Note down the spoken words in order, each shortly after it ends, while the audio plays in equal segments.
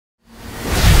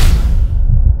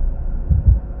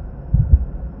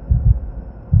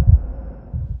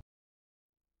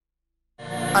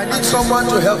I need someone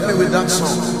to help me with that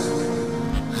song.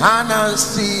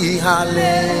 Anansi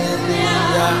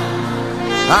hallelujah,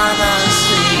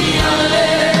 Anansi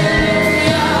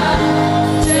hallelujah.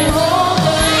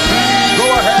 Go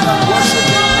ahead and worship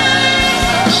him.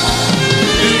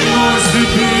 It was the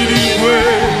beating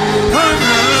way.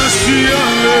 Anansi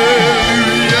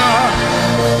hallelujah,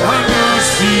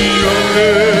 Anansi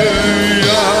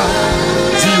hallelujah.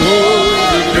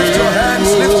 Jehovah, lift your hands,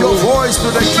 lift your voice to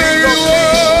the King of Kings.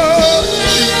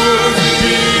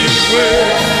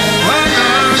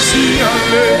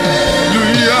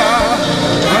 Hallelujah,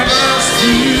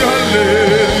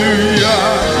 hallelujah,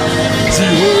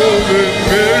 Jehovah,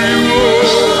 very well,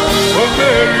 oh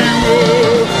very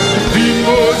well, the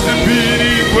most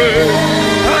beating way,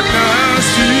 hallelujah,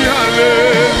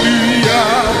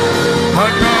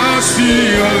 hallelujah,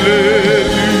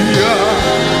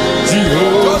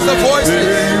 Jehovah. Just the voices,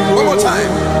 one more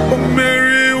time. Oh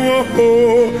Mary,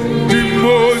 oh, the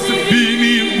most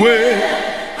beating way.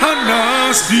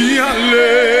 Anansi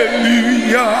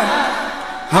hallelujah,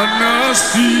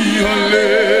 Anansi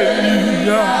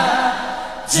hallelujah,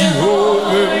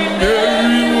 Jehovah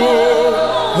Mary wo,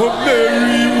 oh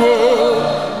Mary wo,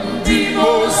 the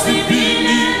most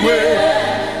beating way.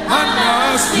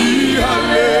 Anansi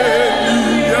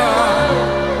hallelujah,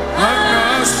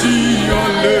 Anansi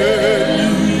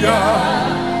hallelujah,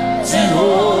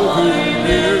 Jehovah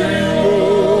Mary wo.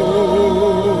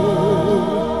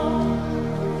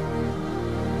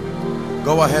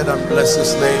 Go ahead and bless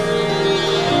his name.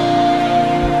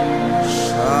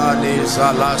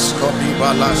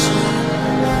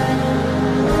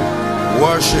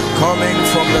 Worship coming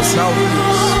from the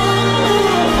southeast.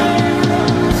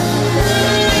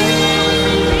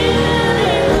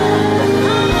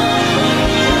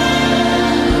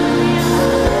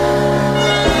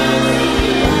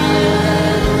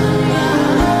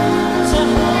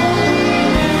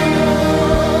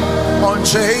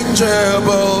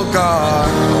 Unchangeable God,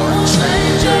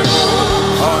 unchangeable,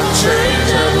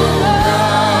 unchangeable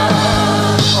God,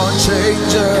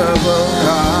 unchangeable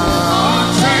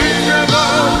God,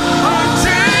 unchangeable,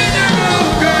 unchangeable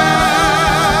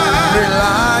God,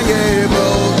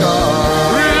 reliable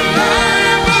God,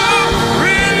 reliable,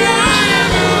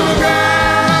 reliable God,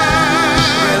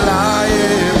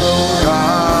 reliable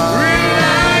God,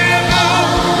 reliable,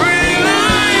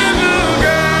 reliable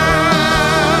God.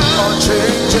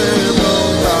 Unchangeable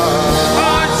God.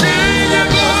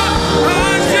 Unchangeable,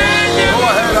 unchangeable. Go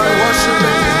ahead and worship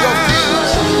the King of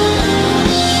Kings.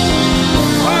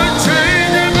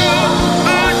 Unchangeable,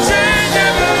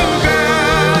 unchangeable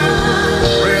God.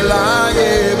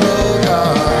 Reliable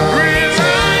God.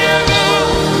 Reliable,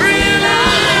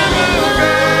 reliable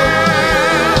God.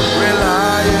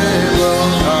 Reliable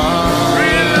God.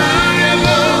 Reliable,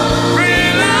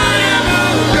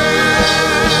 reliable God.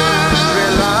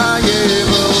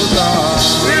 Reliable God.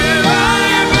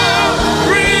 Reliable,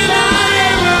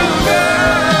 reliable God.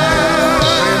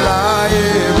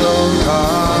 Reliable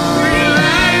God.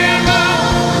 Reliable,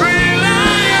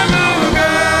 reliable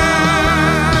God.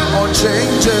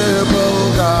 Unchangeable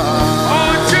God.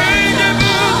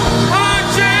 Unchangeable,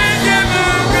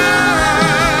 unchangeable God.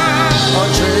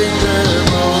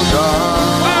 Unchangeable God.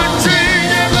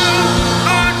 Unchangeable,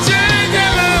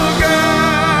 unchangeable God.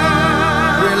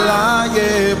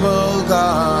 Reliable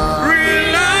God.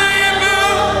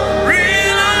 Reliable,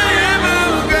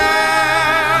 reliable God.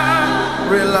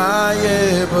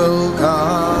 Reliable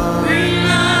God.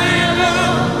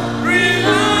 Reliable,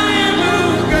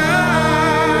 reliable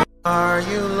God. Are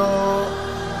you Lord?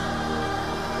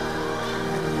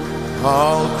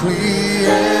 All creation,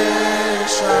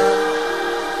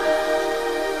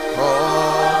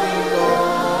 call you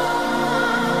Lord.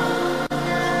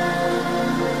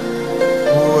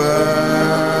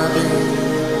 Worthy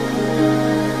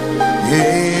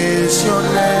is your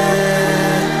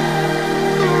name.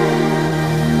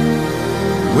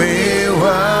 We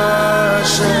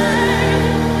worship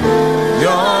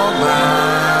your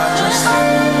majesty.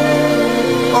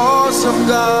 Awesome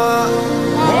God,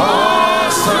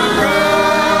 awesome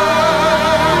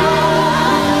God,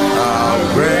 how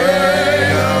great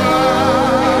you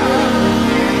are.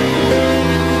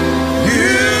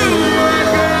 You are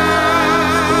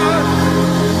God,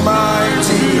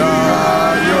 mighty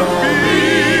are your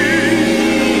deeds.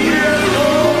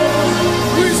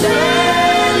 We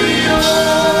stand in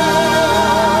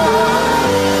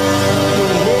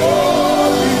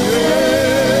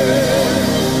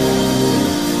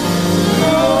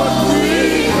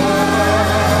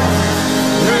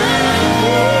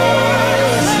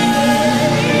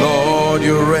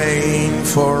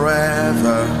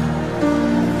forever.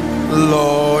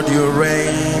 Lord, you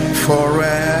reign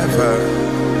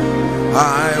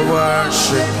I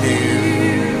worship you.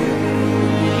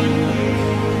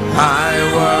 I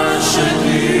worship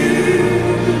you.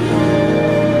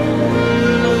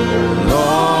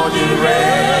 Lord, you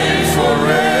reign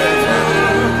forever.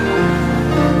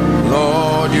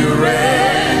 Lord, you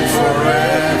reign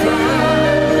forever.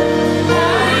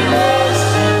 I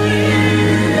worship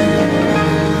you.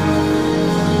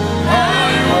 I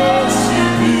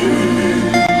worship you.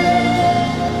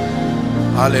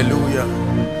 Hallelujah.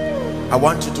 I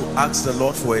want you to ask the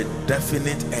Lord for a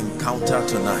definite encounter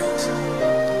tonight.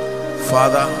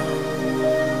 Father,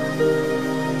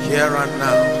 here and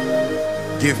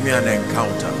now, give me an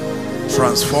encounter.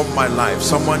 Transform my life.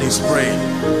 Someone is praying.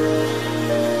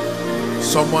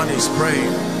 Someone is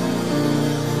praying.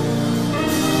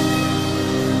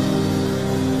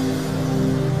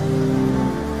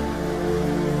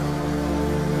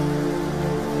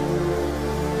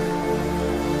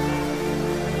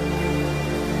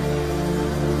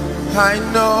 I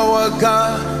know a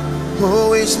God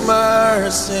who is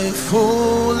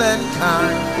merciful and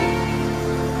kind,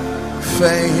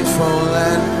 faithful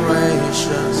and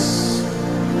gracious.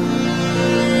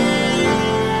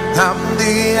 I'm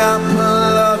the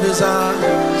apple of his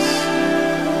eyes,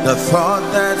 the thought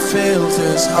that fills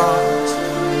his heart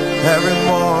every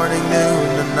morning,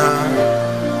 noon and night.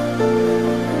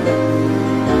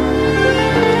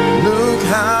 Look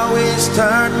how he's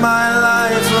turned my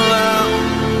life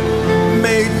around,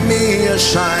 made me a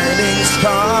shining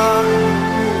star,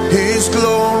 his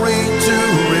glory to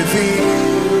reveal.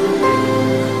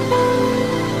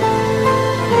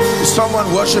 Is someone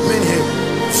worshiping him?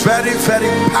 Very, very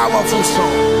powerful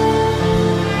song.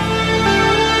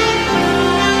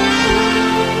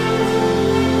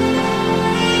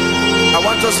 I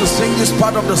want us to sing this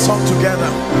part of the song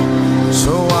together.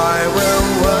 So I will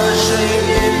worship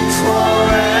him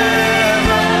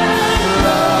forever,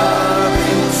 love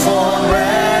him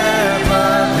forever,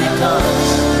 because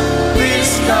this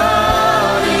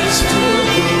God is too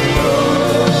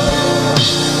good.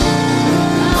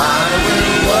 I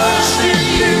will worship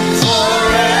him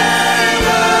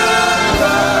forever,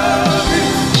 love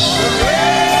him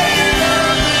forever,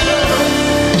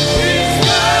 this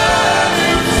God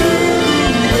is too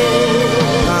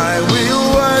good. I will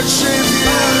worship you.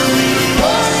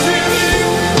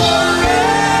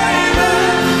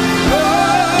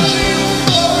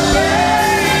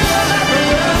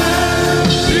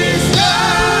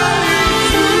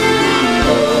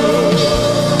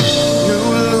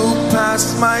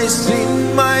 My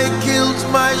sin, my guilt,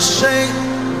 my shame.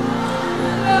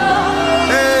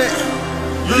 Hey,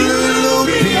 you look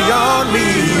beyond me,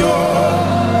 oh.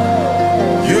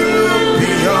 You look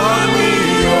beyond me,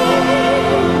 oh.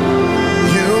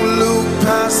 You look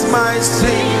past my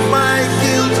sin, my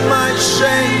guilt, my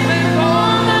shame.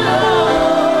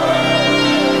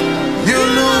 You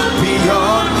look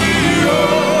beyond me, oh.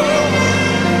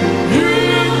 You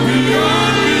look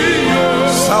beyond me, oh.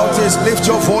 Shout this, lift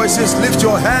your voices, lift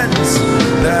your hands.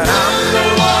 That I'm the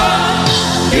one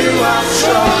you have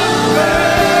shown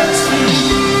mercy.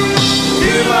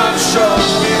 You have shown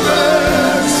me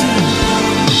mercy.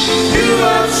 You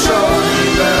have shown me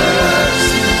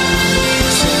mercy.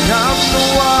 Sing, I'm the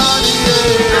one,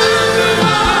 yeah. I'm the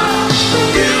one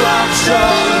you have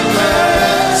shown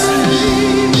mercy.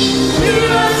 You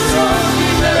have shown me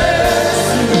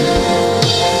mercy.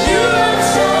 You have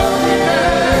shown me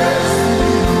mercy.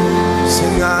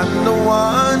 Sing, I'm the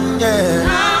one, yeah.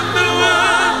 I'm the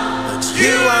one that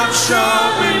you have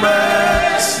shown me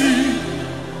mercy.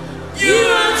 You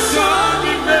have shown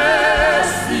me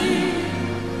mercy.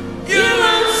 You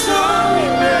have shown me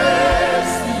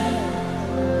mercy.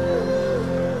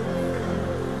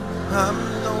 I'm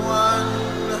the one.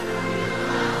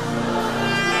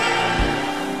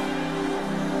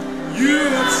 You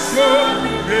have shown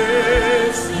me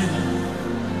mercy.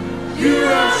 You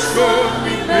have shown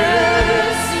me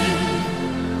mercy.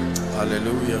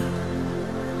 Hallelujah.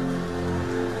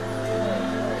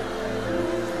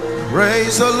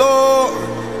 Praise the Lord.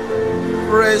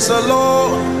 Praise the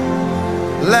Lord.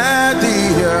 Let the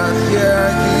earth hear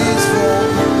his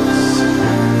voice.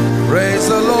 Praise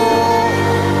the Lord.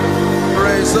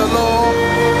 Praise the Lord.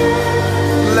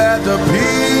 Let the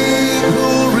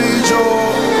people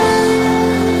rejoice.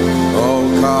 Oh,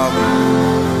 come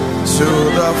to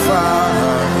the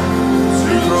Father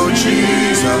through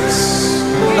Jesus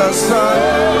the Son,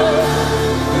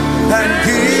 and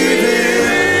give him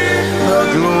the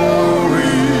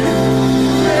glory.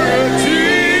 Let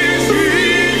his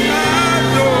be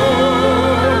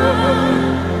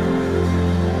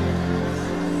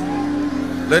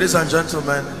adored. Ladies and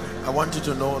gentlemen, I want you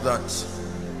to know that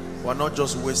we're not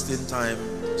just wasting time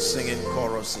singing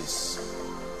choruses.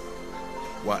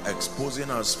 We're exposing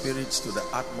our spirits to the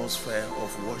atmosphere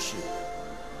of worship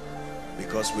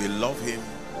because we love him,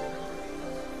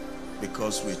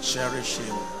 because we cherish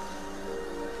him,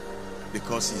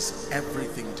 because he's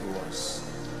everything to us.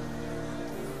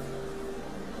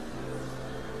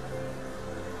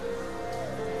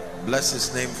 Bless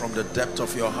his name from the depth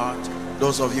of your heart.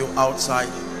 Those of you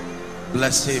outside,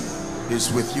 bless him.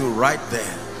 He's with you right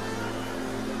there.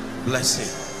 Bless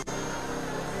him.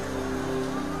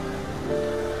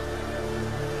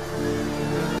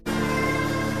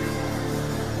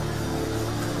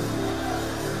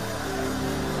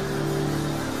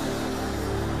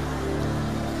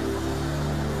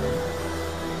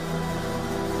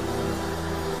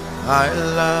 I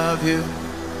love you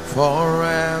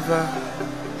forever.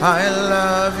 I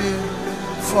love you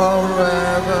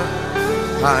forever.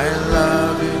 I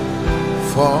love you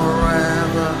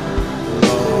forever,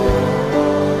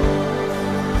 Lord.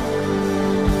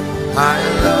 I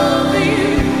love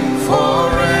you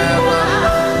forever.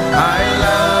 I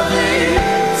love you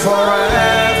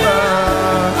forever.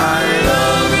 I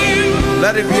love you.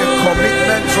 Let it be a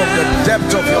commitment from the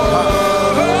depth of your heart.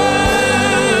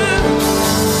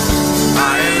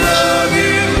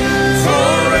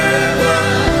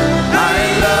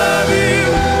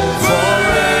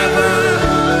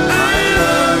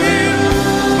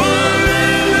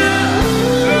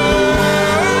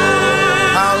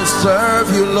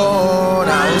 Lord,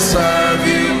 I'll serve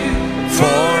you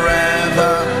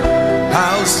forever.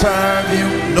 I'll serve you.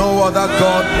 No other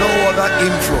God, no other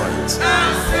influence.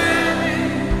 I'll serve you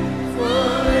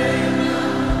forever.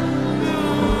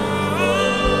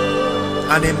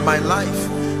 And in my life,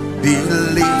 be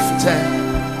lifted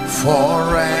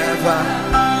forever.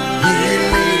 Be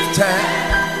lifted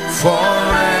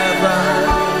forever.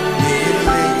 Be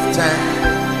lifted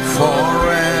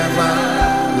forever,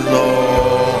 Lord.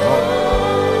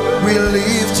 We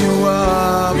lift you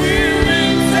up. Be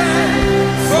lifted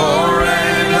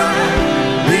forever.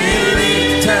 Be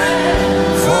lifted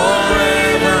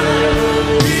forever.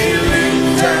 Be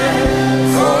lifted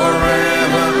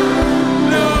forever.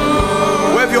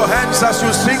 Wave your hands as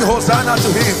you sing Hosanna to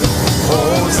him.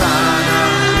 Hosanna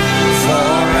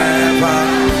forever.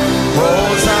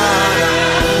 Hosanna.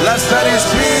 Blessed is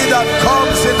he that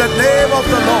comes in the name of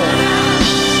the Lord.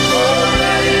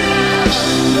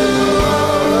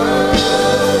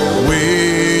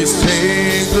 We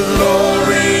sing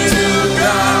glory to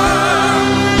God,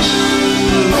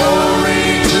 glory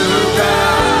to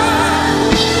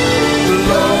God,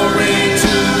 glory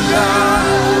to God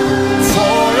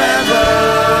forever.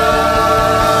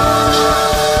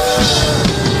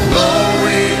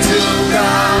 Glory to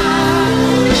God,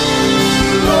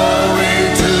 glory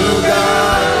to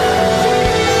God,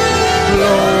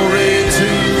 glory to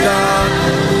God.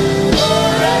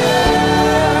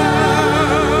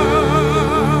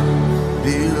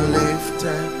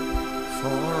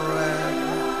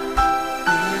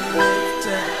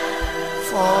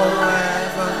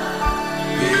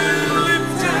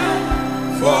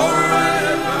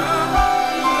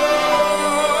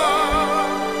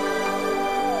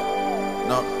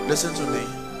 Listen to me.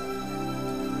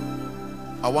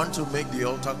 I want to make the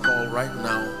altar call right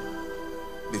now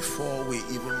before we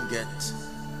even get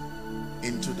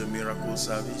into the miracle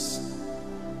service.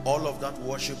 All of that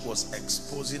worship was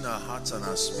exposing our hearts and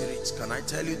our spirits. Can I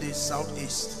tell you this,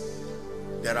 Southeast?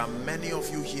 There are many of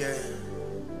you here.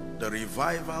 The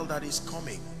revival that is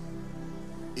coming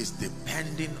is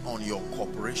depending on your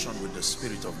cooperation with the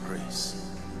Spirit of grace.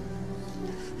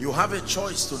 You have a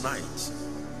choice tonight.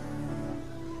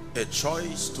 A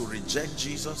choice to reject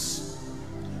Jesus,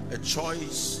 a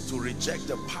choice to reject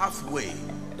the pathway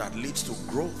that leads to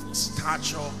growth,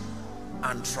 stature,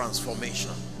 and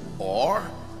transformation. Or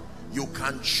you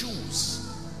can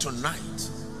choose tonight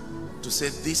to say,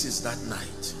 this is that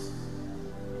night.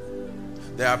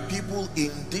 There are people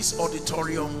in this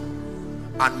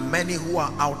auditorium and many who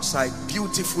are outside,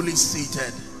 beautifully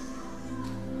seated,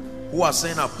 who are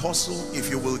saying, Apostle, if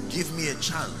you will give me a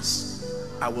chance,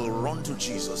 I will run to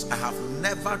Jesus. I have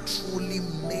never truly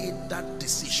made that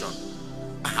decision.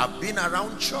 I have been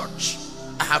around church.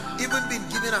 I have even been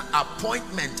given an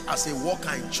appointment as a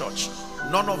worker in church.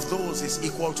 None of those is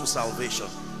equal to salvation.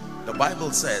 The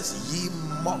Bible says, ye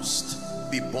must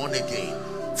be born again.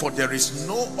 For there is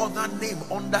no other name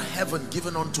under heaven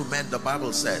given unto men, the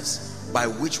Bible says, by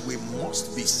which we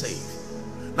must be saved.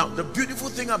 Now, the beautiful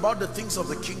thing about the things of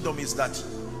the kingdom is that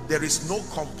there is no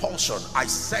compulsion. I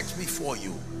set before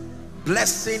you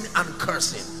blessing and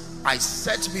cursing. I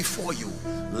set before you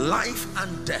life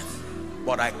and death.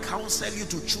 But I counsel you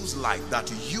to choose life, that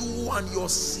you and your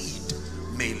seed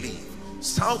may live.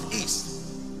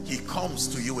 Southeast, he comes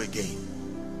to you again.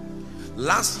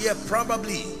 Last year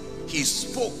probably he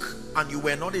spoke and you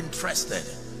were not interested.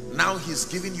 Now he's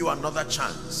giving you another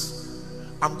chance.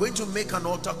 I'm going to make an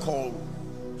altar call,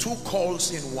 2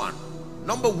 calls in one.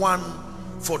 Number one,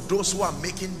 for those who are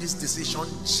making this decision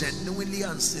genuinely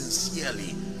and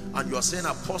sincerely, and you are saying,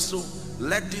 Apostle,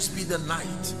 let this be the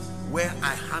night where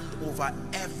I hand over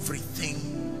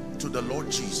everything to the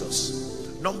Lord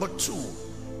Jesus. Number two,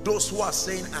 those who are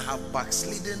saying, I have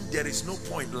backslidden, there is no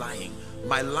point lying.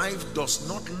 My life does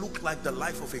not look like the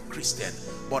life of a Christian,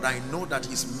 but I know that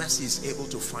his mercy is able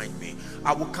to find me.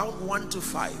 I will count 1 to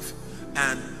 5.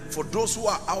 And for those who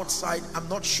are outside, I'm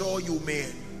not sure you may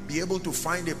be able to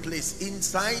find a place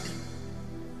inside.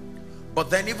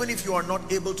 But then even if you are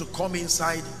not able to come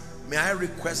inside, may I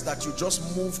request that you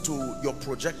just move to your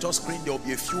projector screen. There will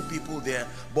be a few people there.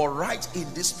 But right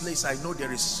in this place, I know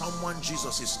there is someone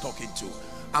Jesus is talking to.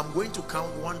 I'm going to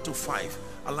count 1 to 5.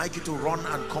 I'd like you to run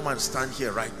and come and stand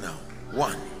here right now.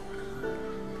 1.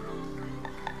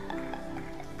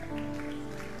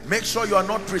 Make sure you are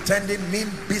not pretending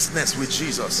mean business with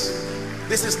Jesus.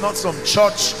 This is not some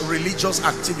church religious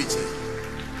activity.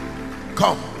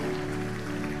 Come.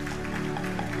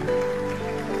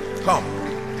 Come.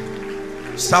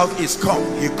 Southeast, come.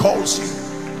 He calls you.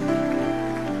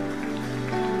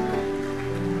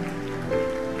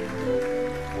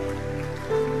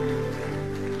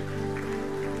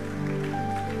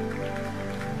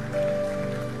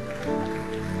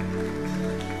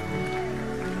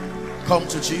 Come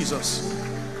to Jesus.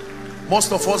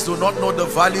 Most of us do not know the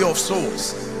value of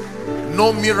souls.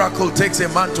 No miracle takes a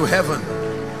man to heaven.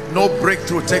 No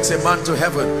breakthrough takes a man to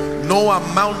heaven. No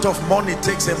amount of money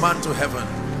takes a man to heaven.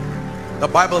 The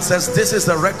Bible says this is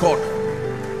the record,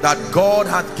 that God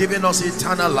hath given us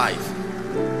eternal life,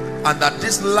 and that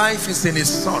this life is in his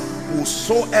Son.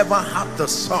 Whosoever hath the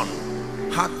Son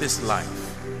hath this life.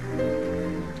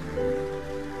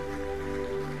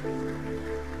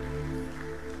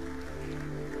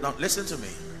 Now listen to me.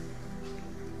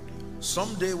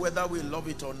 Someday, whether we love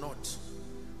it or not,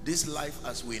 this life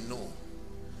as we know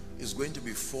is going to be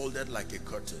folded like a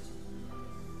curtain.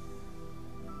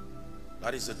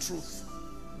 That is the truth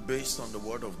based on the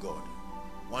word of God.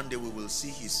 One day we will see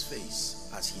his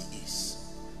face as he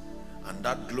is. And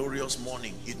that glorious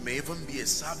morning, it may even be a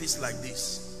service like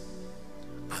this.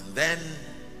 And then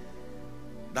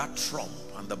that trump,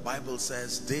 and the Bible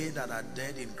says, they that are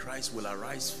dead in Christ will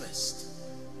arise first.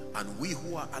 And we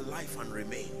who are alive and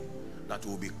remain, that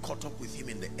will be caught up with him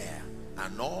in the air.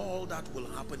 And all that will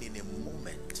happen in a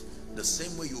moment, the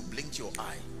same way you blinked your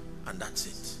eye, and that's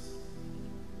it.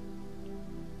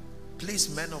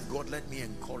 Please, men of God, let me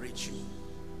encourage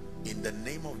you. In the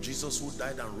name of Jesus who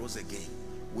died and rose again,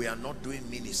 we are not doing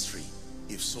ministry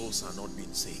if souls are not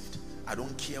being saved. I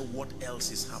don't care what else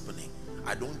is happening.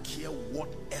 I don't care what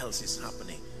else is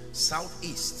happening.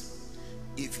 Southeast,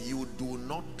 if you do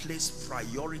not place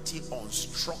priority on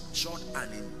structured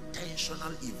and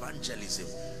intentional evangelism,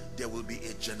 there will be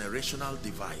a generational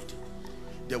divide.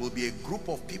 There will be a group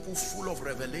of people full of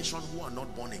revelation who are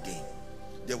not born again.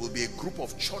 There will be a group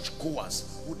of church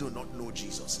goers who do not know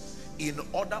Jesus. In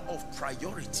order of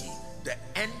priority, the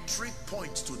entry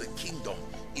point to the kingdom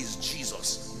is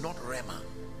Jesus, not Rema.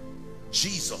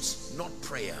 Jesus, not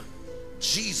prayer.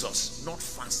 Jesus, not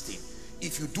fasting.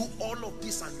 If you do all of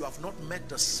this and you have not met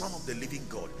the Son of the living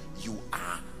God, you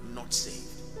are not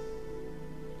saved.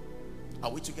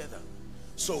 Are we together?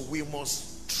 So we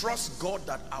must trust God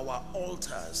that our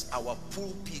altars, our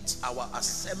pulpits, our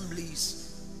assemblies,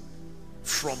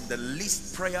 from the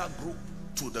least prayer group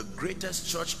to the greatest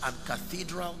church and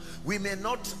cathedral, we may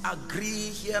not agree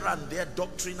here and there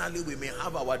doctrinally, we may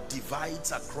have our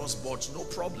divides across boards, no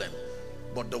problem.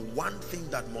 But the one thing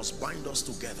that must bind us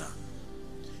together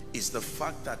is the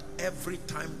fact that every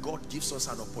time God gives us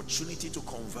an opportunity to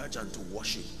converge and to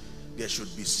worship, there should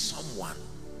be someone,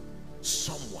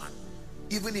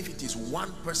 even if it is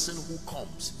one person who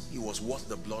comes, he was worth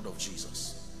the blood of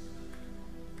Jesus.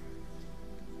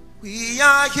 We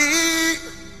are here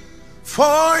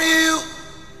for you.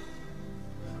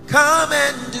 Come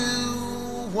and do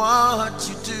what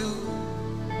you do.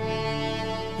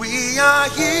 We are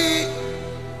here.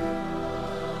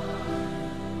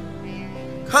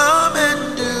 Come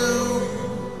and do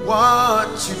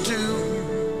what you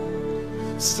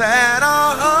do. Set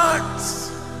our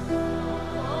hearts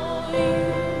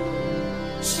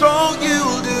so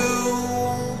you'll do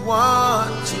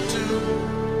what you do.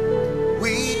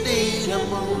 We need a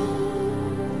move.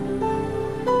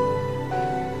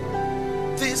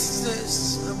 This is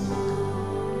the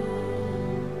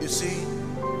move. You see,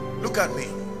 look at me.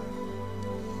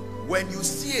 When you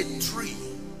see a tree,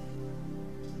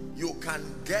 you can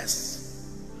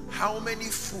guess how many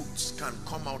fruits can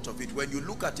come out of it. When you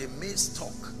look at a maize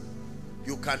stalk,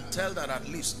 you can tell that at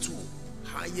least 2,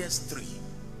 highest 3,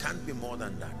 can't be more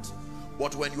than that.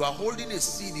 But when you are holding a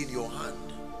seed in your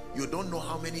hand, you don't know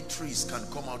how many trees can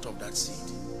come out of that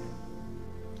seed.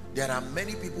 There are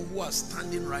many people who are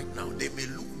standing right now. They may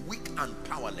look weak and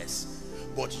powerless,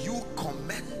 but you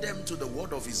commend them to the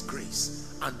word of his grace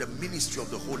and the ministry of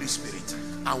the Holy Spirit,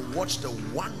 and watch the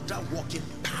wonder-working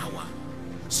power.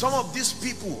 Some of these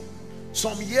people,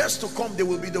 some years to come, they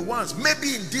will be the ones,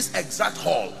 maybe in this exact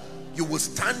hall, you will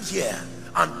stand here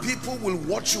and people will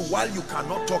watch you while you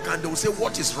cannot talk, and they will say,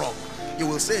 what is wrong? You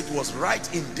will say, it was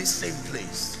right in this same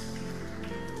place.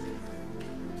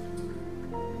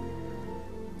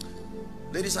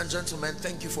 Ladies and gentlemen,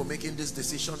 thank you for making this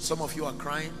decision. Some of you are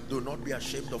crying. Do not be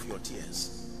ashamed of your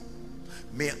tears.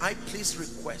 May I please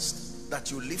request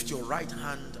that you lift your right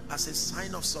hand as a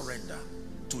sign of surrender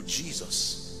to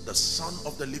Jesus, the Son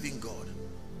of the living God,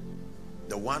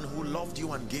 the one who loved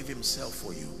you and gave himself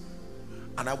for you.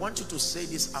 And I want you to say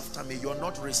this after me. You're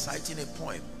not reciting a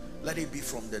poem. Let it be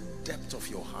from the depth of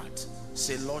your heart.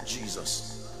 Say, Lord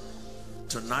Jesus,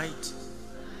 tonight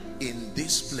in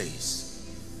this place,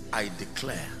 I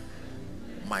declare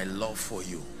my love for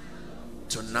you.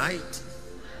 Tonight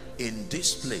in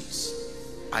this place,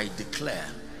 I declare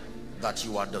that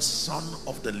you are the Son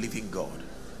of the living God.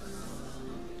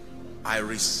 I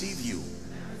receive you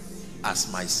as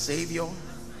my Savior,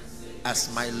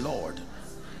 as my Lord,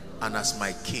 and as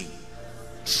my King.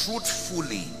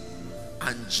 Truthfully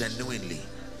and genuinely,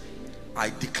 I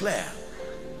declare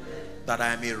that I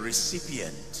am a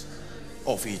recipient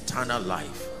of eternal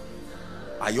life.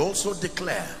 I also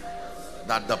declare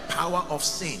that the power of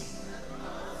sin,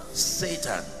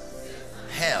 Satan,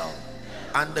 hell,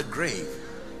 and the grave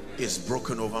is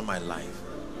broken over my life.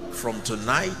 From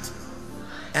tonight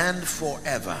and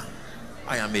forever,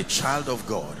 I am a child of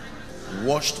God,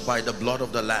 washed by the blood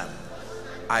of the Lamb.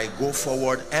 I go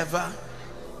forward ever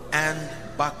and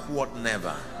backward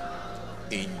never.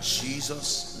 In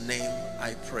Jesus' name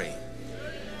I pray.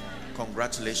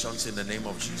 Congratulations in the name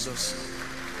of Jesus.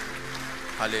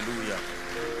 Hallelujah.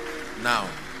 Now,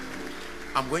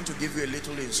 I'm going to give you a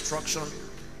little instruction.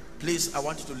 Please, I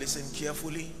want you to listen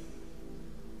carefully.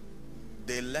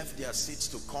 They left their seats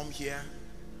to come here,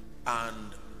 and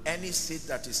any seat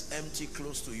that is empty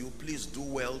close to you, please do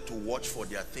well to watch for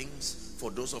their things, for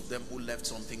those of them who left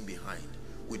something behind.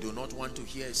 We do not want to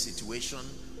hear a situation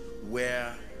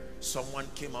where someone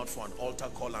came out for an altar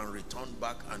call and returned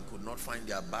back and could not find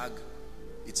their bag.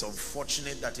 It's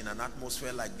unfortunate that in an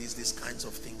atmosphere like this, these kinds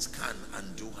of things can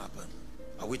and do happen.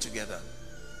 Are we together?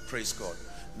 Praise God.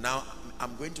 Now,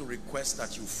 I'm going to request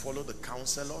that you follow the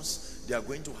counselors. They are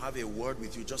going to have a word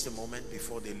with you just a moment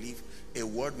before they leave. A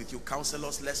word with you.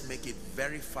 Counselors, let's make it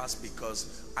very fast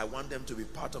because I want them to be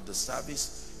part of the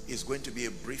service. It's going to be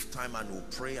a brief time and we'll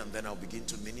pray and then I'll begin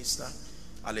to minister.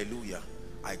 Hallelujah.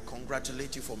 I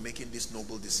congratulate you for making this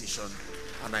noble decision,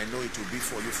 and I know it will be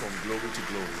for you from glory to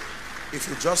glory. If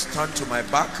you just turn to my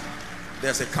back,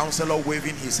 there's a counselor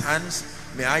waving his hands.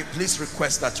 May I please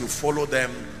request that you follow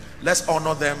them. Let's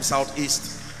honor them,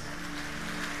 Southeast.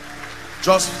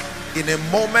 Just in a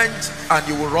moment and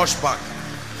you will rush back.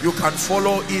 You can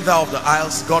follow either of the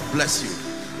aisles. God bless you.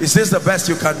 Is this the best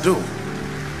you can do?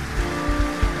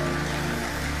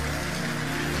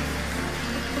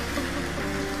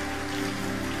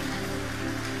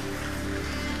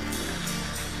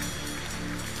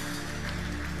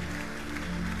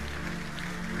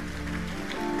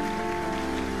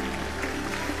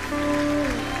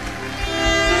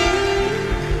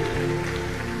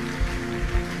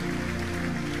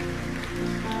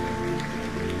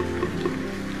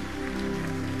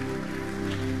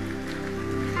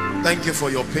 Thank you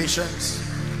for your patience.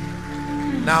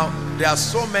 Now, there are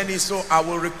so many, so I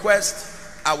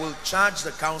will charge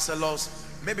the counselors,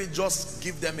 maybe just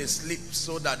give them a slip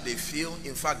so that they feel.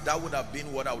 In fact, that would have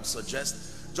been what I would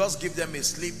suggest. Just give them a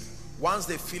slip. Once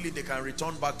they feel it, they can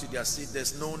return back to their seat.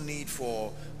 There's no need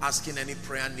for asking any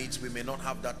prayer needs. We may not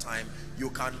have that time. You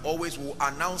can always, we'll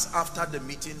announce after the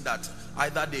meeting that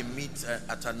either they meet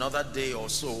at another day or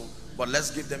so, but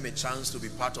let's give them a chance to be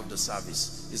part of the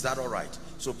service. Is that all right?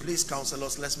 So please,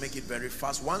 counselors, let's make it very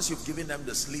fast. Once you've given them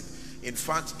the slip, in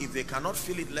fact, if they cannot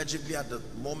fill it legibly at the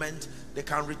moment, they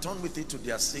can return with it to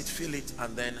their seat, fill it,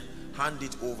 and then hand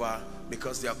it over,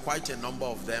 because there are quite a number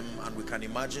of them, and we can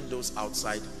imagine those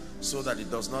outside, so that it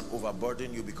does not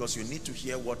overburden you, because you need to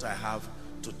hear what I have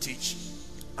to teach,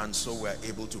 and so we're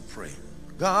able to pray.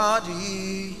 God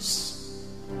is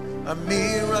a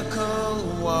miracle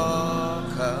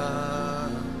worker.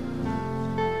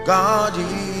 God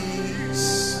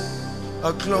is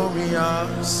a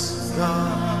glorious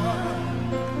God.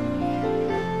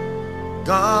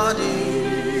 God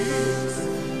is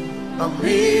a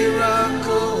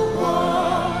miracle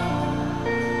worker.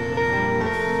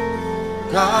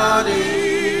 God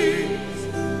is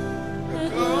a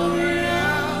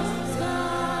glorious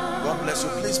God. God bless you.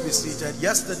 Please be seated.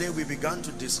 Yesterday we began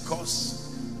to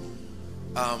discuss,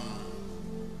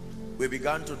 we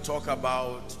began to talk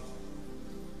about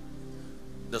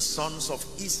the sons of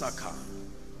Issachar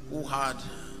who had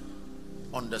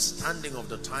understanding of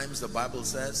the times, the Bible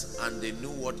says, and they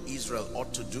knew what Israel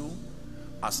ought to do.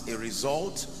 As a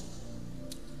result,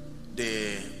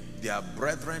 their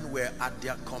brethren were at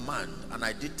their command. And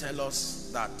I did tell us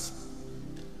that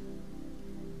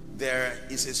there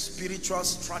is a spiritual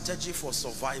strategy for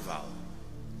survival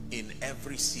in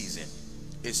every season.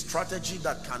 A strategy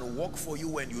that can work for you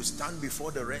when you stand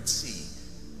before the Red Sea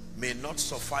may not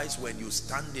suffice when you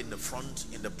stand in the front,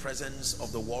 in the presence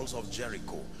of the walls of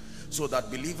Jericho. So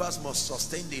that believers must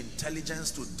sustain the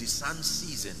intelligence to discern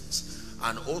seasons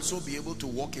and also be able to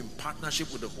walk in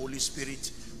partnership with the Holy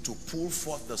Spirit to pull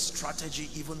forth the strategy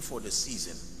even for the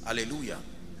season. Hallelujah.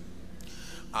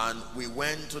 And we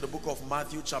went to the book of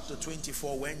Matthew chapter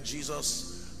 24 when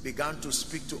Jesus began to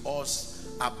speak to us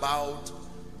about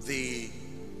the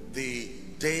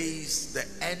days, the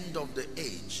end of the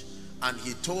age. And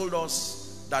he told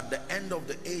us that the end of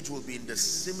the age will be in the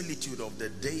similitude of the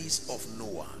days of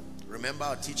Noah. Remember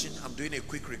our teaching? I'm doing a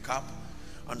quick recap.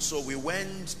 And so we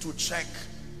went to check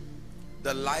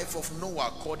the life of Noah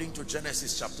according to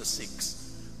Genesis chapter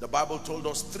 6. The Bible told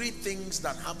us 3 things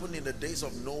that happened in the days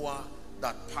of Noah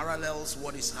that parallels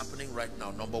what is happening right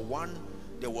now. Number 1,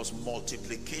 there was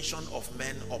multiplication of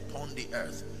men upon the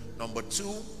earth. Number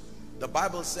 2, the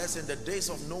Bible says in the days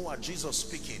of Noah, Jesus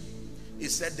speaking, he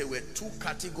said there were 2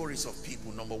 categories of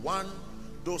people. Number 1,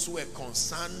 those who were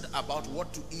concerned about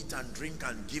what to eat and drink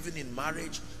and giving in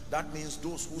marriage. That means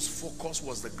those whose focus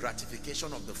was the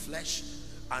gratification of the flesh.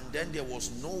 And then there was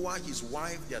Noah, his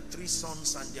wife, their 3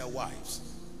 sons and their wives,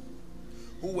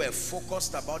 who were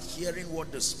focused about hearing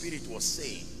what the Spirit was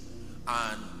saying.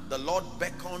 And the Lord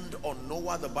beckoned on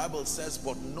Noah, the Bible says,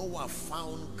 but Noah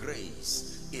found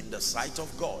grace in the sight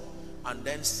of God. And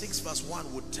then 6 verse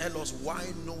 1 would tell us why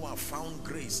Noah found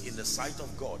grace in the sight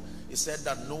of God. He said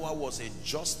that Noah was a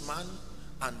just man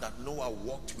and that Noah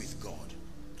walked with God.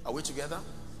 Are we together?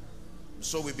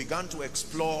 So we began to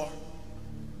explore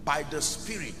by the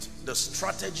Spirit the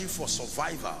strategy for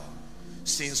survival.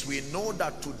 Since we know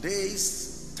that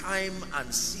today's time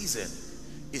and season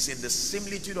is in the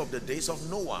similitude of the days of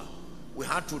Noah, we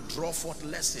had to draw forth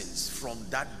lessons from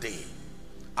that day.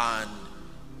 And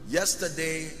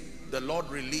yesterday the Lord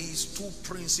released 2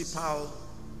 principal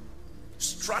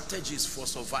strategies for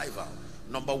survival.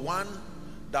 Number 1,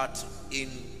 that in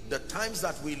the times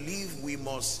that we live, we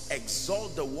must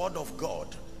exalt the word of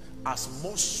God as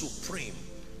most supreme.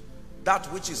 That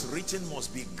which is written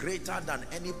must be greater than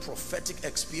any prophetic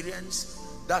experience.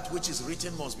 That which is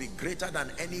written must be greater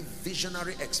than any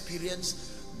visionary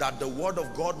experience. That the word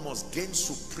of God must gain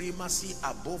supremacy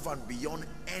above and beyond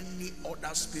any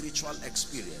other spiritual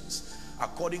experience.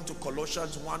 According to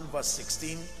Colossians 1 verse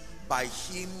 16, by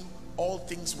him all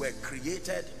things were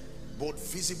created,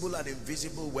 both visible and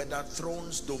invisible, whether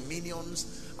thrones,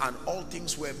 dominions, and all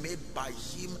things were made by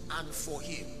him and for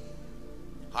him.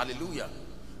 Hallelujah.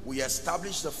 We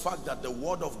establish the fact that the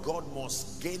word of God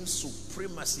must gain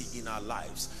supremacy in our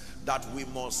lives, that we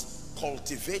must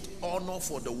cultivate honor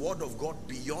for the word of God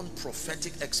beyond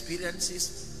prophetic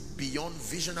experiences, beyond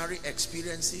visionary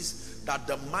experiences, that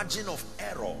the margin of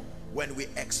error when we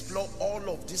explore all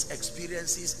of these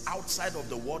experiences outside of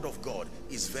the word of God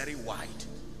is very wide.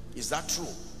 Is that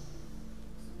true?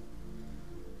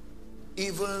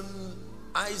 Even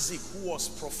Isaac, who was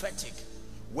prophetic,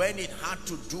 when it had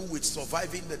to do with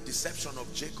surviving the deception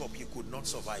of Jacob, he could not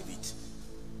survive it.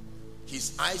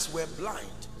 His eyes were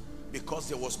blind because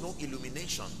there was no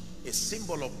illumination, a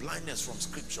symbol of blindness from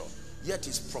scripture. Yet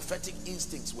his prophetic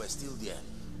instincts were still there.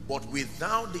 But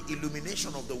without the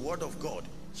illumination of the word of God,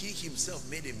 he himself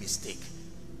made a mistake.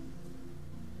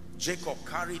 Jacob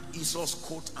carried Esau's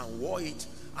coat and wore it,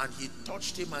 and he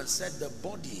touched him and said, the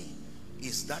body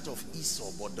is that of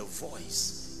Esau, but the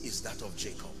voice is that of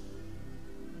Jacob.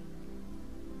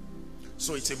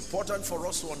 So it's important for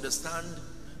us to understand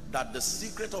that the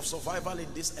secret of survival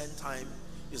in this end time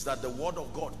is that the word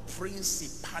of God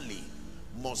principally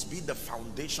must be the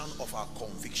foundation of our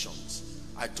convictions.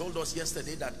 I told us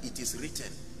yesterday that it is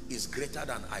written is greater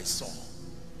than I saw.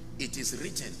 It is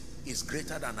written is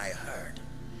greater than I heard.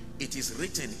 It is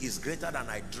written is greater than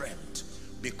I dreamt.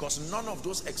 Because none of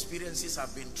those experiences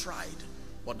have been tried.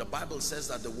 But the Bible says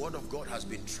that the word of God has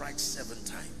been tried 7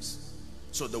 times.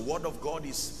 So the word of God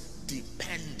is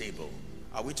dependable.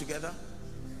 Are we together?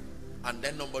 And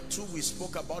then number 2, we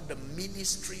spoke about the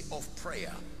ministry of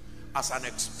prayer as an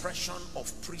expression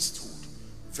of priesthood.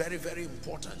 Very, very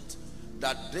important.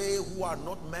 That they who are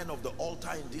not men of the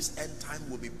altar in this end time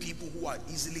will be people who are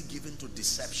easily given to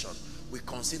deception. We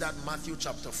considered Matthew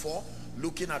chapter 4,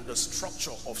 looking at the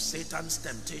structure of Satan's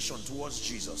temptation towards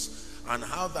Jesus, and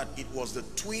how that it was the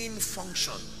twin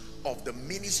function of the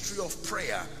ministry of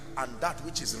prayer and that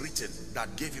which is written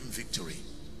that gave him victory.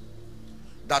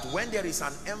 That when there is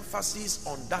an emphasis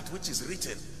on that which is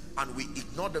written and we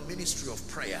ignore the ministry of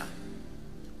prayer,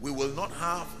 we will not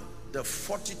have the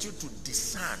fortitude to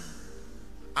discern.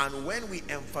 And when we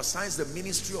emphasize the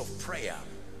ministry of prayer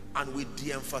and we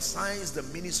de-emphasize the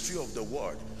ministry of the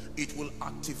word, it will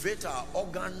activate our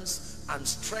organs and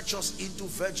stretch us into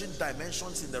virgin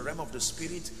dimensions in the realm of the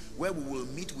spirit, where we will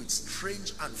meet with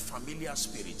strange and familiar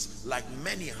spirits, like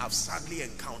many have sadly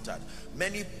encountered.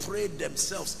 Many prayed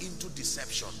themselves into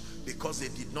deception because they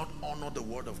did not honor the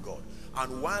word of God.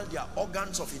 And while their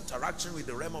organs of interaction with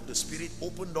the realm of the spirit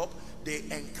opened up, they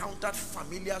encountered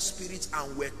familiar spirits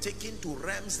and were taken to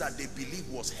realms that they believed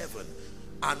was heaven.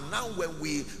 And now when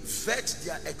we vet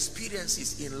their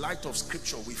experiences in light of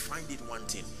scripture, we find it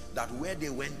wanting, that where they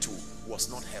went to was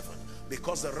not heaven.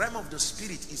 Because the realm of the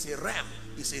spirit is a realm,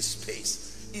 is a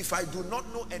space. If I do not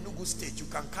know Enugu State, you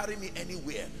can carry me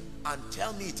anywhere and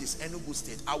tell me it is Enugu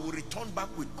State. I will return back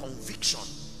with conviction.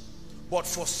 But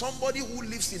for somebody who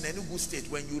lives in Enugu State,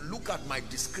 when you look at my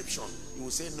description, you will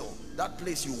say, no, that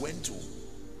place you went to.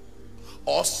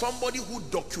 Or somebody who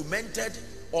documented,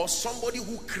 or somebody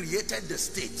who created the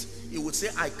state, he would say,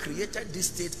 I created this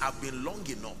state, I've been long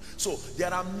enough. So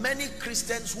there are many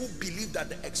Christians who believe that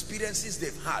the experiences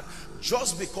they've had,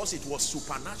 just because it was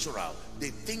supernatural, they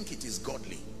think it is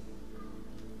godly.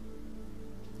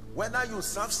 Whether you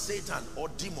serve Satan or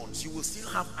demons, you will still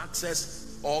have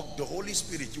access, or the Holy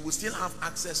Spirit, you will still have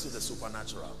access to the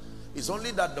supernatural. It's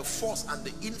only that the force and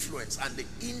the influence and the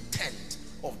intent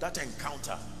of that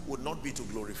encounter would not be to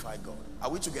glorify God.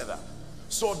 Are we together?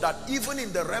 So that even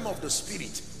in the realm of the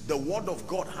spirit, the word of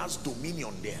God has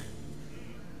dominion there.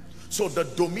 So the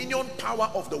dominion power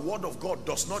of the word of God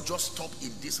does not just stop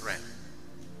in this realm.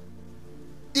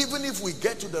 Even if we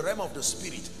get to the realm of the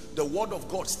spirit, the word of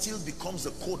God still becomes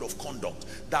the code of conduct.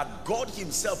 That God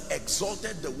himself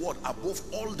exalted the word above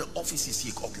all the offices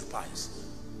he occupies,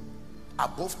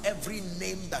 above every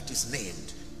name that is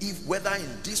named. If whether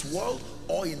in this world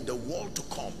or in the world to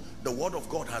come, the word of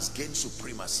God has gained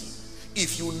supremacy.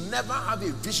 If you never have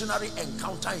a visionary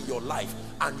encounter in your life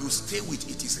and you stay with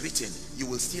it is written, you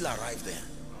will still arrive there.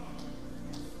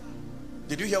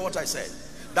 Did you hear what I said?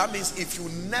 That means if you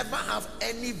never have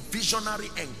any visionary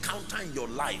encounter in your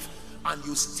life and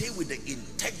you stay with the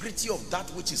integrity of that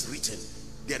which is written,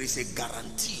 there is a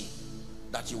guarantee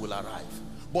that you will arrive.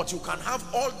 But you can have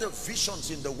all the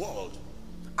visions in the world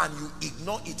and you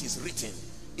ignore it is written.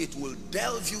 It will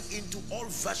delve you into all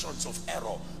versions of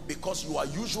error, because you are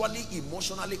usually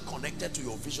emotionally connected to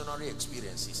your visionary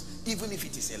experiences, even if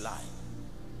it is a lie.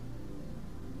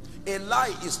 A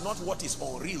lie is not what is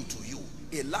unreal to you.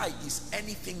 A lie is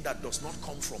anything that does not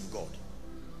come from God.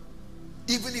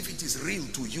 Even if it is real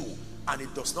to you and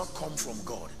it does not come from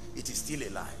God, it is still a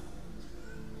lie.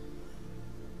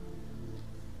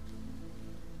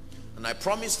 And I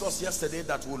promised us yesterday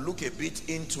that we'll look a bit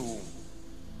into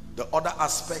the other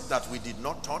aspect that we did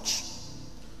not touch.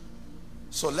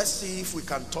 So let's see if we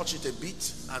can touch it a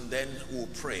bit and then we'll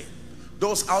pray.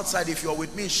 Those outside, if you're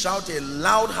with me, shout a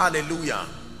loud hallelujah.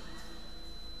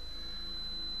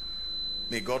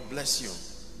 May God bless you.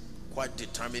 Quite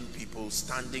determined people,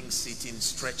 standing, sitting,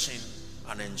 stretching,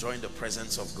 and enjoying the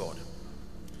presence of God.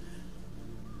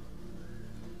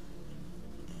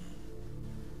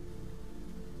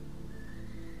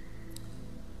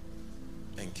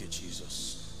 Thank you,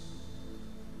 Jesus.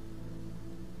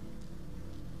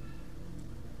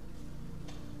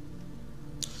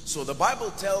 So the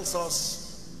Bible tells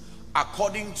us,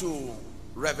 according to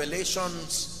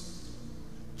Revelations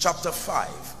chapter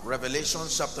 5,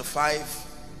 Revelations chapter 5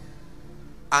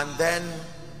 and then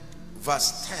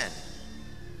verse 10,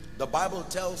 the Bible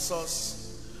tells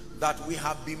us that we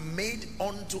have been made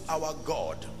unto our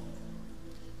God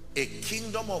a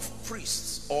kingdom of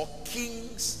priests, or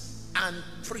kings and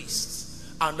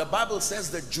priests. And the Bible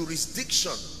says the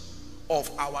jurisdiction of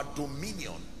our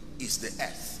dominion is the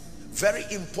earth. Very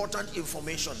important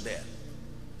information there.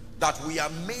 that we are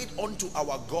made unto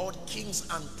our God kings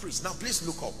and priests. Now please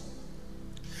look up.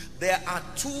 There are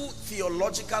two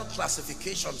theological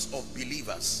classifications of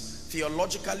believers.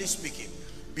 Theologically speaking,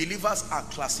 believers are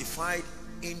classified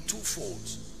in two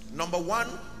folds. Number one,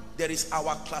 there is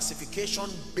our classification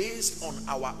based on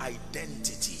our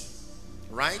identity,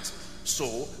 right?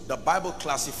 So the Bible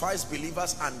classifies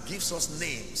believers and gives us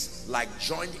names like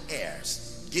joint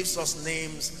heirs, gives us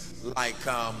names like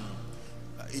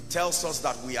it tells us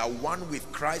that we are one with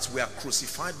Christ, we are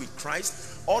crucified with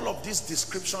Christ. All of these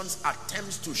descriptions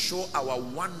attempts to show our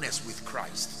oneness with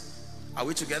Christ. Are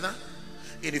we together?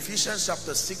 In Ephesians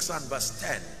chapter 6 and verse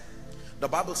 10, the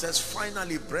Bible says,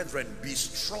 finally, brethren, be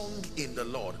strong in the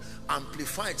Lord.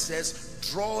 Amplified says,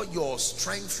 draw your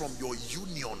strength from your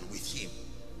union with him.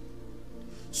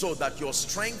 So that your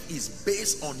strength is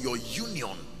based on your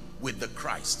union with the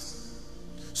Christ.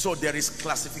 So there is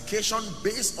classification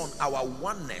based on our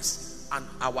oneness and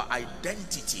our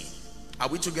identity. Are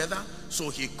we together? So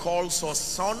he calls us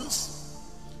sons.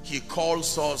 He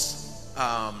calls us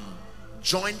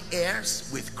joint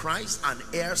heirs with Christ and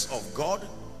heirs of God.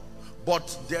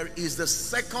 But there is the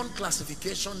second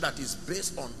classification that is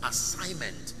based on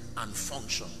assignment and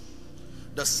function.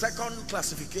 The second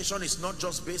classification is not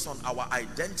just based on our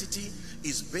identity,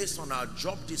 it's based on our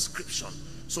job description.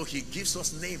 So he gives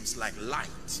us names like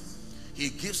light. He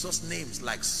gives us names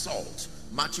like salt.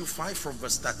 Matthew 5 from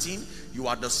verse 13, you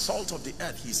are the salt of the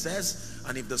earth, he says,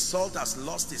 and if the salt has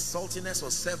lost its saltiness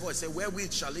or savour, he says,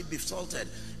 wherewith shall it be salted?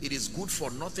 It is good for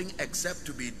nothing except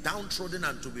to be downtrodden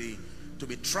and to be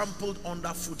trampled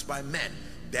underfoot by men.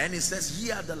 Then he says,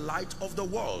 ye are the light of the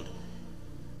world.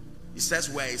 He says,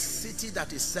 we're a city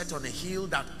that is set on a hill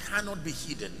that cannot be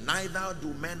hidden. Neither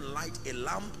do men light a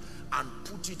lamp and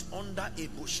put it under a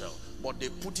bushel, but they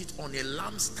put it on a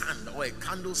lampstand or a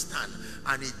candle stand,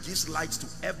 and it gives light to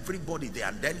everybody there.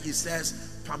 And then he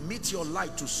says, permit your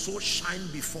light to so shine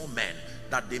before men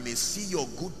that they may see your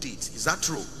good deeds. Is that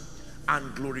true?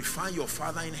 And glorify your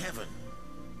Father in heaven.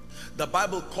 The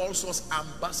Bible calls us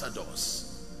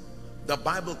ambassadors. The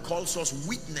Bible calls us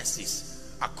witnesses.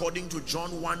 According to John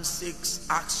 1:6,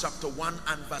 Acts chapter 1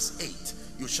 and verse 8,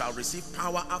 you shall receive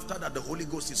power after that the Holy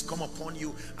Ghost is come upon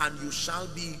you, and you shall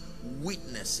be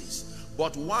witnesses.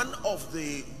 But one of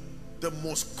the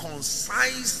most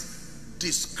concise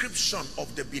description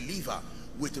of the believer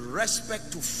with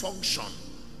respect to function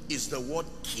is the word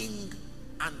king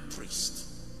and priest.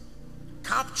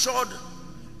 Captured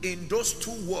in those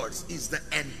two words is the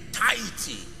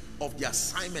entirety of the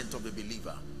assignment of the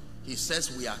believer. He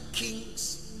says we are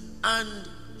kings and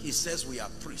he says we are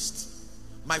priests.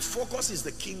 My focus is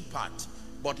the king part,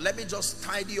 but let me just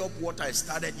tidy up what I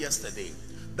started yesterday.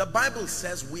 The Bible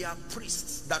says we are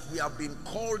priests, that we have been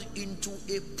called into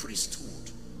a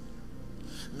priesthood.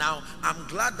 Now, I'm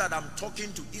glad that I'm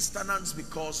talking to Easterners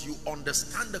because you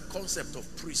understand the concept of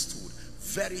priesthood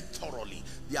very thoroughly.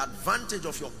 The advantage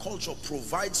of your culture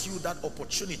provides you that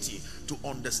opportunity to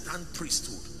understand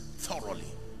priesthood thoroughly.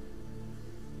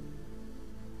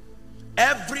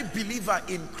 Every believer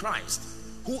in Christ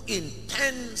who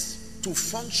intends to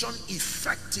function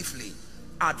effectively,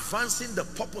 advancing the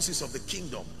purposes of the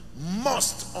kingdom,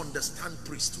 must understand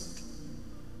priesthood.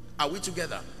 Are we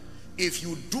together? If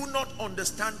you do not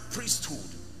understand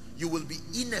priesthood, you will be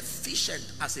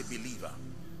inefficient as a believer.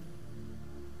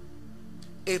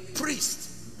 A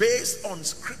priest, based on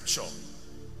scripture,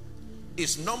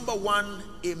 is number one,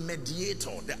 a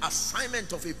mediator. The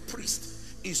assignment of a priest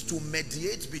is to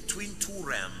mediate between two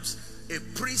realms. A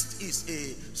priest is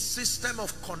a system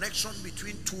of connection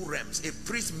between two realms. A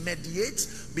priest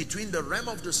mediates between the realm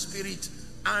of the spirit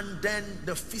and then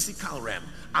the physical realm.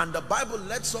 And the Bible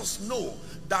lets us know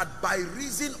that by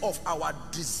reason of our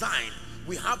design,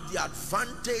 we have the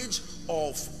advantage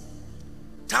of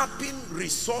tapping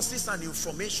resources and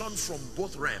information from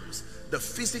both realms, the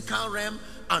physical realm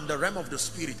and the realm of the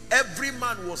spirit. Every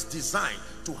man was designed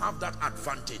to have that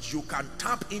advantage. You can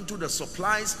tap into the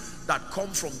supplies that come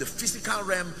from the physical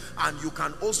realm, and you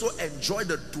can also enjoy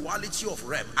the duality of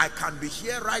realm. I can be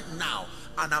here right now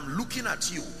and I'm looking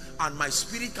at you, and my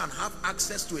spirit can have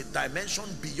access to a dimension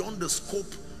beyond the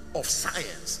scope of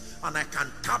science, and I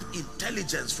can tap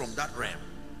intelligence from that realm.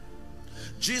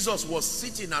 Jesus was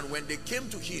sitting, and when they came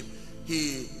to him,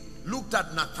 he looked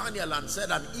at Nathanael and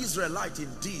said, an Israelite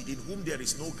indeed, in whom there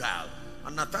is no guile.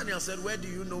 And Nathanael said, where do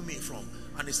you know me from?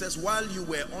 And he says, while you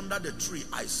were under the tree,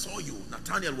 I saw you.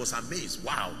 Nathanael was amazed.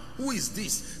 Wow, who is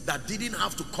this that didn't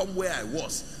have to come where I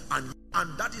was?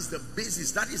 And that is the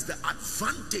basis, that is the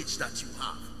advantage that you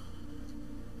have.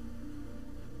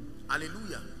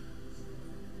 Hallelujah.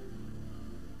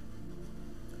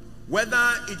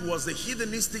 Whether it was the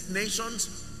heathenistic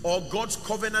nations or God's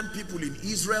covenant people in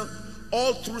Israel,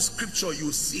 all through scripture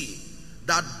you see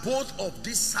that both of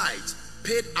these sides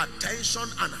paid attention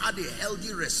and had a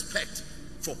healthy respect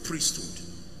for priesthood.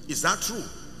 Is that true?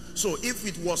 So if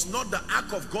it was not the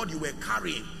ark of God you were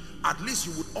carrying, at least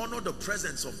you would honor the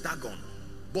presence of Dagon.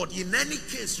 But in any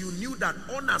case, you knew that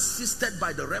unassisted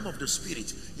by the realm of the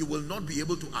spirit, you will not be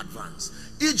able to advance.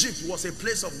 Egypt was a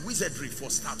place of wizardry for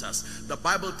starters. The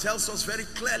Bible tells us very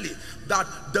clearly that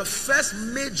the first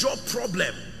major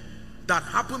problem that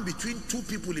happened between two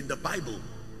people in the Bible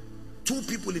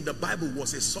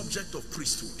was a subject of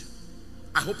priesthood.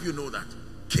 I hope you know that.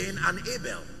 Cain and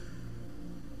Abel.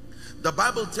 The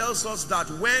Bible tells us that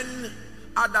when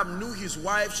Adam knew his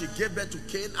wife, she gave birth to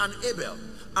Cain and Abel.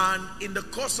 And in the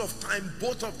course of time,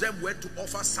 both of them went to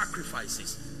offer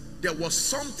sacrifices. There was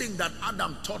something that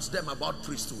Adam taught them about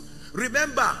priesthood.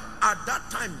 Remember, at that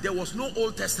time, there was no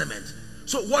Old Testament.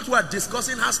 So what we're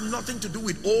discussing has nothing to do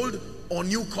with Old or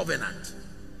New Covenant.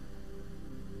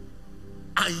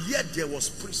 And yet there was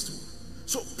priesthood.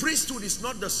 So priesthood is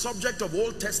not the subject of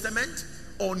Old Testament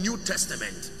or New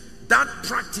Testament. That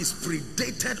practice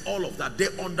predated all of that. They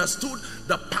understood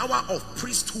the power of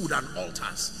priesthood and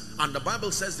altars. And the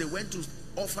Bible says they went to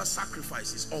offer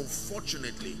sacrifices.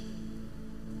 Unfortunately,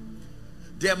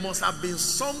 there must have been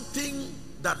something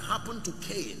that happened to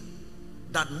Cain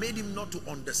that made him not to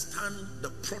understand the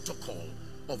protocol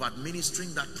of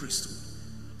administering that priesthood.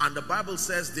 And the Bible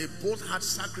says they both had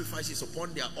sacrifices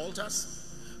upon their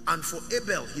altars. And for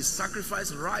Abel, his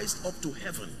sacrifice rised up to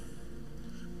heaven.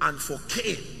 And for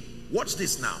Cain, watch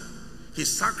this now,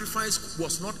 his sacrifice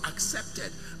was not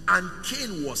accepted. And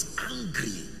Cain was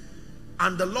angry.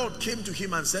 And the Lord came to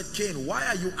him and said, Cain, why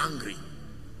are you angry?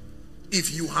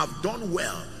 If you have done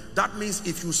well, that means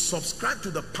if you subscribe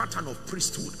to the pattern of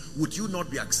priesthood, would you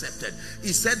not be accepted?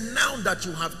 He said, now that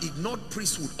you have ignored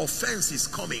priesthood, offense is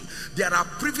coming. There are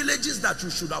privileges that you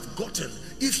should have gotten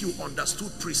if you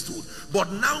understood priesthood.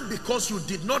 But now, because you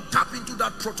did not tap into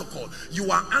that protocol,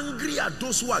 you are angry at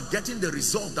those who are getting the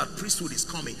result that priesthood is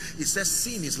coming. It says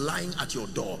sin is lying at your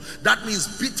door. That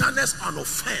means bitterness and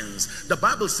offense. The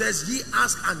Bible says, ye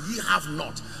ask and ye have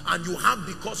not, and you have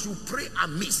because you pray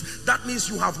amiss. That means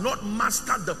you have not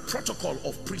mastered the protocol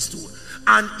of priesthood.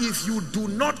 And if you do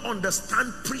not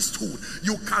understand priesthood,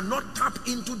 you cannot tap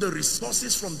into the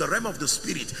resources from the realm of the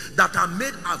spirit that are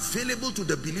made available to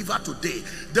the believer today.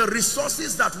 The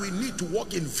resources that we need to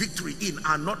walk in victory in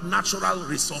are not natural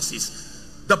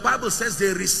resources. The Bible says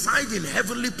they reside in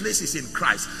heavenly places in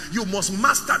Christ. You must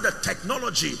master the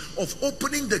technology of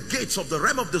opening the gates of the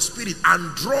realm of the spirit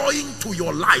and drawing to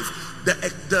your life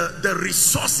the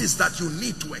resources that you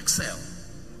need to excel.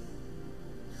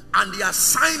 And the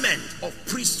assignment of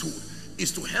priesthood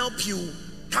is to help you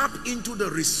tap into the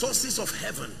resources of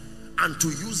heaven and to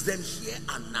use them here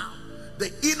and now. The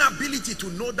inability to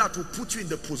know that will put you in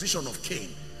the position of Cain.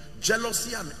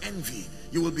 Jealousy and envy.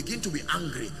 You will begin to be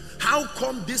angry. How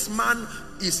come this man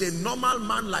is a normal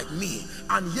man like me,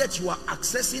 and yet you are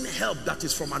accessing help that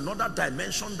is from another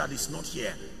dimension that is not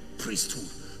here? Priesthood.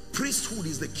 Priesthood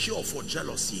is the cure for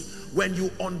jealousy. When you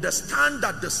understand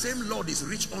that the same Lord is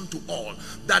rich unto all,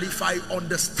 that if I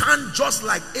understand just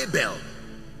like Abel,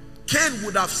 Cain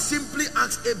would have simply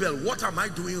asked Abel, what am I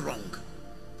doing wrong?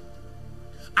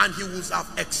 And he would have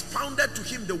expounded to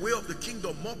him the way of the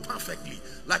kingdom more perfectly,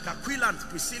 like Aquila and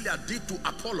Priscilla did to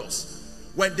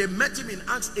Apollos. When they met him in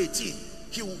Acts 18,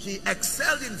 he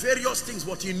excelled in various things,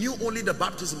 but he knew only the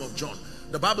baptism of John.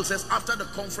 The Bible says after the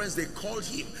conference they called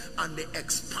him and they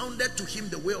expounded to him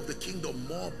the way of the kingdom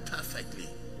more perfectly.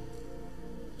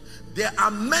 There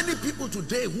are many people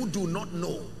today who do not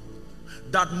know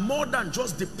that more than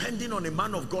just depending on a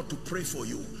man of God to pray for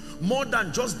you, more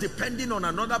than just depending on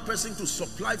another person to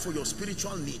supply for your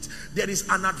spiritual needs, there is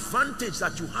an advantage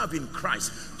that you have in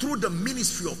Christ through the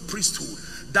ministry of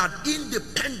priesthood, that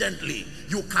independently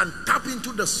you can tap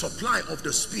into the supply of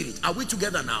the spirit. Are we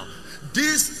together now?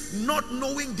 This, not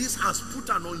knowing this, has put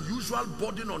an unusual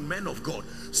burden on men of God.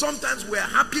 Sometimes we are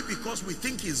happy because we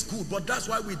think it's good, but that's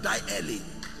why we die early,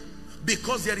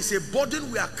 because there is a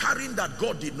burden we are carrying that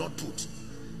God did not put.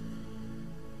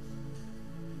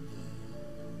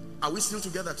 Are we still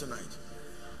together tonight?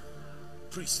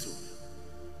 Priesthood.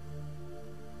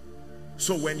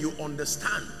 So when you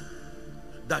understand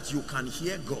that you can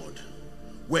hear God,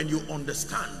 when you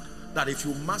understand that if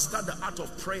you master the art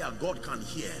of prayer, God can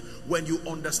hear. When you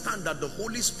understand that the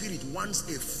Holy Spirit wants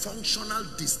a functional,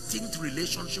 distinct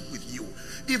relationship with you,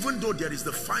 even though there is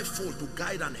the fivefold to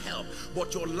guide and help,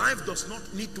 but your life does not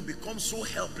need to become so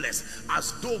helpless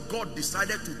as though God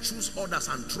decided to choose others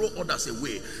and throw others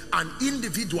away. An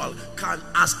individual can,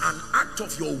 as an act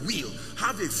of your will,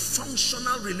 have a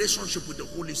functional relationship with the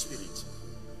Holy Spirit.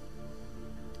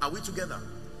 Are we together?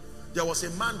 There was a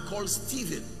man called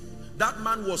Stephen. That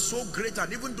man was so great,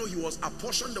 and even though he was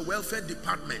apportioned the welfare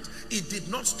department, it did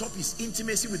not stop his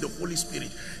intimacy with the Holy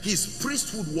Spirit. His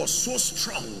priesthood was so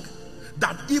strong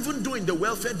that even though in the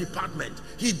welfare department,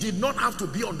 he did not have to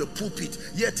be on the pulpit,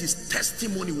 yet his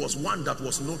testimony was one that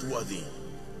was noteworthy.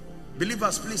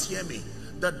 Believers, please hear me.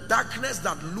 The darkness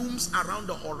that looms around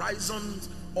the horizon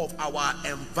of our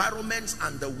environments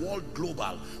and the world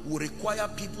global will require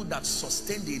people that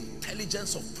sustain the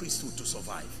intelligence of priesthood to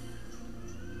survive.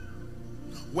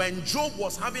 When Job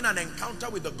was having an encounter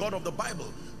with the God of the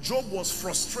Bible, Job was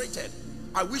frustrated.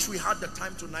 I wish we had the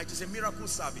time tonight. It's a miracle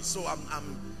service, so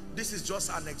this is just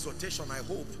an exhortation, I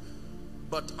hope.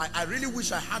 But I really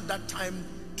wish I had that time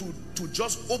to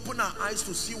just open our eyes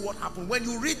to see what happened. When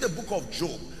you read the book of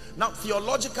Job, now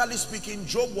theologically speaking,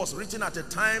 Job was written at a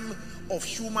time of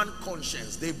human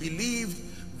conscience. They believed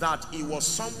that it was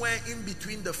somewhere in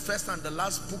between the first and the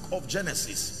last book of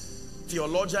Genesis.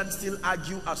 Theologians still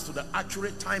argue as to the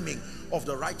accurate timing of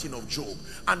the writing of Job.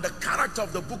 And the character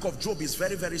of the book of Job is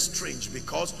very, very strange,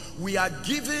 because we are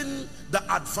given the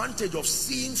advantage of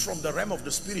seeing from the realm of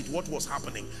the spirit what was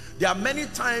happening. There are many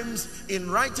times in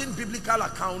writing biblical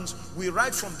accounts, we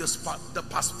write from the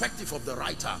perspective of the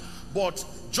writer. But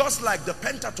just like the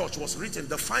Pentateuch was written,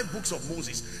 the 5 books of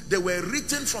Moses, they were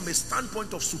written from a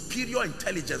standpoint of superior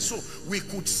intelligence, so we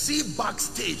could see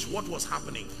backstage what was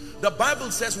happening. The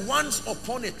Bible says once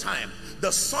upon a time,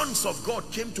 the sons of God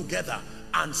came together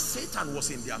and Satan was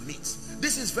in their midst.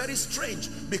 This is very strange,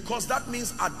 because that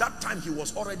means at that time he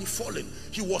was already fallen.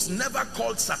 He was never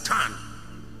called Satan.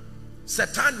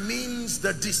 Satan means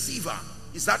the deceiver.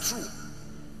 Is that true?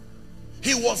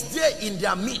 He was there in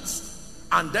their midst.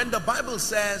 And then the Bible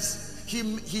says he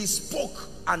spoke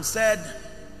and said,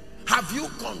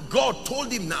 God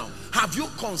told him now, have you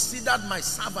considered my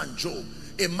servant Job,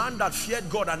 a man that feared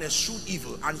God and eschewed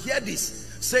evil? And hear this,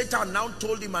 Satan now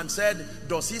told him and said,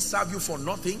 does he serve you for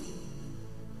nothing?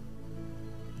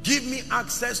 Give me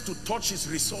access to touch his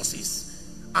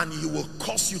resources and he will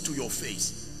curse you to your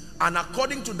face. And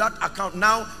according to that account,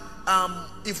 now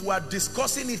if we are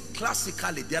discussing it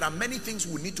classically, there are many things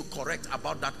we need to correct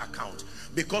about that account,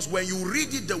 because when you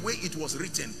read it the way it was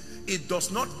written, it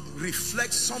does not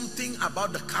reflect something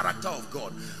about the character of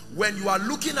God. When you are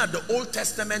looking at the Old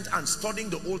Testament and studying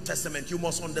the Old Testament, you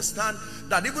must understand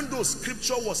that even though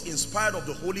scripture was inspired of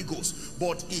the Holy Ghost,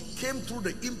 but it came through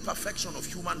the imperfection of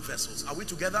human vessels. Are we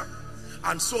together?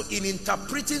 And so in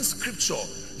interpreting scripture,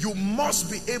 you must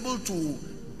be able to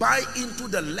buy into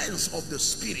the lens of the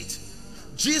Spirit.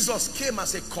 Jesus came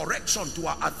as a correction to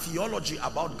our theology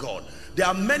about God. There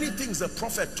are many things the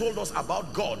prophet told us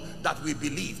about God that we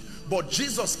believe, but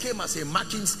Jesus came as a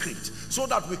marking script so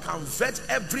that we can vet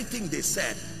everything they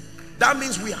said. That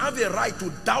means we have a right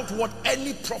to doubt what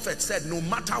any prophet said, no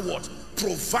matter what,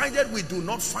 provided we do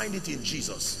not find it in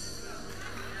Jesus.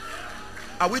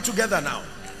 Are we together now?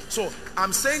 So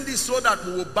I'm saying this so that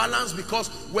we will balance, because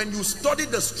when you study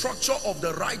the structure of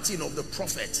the writing of the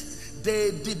prophet,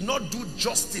 they did not do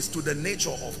justice to the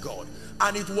nature of God.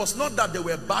 And it was not that they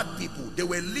were bad people, they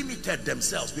were limited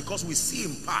themselves, because we see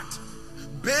in part.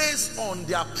 Based on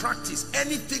their practice,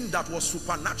 anything that was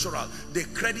supernatural, they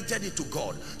credited it to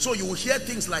God. So you will hear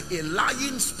things like a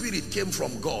lying spirit came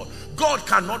from God. God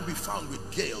cannot be found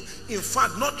with guile. In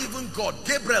fact, not even God.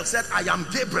 Gabriel said, I am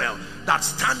Gabriel that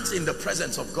stands in the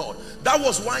presence of God. That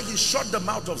was why he shut the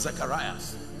mouth of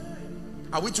Zacharias.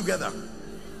 Are we together?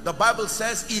 The Bible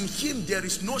says in him there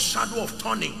is no shadow of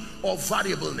turning or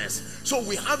variableness. So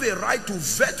we have a right to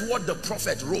vet what the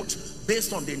prophet wrote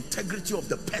based on the integrity of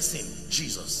the person,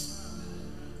 Jesus.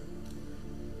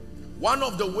 One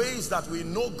of the ways that we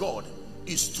know God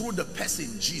is through the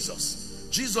person, Jesus.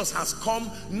 Jesus has come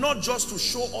not just to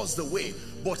show us the way,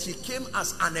 but he came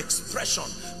as an expression,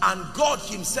 and God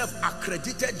himself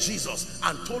accredited Jesus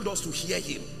and told us to hear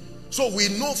him. So we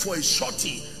know for a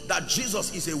surety that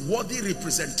Jesus is a worthy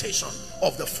representation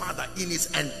of the Father in his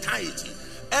entirety.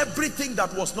 Everything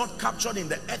that was not captured in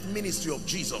the earth ministry of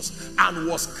Jesus and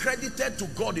was credited to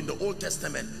God in the Old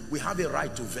Testament, we have a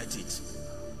right to vet it.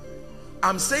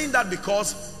 I'm saying that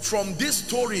because from this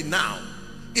story now,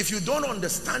 if you don't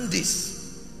understand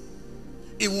this,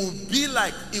 it will be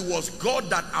like it was God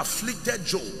that afflicted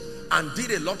Job and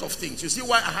did a lot of things. You see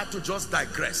why I had to just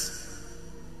digress?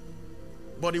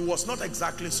 But it was not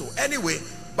exactly so. Anyway,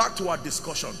 back to our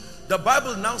discussion. The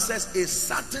Bible now says a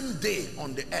certain day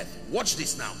on the earth. Watch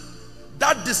this now.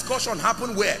 That discussion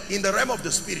happened where? In the realm of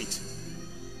the spirit.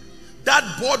 That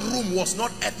boardroom was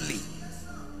not earthly.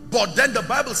 But then the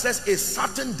Bible says a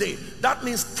certain day. That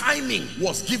means timing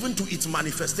was given to its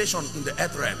manifestation in the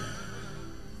earth realm.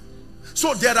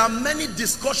 So there are many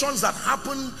discussions that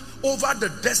happen over the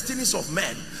destinies of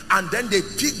men, and then they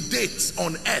pick dates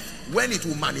on earth when it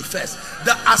will manifest.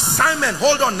 The assignment,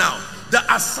 hold on now, the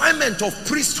assignment of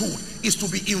priesthood is to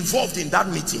be involved in that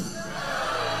meeting.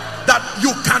 That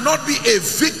you cannot be a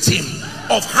victim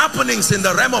of happenings in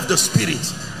the realm of the spirit.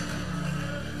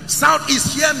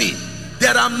 Southeast, hear me.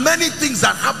 There are many things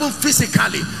that happen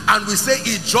physically and we say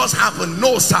it just happened.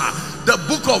 No, sir. The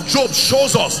book of Job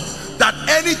shows us that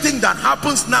anything that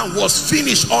happens now was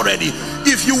finished already.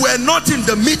 If you were not in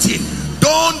the meeting,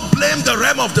 don't blame the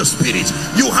realm of the spirit.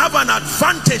 You have an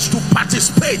advantage to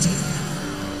participate.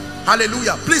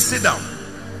 Hallelujah. Please sit down.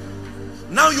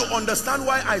 Now you understand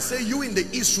why I say you in the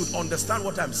east should understand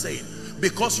what I'm saying.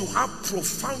 Because you have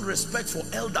profound respect for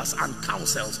elders and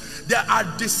councils. There are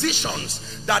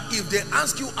decisions that if they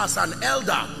ask you as an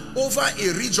elder over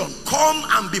a region, come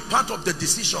and be part of the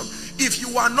decision. If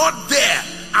you are not there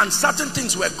and certain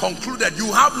things were concluded,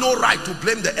 you have no right to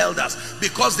blame the elders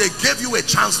because they gave you a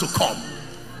chance to come.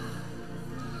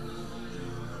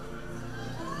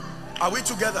 Are we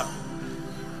together?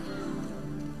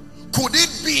 Could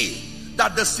it be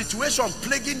that the situation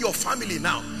plaguing your family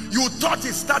now, you thought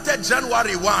it started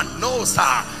January 1? No,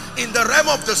 sir. In the realm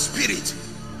of the spirit,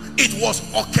 it was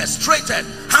orchestrated.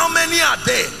 How many are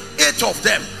there? 8 of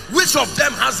them. Which of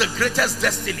them has the greatest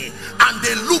destiny? And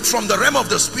they look from the realm of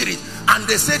the spirit and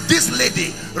they say, this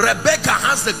lady Rebecca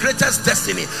has the greatest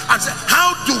destiny, and say,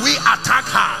 how do we attack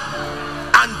her?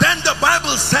 And then the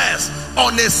Bible says,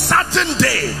 on a certain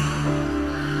day,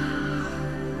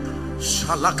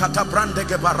 Shalakata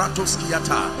brandege baratus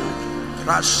kiata.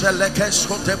 Rasheleke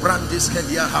skote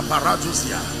brandiskelia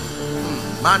haparatuzia.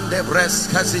 Mande bres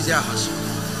kazijas.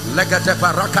 Legate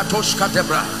barakatosh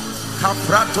kadebra.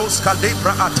 Kapratos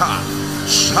kadebra ata.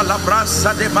 Shalabra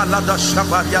sadebalada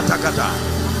shabariata gada.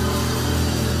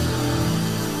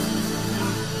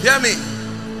 Hear me.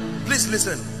 Please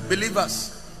listen,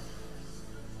 believers.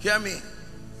 Hear me.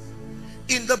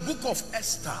 In the book of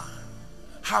Esther,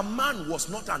 Haman was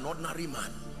not an ordinary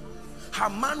man.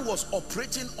 Haman was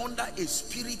operating under a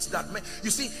spirit that, you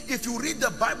see, if you read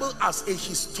the Bible as a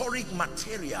historic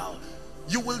material,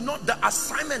 you will not, the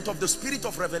assignment of the spirit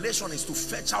of revelation is to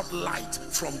fetch out light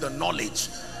from the knowledge.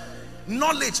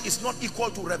 Knowledge is not equal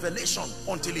to revelation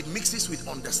until it mixes with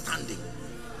understanding.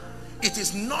 It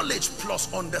is knowledge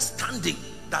plus understanding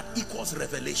that equals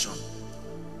revelation.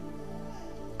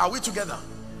 Are we together?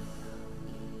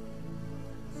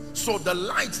 So the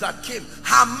light that came,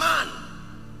 Haman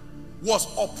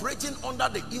was operating under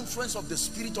the influence of the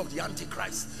spirit of the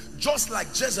Antichrist, just like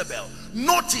Jezebel.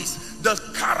 Notice the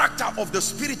character of the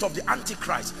spirit of the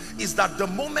Antichrist is that the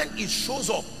moment it shows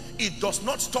up, it does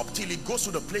not stop till it goes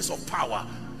to the place of power.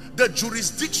 The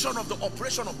jurisdiction of the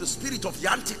operation of the spirit of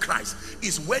the Antichrist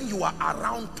is when you are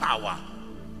around power.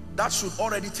 That should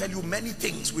already tell you many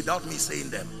things without me saying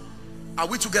them. Are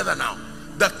we together now?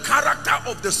 The character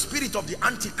of the spirit of the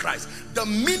Antichrist, the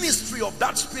ministry of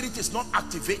that spirit is not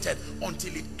activated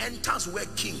until it enters where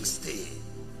kings stay.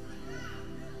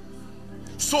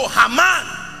 So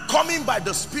Haman, coming by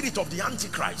the spirit of the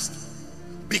Antichrist,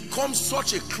 becomes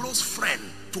such a close friend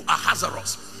to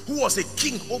Ahasuerus, who was a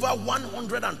king over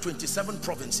 127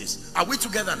 provinces. Are we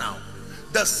together now?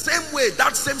 The same way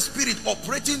that same spirit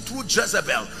operating through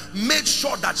Jezebel made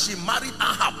sure that she married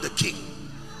Ahab the king.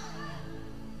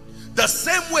 The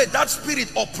same way that spirit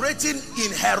operating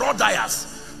in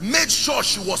Herodias made sure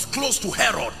she was close to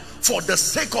Herod for the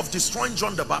sake of destroying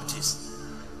John the Baptist.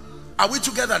 Are we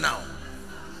together now?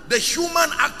 The human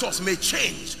actors may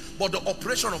change, but the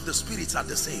operation of the spirits are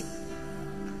the same.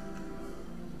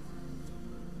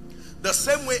 The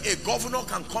same way a governor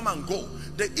can come and go,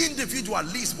 the individual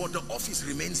leaves, but the office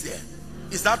remains there.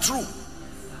 Is that true?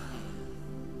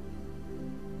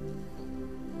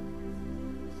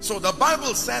 So the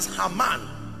Bible says Haman,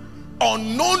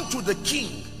 unknown to the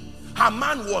king,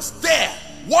 Haman was there.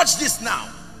 Watch this now.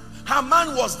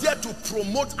 Haman was there to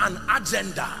promote an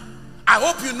agenda. I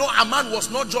hope you know Haman was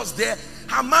not just there.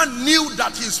 Haman knew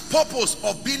that his purpose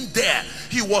of being there,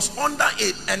 he was under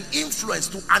an influence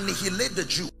to annihilate the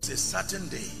Jews. It's a certain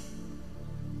day.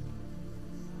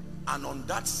 And on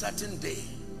that certain day,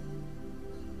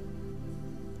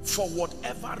 for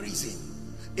whatever reason,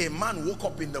 a man woke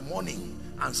up in the morning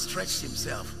and stretched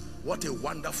himself. What a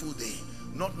wonderful day,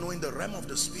 not knowing the realm of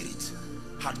the spirit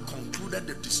had concluded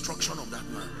the destruction of that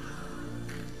man.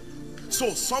 So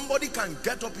somebody can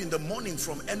get up in the morning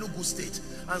from Enugu State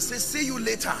and say, see you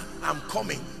later, I'm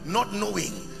coming, not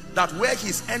knowing that where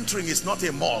he's entering is not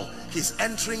a mall. He's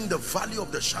entering the valley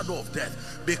of the shadow of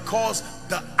death, because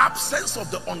the absence of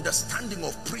the understanding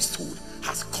of priesthood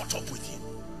has caught up with him.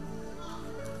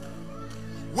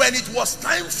 When it was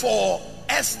time for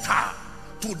Esther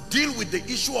to deal with the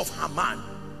issue of Haman,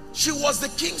 she was the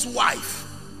king's wife,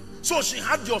 so she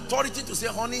had the authority to say,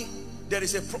 honey, there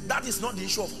is that is not the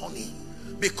issue of honey,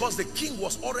 because the king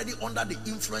was already under the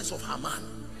influence of Haman.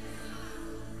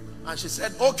 And she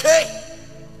said, okay,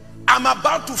 I'm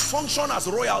about to function as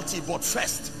royalty, but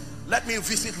first let me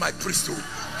visit my priesthood.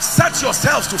 Set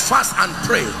yourselves to fast and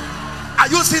pray. Are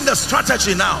you seeing the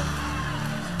strategy now?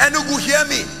 Enugu, hear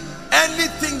me.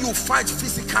 Anything you fight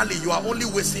physically, you are only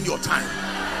wasting your time.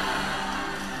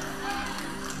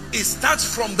 It starts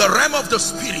from the realm of the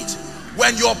spirit.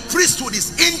 When your priesthood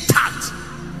is intact,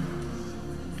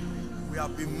 we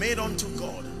have been made unto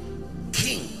God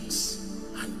kings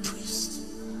and priests.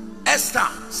 Esther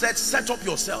said, set up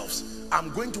yourselves.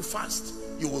 I'm going to fast.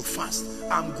 You will fast.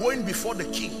 I'm going before the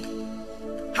king.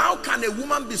 How can a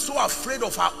woman be so afraid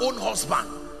of her own husband?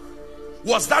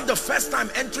 Was that the first time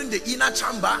entering the inner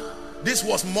chamber? This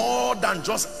was more than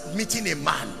just meeting a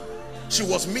man. She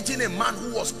was meeting a man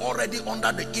who was already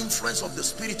under the influence of the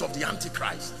spirit of the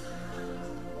Antichrist.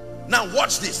 Now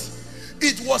watch this.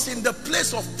 It was in the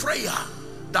place of prayer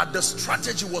that the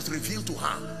strategy was revealed to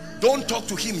her. Don't talk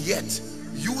to him yet.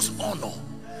 Use honor.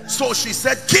 So she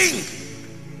said, king.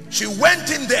 She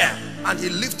went in there and he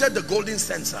lifted the golden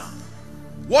censer.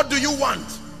 What do you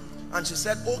want? And she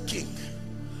said, oh king,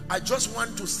 I just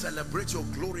want to celebrate your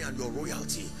glory and your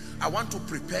royalty. I want to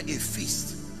prepare a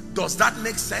feast. Does that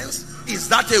make sense? Is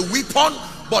that a weapon?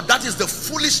 But that is the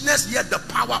foolishness, yet the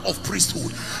power of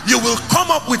priesthood. You will come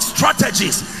up with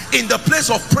strategies in the place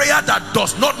of prayer that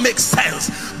does not make sense,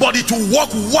 but it will work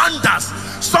wonders.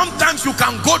 Sometimes you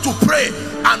can go to pray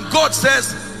and God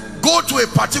says, go to a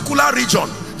particular region.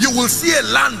 You will see a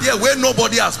land there where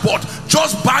nobody has bought.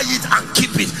 Just buy it and keep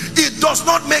it. It does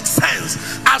not make sense.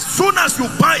 As soon as you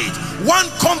buy it, one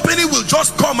company will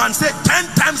just come and say 10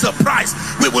 times the price.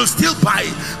 We will still buy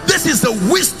it. This is the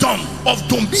wisdom of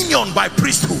dominion by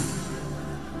priesthood.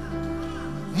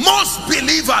 Most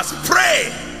believers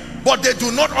pray, but they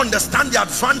do not understand the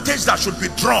advantage that should be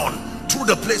drawn through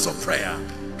the place of prayer.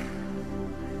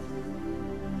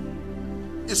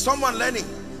 Is someone learning?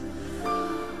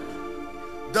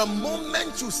 The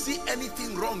moment you see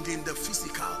anything wrong in the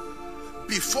physical,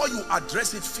 before you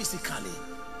address it physically,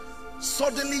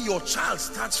 suddenly your child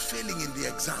starts failing in the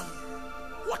exam.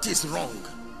 What is wrong?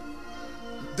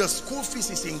 The school fees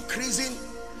is increasing.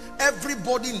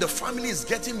 Everybody in the family is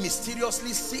getting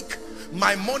mysteriously sick.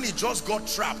 My money just got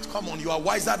trapped. Come on, you are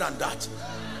wiser than that.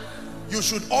 You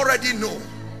should already know.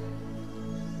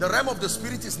 The realm of the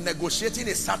spirit is negotiating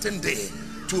a certain day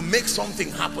to make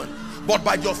something happen. But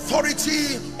by the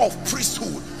authority of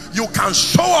priesthood, you can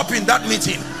show up in that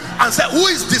meeting and say, who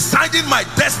is deciding my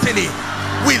destiny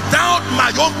without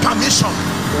my own permission?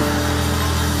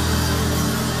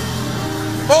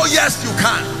 Oh yes you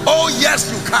can. Oh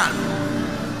yes you can.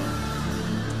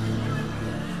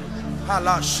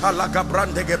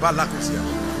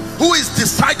 Who is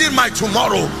deciding my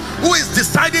tomorrow? Who is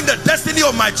deciding the destiny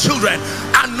of my children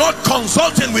and not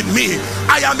consulting with me?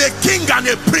 I am a king and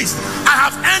a priest. I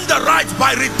have earned the right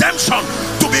by redemption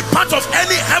to be part of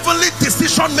any heavenly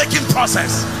decision-making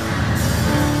process.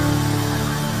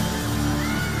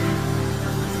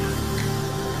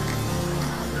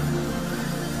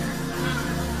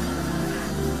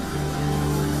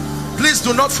 Please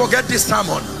do not forget this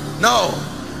sermon. No,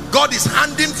 God is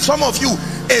handing some of you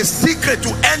a secret to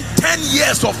end 10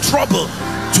 years of trouble,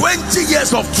 20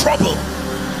 years of trouble.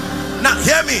 Now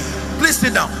hear me. Please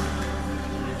sit down.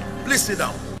 Please sit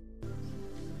down.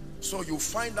 So you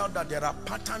find out that there are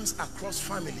patterns across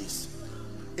families.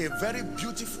 A very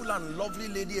beautiful and lovely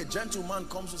lady, a gentleman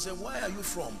comes to say, where are you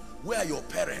from? Where are your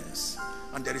parents?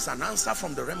 And there is an answer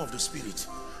from the realm of the spirit.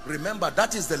 Remember,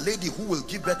 that is the lady who will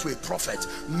give birth to a prophet.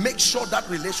 Make sure that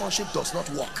relationship does not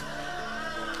work.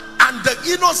 And the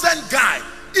innocent guy,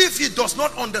 if he does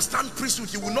not understand priesthood,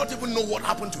 he will not even know what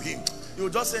happened to him. He will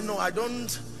just say, no, I don't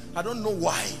know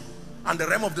why. And the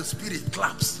realm of the spirit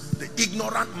claps. The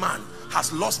ignorant man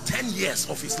has lost 10 years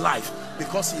of his life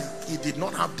because he did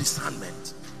not have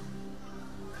discernment.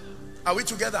 Are we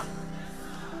together?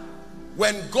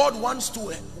 When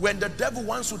the devil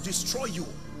wants to destroy you,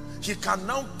 he can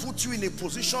now put you in a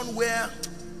position where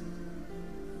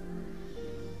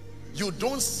You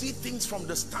don't see things from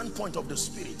the standpoint of the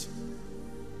spirit.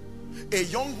 A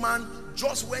young man,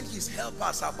 just when his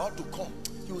helpers are about to come,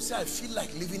 he will say, I feel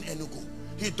like leaving Enugu.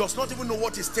 He does not even know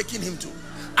what is taking him to.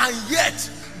 And yet,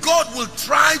 God will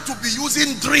try to be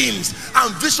using dreams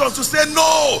and visions to say,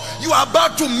 no, you are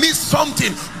about to miss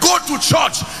something. Go to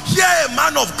church. Hear a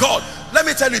man of God. Let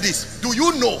me tell you this. Do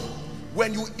you know,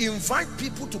 when you invite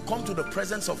people to come to the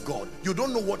presence of God, you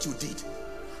don't know what you did.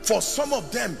 For some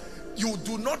of them, you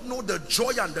do not know the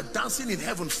joy and the dancing in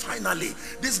heaven. Finally,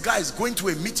 this guy is going to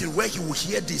a meeting where he will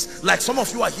hear this, like some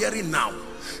of you are hearing now.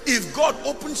 If God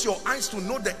opens your eyes to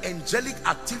know the angelic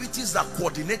activities that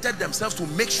coordinated themselves to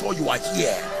make sure you are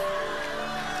here,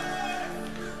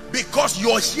 because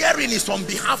your hearing is on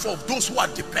behalf of those who are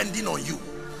depending on you.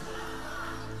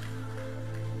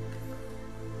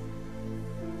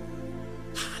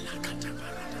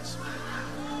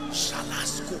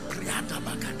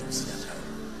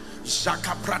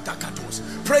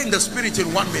 Pray in the spirit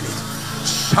in 1 minute.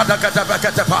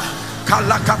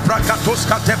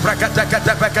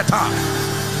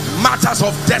 Matters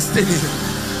of destiny.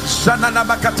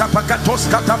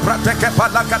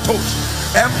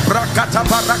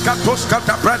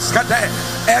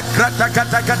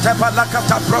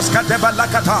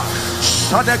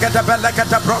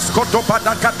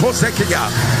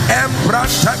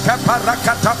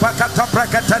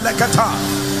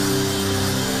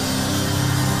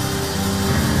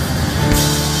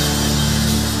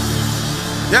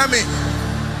 Hear me.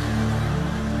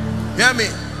 Hear me.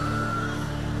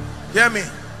 Hear me.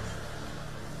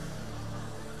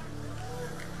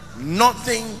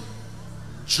 Nothing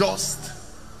just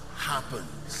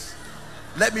happens.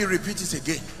 Let me repeat it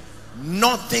again.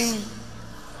 Nothing.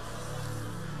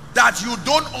 That you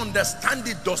don't understand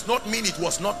it does not mean it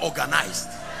was not organized.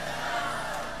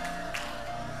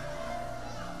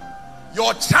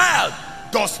 Your child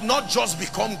does not just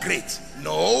become great.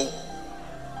 No.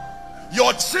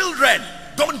 Your children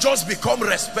don't just become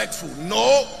respectful.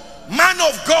 No. Man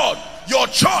of God, your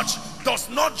church does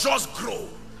not just grow.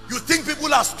 You think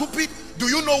people are stupid? Do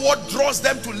you know what draws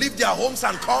them to leave their homes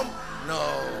and come?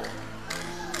 No.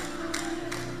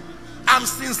 I'm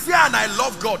sincere and I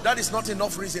love God. That is not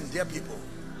enough reason, dear people.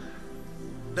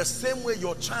 The same way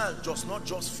your child does not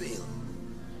just fail.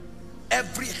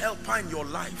 Every helper in your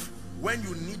life, when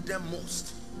you need them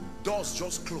most, doors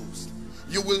just closed.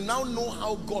 You will now know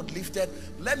how God lifted.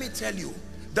 Let me tell you,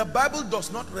 the Bible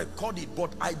does not record it,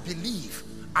 but I believe,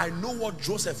 I know what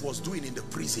Joseph was doing in the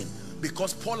prison,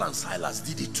 because Paul and Silas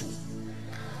did it too.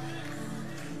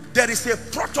 There is a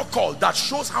protocol that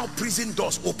shows how prison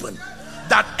doors open.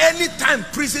 That anytime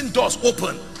prison doors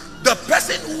open, the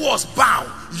person who was bound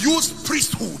used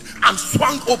priesthood and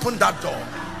swung open that door.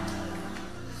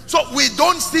 So we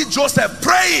don't see Joseph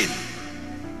praying,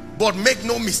 but make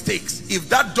no mistakes, if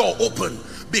that door opened,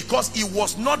 because it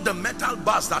was not the metal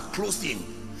bars that closed him,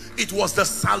 it was the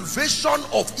salvation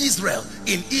of Israel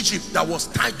in Egypt that was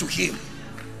tied to him.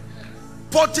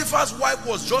 Potiphar's wife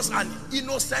was just an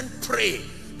innocent prey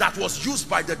that was used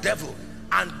by the devil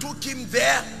and took him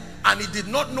there, and he did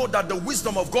not know that the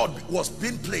wisdom of God was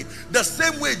being played. The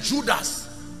same way Judas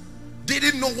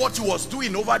didn't know what he was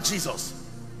doing over Jesus,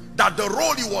 that the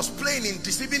role he was playing in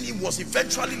deceiving him was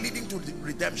eventually leading to the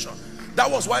redemption. That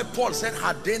was why Paul said,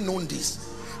 had they known this,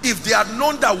 if they had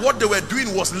known that what they were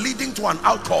doing was leading to an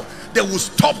outcome, they would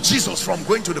stop Jesus from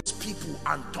going to the people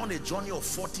and turn a journey of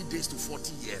 40 days to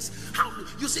 40 years. How?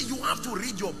 You see, you have to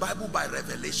read your Bible by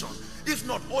revelation. If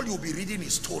not, all you'll be reading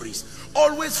is stories.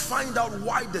 Always find out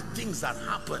why the things that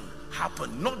happen,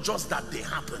 not just that they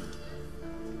happened.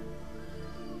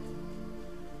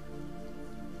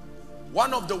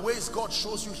 One of the ways God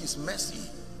shows you his mercy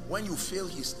when you fail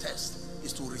his test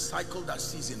is to recycle that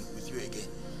season with you again.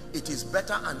 It is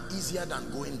better and easier than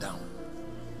going down.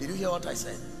 Did you hear what I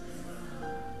said?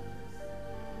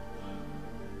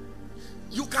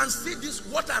 You can see this,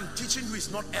 what I'm teaching you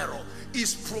is not error.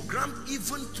 It's programmed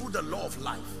even through the law of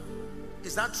life.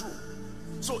 Is that true?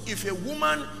 So if a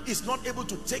woman is not able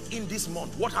to take in this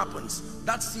month, what happens?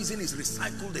 That season is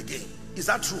recycled again. Is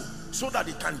that true? So that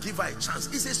it can give her a chance.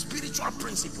 It's a spiritual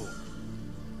principle.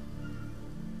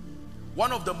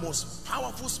 One of the most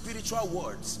powerful spiritual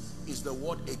words is the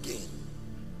word again.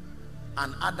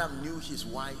 And Adam knew his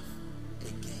wife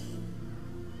again.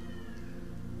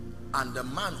 And the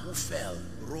man who fell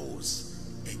rose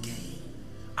again.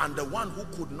 And the one who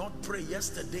could not pray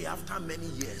yesterday after many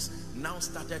years now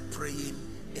started praying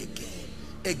again.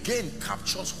 Again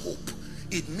captures hope.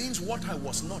 It means what I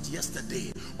was not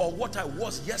yesterday, or what I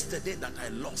was yesterday that I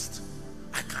lost,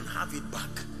 I can have it back.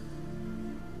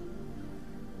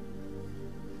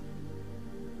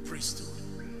 Priesthood.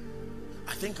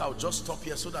 think I'll just stop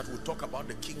here so that we'll talk about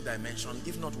the king dimension.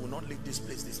 If not, we'll not leave this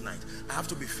place this night. I have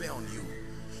to be fair on you.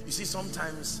 You see,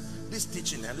 sometimes this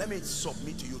teaching, and let me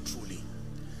submit to you truly,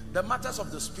 the matters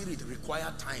of the spirit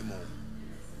require time.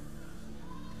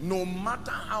 No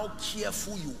matter how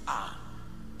careful you are,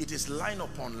 it is line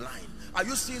upon line. Are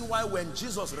you seeing why when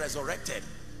Jesus resurrected,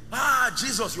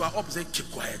 Jesus, you are up, say,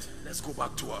 keep quiet, let's go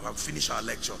back to finish our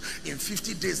lecture. In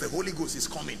 50 days the Holy Ghost is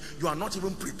coming. You are not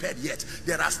even prepared yet.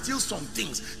 There are still some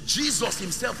things. Jesus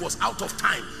himself was out of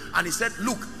time, and he said,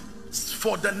 look,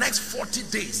 for the next 40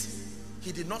 days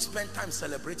he did not spend time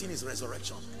celebrating his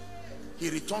resurrection. He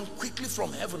returned quickly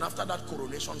from heaven after that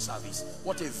coronation service.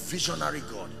 What a visionary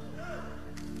God.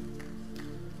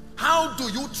 How do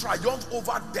you triumph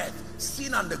over death,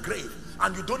 sin, and the grave,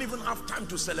 and you don't even have time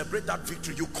to celebrate that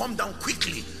victory? You come down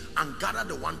quickly and gather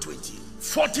the 120.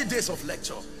 40 days of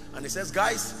lecture. And he says,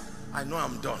 guys, I know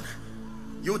I'm done.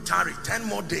 You tarry 10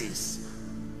 more days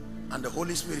and the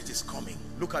Holy Spirit is coming.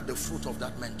 Look at the fruit of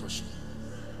that mentorship.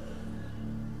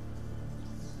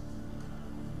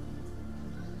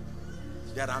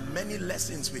 There are many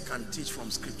lessons we can teach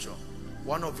from scripture.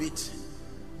 One of it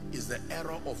is the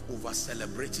error of over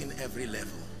celebrating every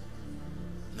level.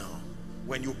 No.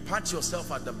 When you pat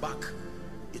yourself at the back,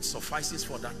 it suffices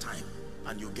for that time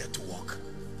and you get to walk.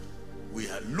 We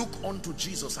look unto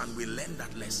Jesus and we learn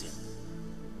that lesson.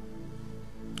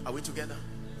 Are we together?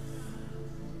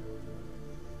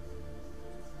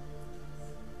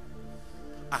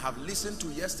 I have listened to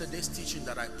yesterday's teaching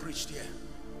that I preached here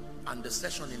and the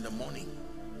session in the morning.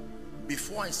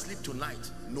 Before I sleep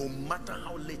tonight, no matter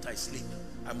how late I sleep,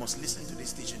 I must listen to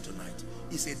this teaching tonight.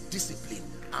 It's a discipline.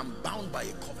 I'm bound by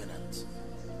a covenant.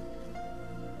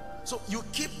 So you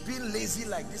keep being lazy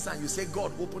like this and you say,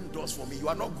 God, open doors for me. You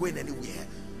are not going anywhere.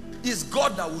 It's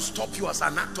God that will stop you as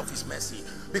an act of his mercy.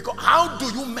 Because how do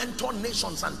you mentor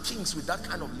nations and kings with that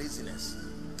kind of laziness?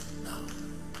 No.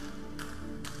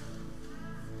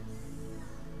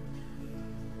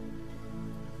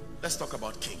 Let's talk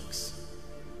about kings.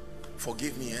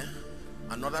 Forgive me,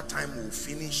 another time we'll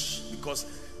finish, because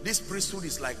this priesthood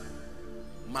is like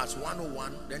Maths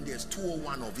 101, then there's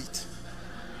 201 of it.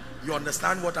 You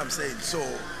understand what I'm saying? So,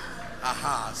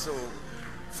 so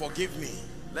forgive me.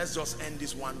 Let's just end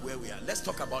this one where we are. Let's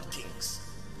talk about kings.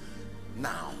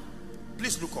 Now,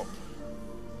 please look up.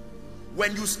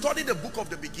 When you study the book of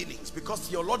the beginnings, because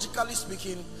theologically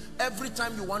speaking, every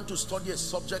time you want to study a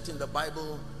subject in the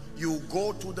Bible, you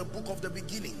go to the book of the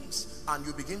beginnings and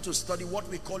you begin to study what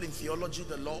we call in theology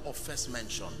the law of first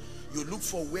mention. You look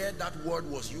for where that word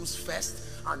was used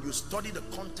first and you study the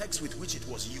context with which it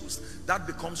was used. That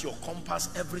becomes your compass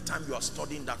every time you are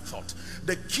studying that thought.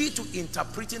 The key to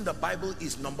interpreting the Bible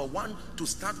is, number one, to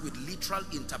start with literal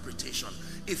interpretation.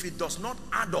 If it does not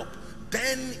add up,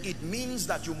 then it means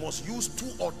that you must use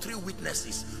 2 or 3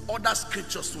 witnesses, other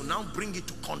scriptures, to now bring it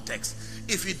to context.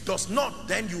 If it does not,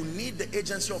 then you need the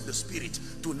agency of the Spirit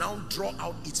to now draw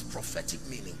out its prophetic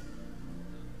meaning.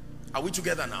 Are we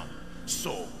together now?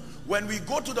 So, when we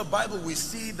go to the Bible, we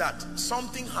see that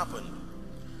something happened.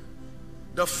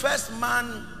 The first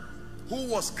man who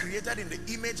was created in the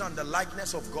image and the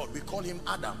likeness of God, we call him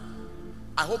Adam.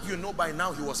 I hope you know by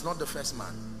now he was not the first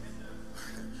man.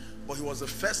 But he was the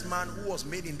first man who was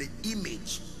made in the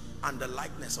image and the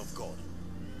likeness of God.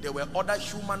 There were other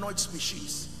humanoid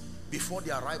species before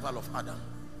the arrival of Adam.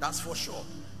 That's for sure.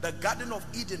 The Garden of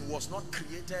Eden was not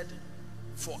created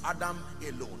for Adam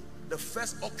alone. The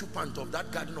first occupant of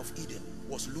that Garden of Eden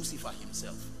was Lucifer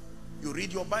himself. You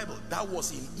read your Bible, that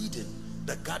was in Eden,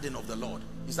 the garden of the Lord.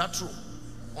 Is that true?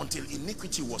 Until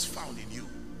iniquity was found in you.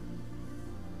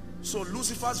 So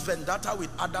Lucifer's vendetta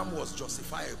with Adam was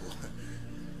justifiable.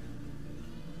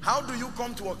 How do you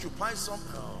come to occupy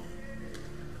somehow?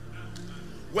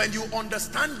 When you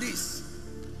understand this,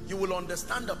 you will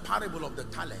understand the parable of the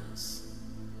talents.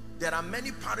 There are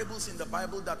many parables in the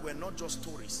Bible that were not just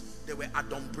stories. They were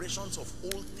adumbrations of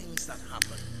old things that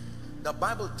happened. The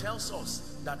Bible tells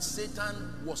us that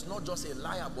Satan was not just a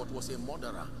liar but was a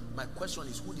murderer. My question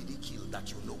is, who did he kill that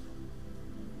you know?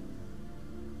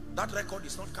 That record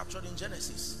is not captured in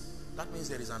Genesis. That means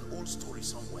there is an old story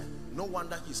somewhere. No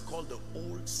wonder he's called the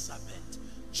old serpent.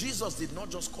 Jesus did not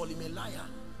just call him a liar.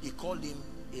 He called him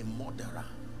a murderer.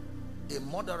 A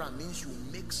murderer means you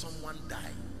make someone die.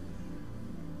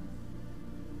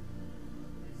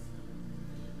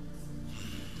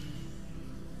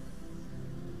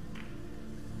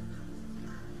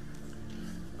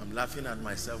 I'm laughing at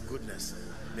myself. Goodness.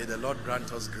 May the Lord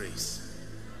grant us grace.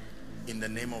 In the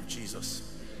name of Jesus.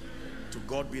 To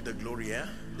God be the glory.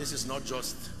 This is not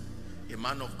just a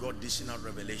man of God dishing out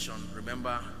revelation.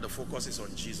 Remember, the focus is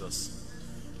on Jesus.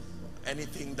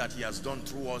 Anything that he has done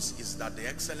through us is that the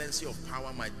excellency of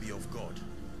power might be of God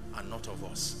and not of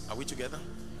us. Are we together?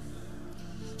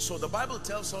 So the Bible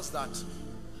tells us that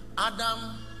Adam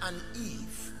and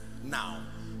Eve, now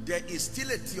there is still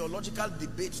a theological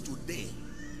debate today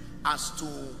as to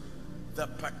the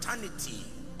paternity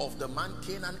of the man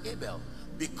Cain and Abel,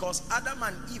 because Adam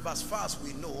and Eve, as far as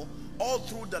we know, all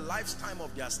through the lifetime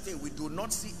of their stay, we do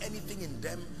not see anything in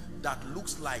them that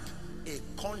looks like a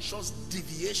conscious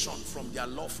deviation from their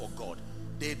love for God.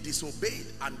 They disobeyed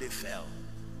and they fell,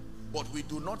 but we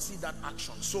do not see that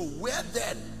action. So where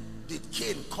then did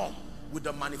Cain come with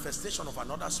the manifestation of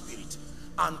another spirit?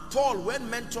 And Paul, when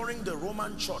mentoring the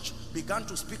Roman church, began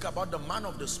to speak about the man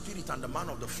of the spirit and the man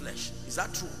of the flesh. Is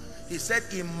that true? He said,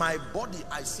 in my body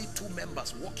I see two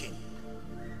members walking,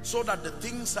 so that the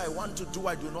things I want to do,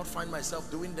 I do not find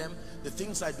myself doing them. The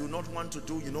things I do not want to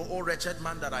do, you know, oh wretched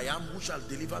man that I am, who shall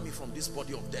deliver me from this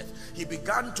body of death? He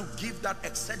began to give that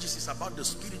exegesis about the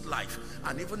spirit life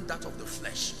and even that of the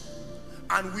flesh.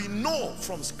 And we know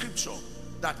from scripture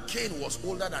that Cain was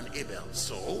older than Abel.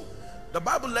 So the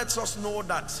Bible lets us know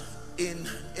that in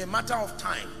a matter of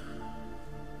time,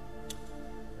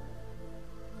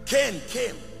 Cain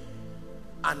came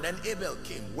and then Abel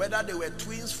came. Whether they were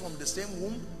twins from the same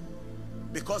womb,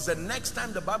 because the next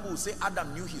time the Bible will say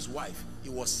Adam knew his wife,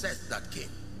 it was Seth that came.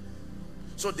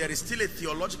 So there is still a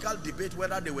theological debate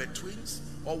whether they were twins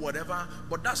or whatever,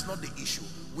 but that's not the issue.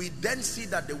 We then see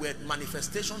that there were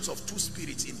manifestations of two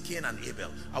spirits in Cain and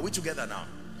Abel. Are we together now?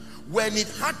 When it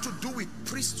had to do with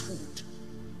priesthood,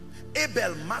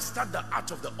 Abel mastered the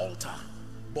art of the altar,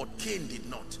 but Cain did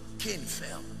not. Cain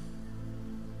fell.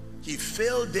 He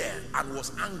failed there and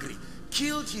was angry,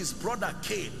 killed his brother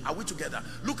Cain. Are we together?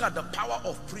 Look at the power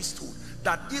of priesthood,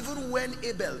 that even when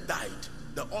Abel died,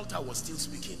 the altar was still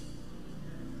speaking.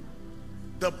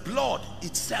 The blood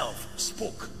itself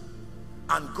spoke,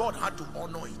 and God had to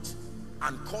honor it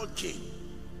and called Cain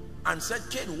and said,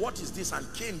 Cain, what is this? And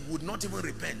Cain would not even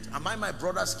repent. Am I my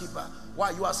brother's keeper? Why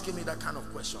are you asking me that kind of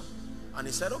question? And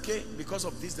he said, okay, because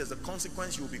of this there's a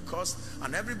consequence, you will be cursed,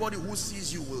 and everybody who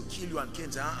sees you will kill you. And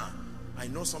Cain said, I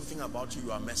know something about you,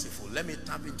 you are merciful. Let me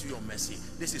tap into your mercy.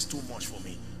 This is too much for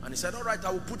me. And he said, all right,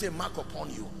 I will put a mark upon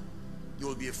you. You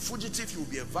will be a fugitive, you will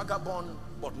be a vagabond,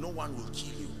 but no one will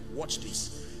kill you. Watch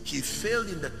this. He failed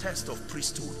in the test of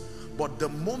priesthood, but the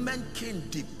moment Cain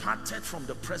departed from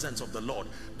the presence of the Lord,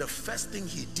 the first thing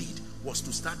he did was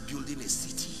to start building a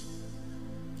city.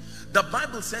 The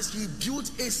Bible says he built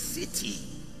a city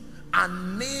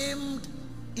and named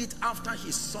it after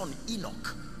his son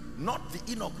Enoch. Not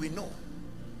the Enoch we know,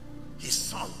 his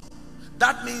son.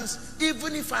 That means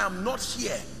even if I am not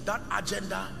here, that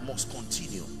agenda must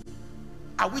continue.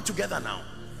 Are we together now?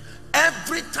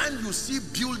 Every time you see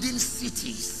building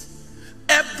cities,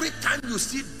 every time you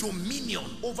see dominion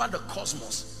over the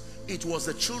cosmos, it was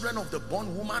the children of the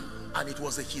bondwoman and it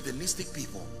was the heathenistic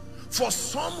people. For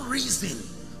some reason,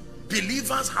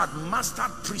 believers had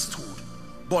mastered priesthood,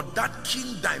 but that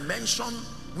king dimension,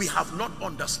 we have not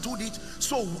understood it.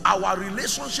 So our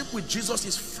relationship with Jesus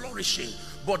is flourishing,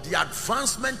 but the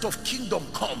advancement of kingdom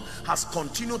come has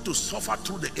continued to suffer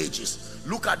through the ages.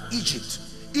 Look at Egypt.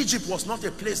 Egypt was not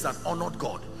a place that honored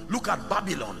God. Look at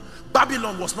Babylon.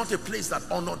 Babylon was not a place that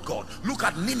honored God. Look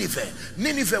at Nineveh.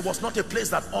 Nineveh was not a place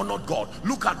that honored God.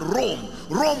 Look at Rome.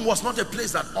 Rome was not a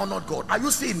place that honored God. Are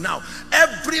you seeing now?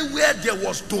 Everywhere there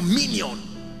was dominion,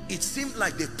 it seemed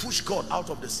like they pushed God out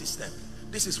of the system.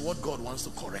 This is what God wants to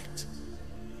correct,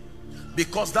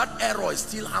 because that error is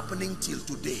still happening till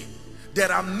today.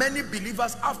 There are many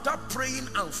believers, after praying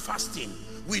and fasting,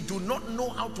 we do not know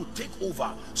how to take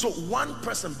over. So one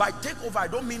person, by takeover, I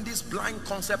don't mean this blind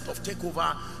concept of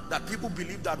takeover that people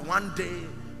believe that one day,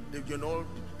 you know,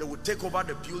 they will take over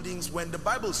the buildings. When the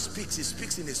Bible speaks, it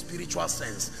speaks in a spiritual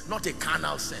sense, not a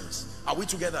carnal sense. Are we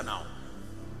together now?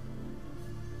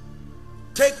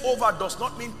 Take over does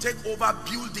not mean take over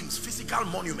buildings, physical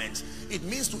monuments. It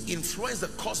means to influence the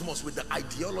cosmos with the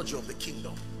ideology of the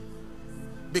kingdom.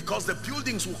 Because the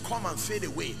buildings will come and fade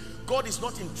away. God is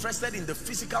not interested in the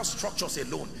physical structures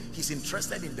alone. He's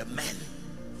interested in the men.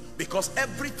 Because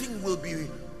everything will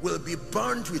be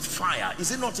burned with fire.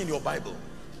 Is it not in your Bible?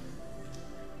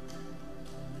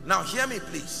 Now hear me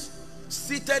please.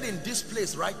 Seated in this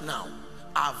place right now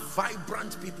are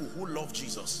vibrant people who love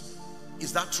Jesus.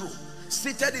 Is that true?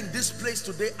 Seated in this place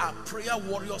today are prayer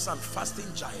warriors and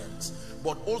fasting giants.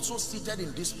 But also seated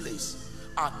in this place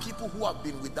are people who have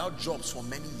been without jobs for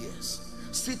many years.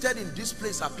 Seated in this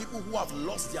place are people who have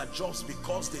lost their jobs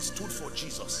because they stood for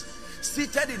Jesus.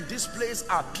 Seated in this place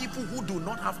are people who do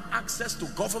not have access to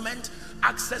government,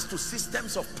 access to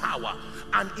systems of power,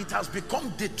 and it has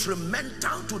become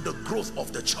detrimental to the growth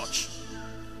of the church.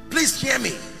 Please hear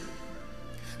me.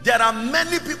 There are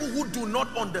many people who do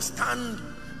not understand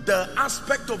the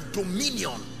aspect of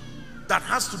dominion that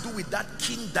has to do with that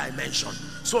king dimension.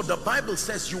 So the Bible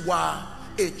says you are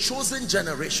a chosen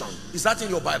generation. Is that in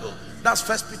your Bible? That's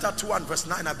 1 Peter 2 and verse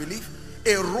 9, I believe.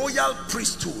 A royal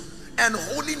priesthood and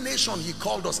holy nation, he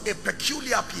called us, a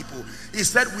peculiar people. He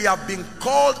said we have been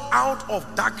called out of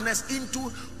darkness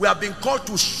into, we have been called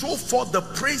to show forth the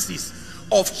praises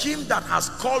of him that has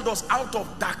called us out of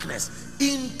darkness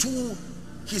into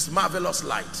his marvelous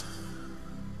light.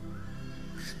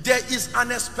 There is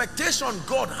an expectation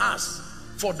God has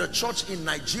for the church in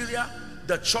Nigeria,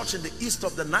 the church in the east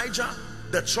of the Niger,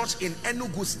 the church in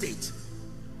Enugu State.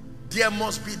 There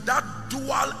must be that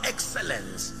dual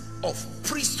excellence of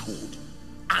priesthood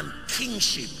and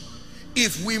kingship.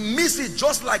 If we miss it,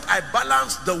 just like I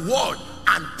balanced the word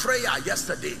and prayer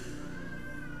yesterday.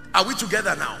 Are we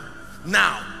together now?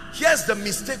 Now, here's the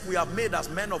mistake we have made as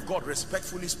men of God,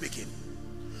 respectfully speaking.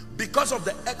 Because of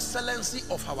the excellency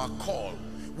of our call,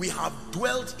 we have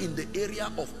dwelt in the area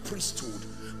of priesthood,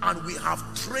 and we have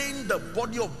trained the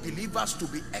body of believers to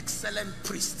be excellent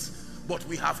priests, but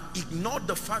we have ignored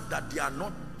the fact that they are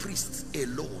not priests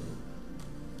alone.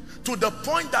 To the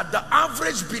point that the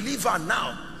average believer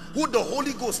now, who the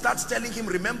Holy Ghost starts telling him,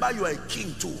 remember you are a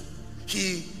king too,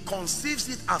 he conceives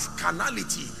it as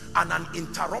carnality and an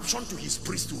interruption to his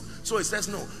priesthood. So he says,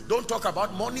 no, don't talk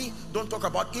about money, don't talk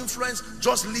about influence,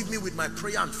 just leave me with my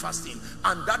prayer and fasting.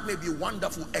 And that may be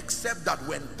wonderful, except that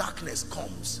when darkness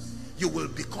comes, you will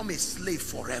become a slave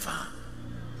forever.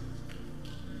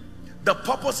 The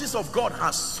purposes of God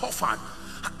has suffered.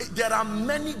 There are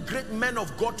many great men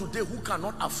of God today who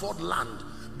cannot afford land,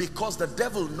 because the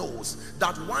devil knows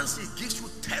that once he gives you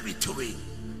territory,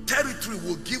 territory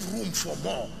will give room for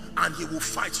more, and he will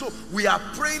fight. So we are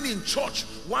praying in church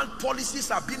while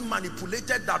policies are being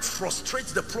manipulated that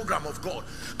frustrates the program of God,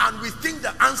 and we think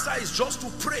the answer is just to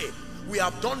pray. We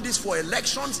have done this for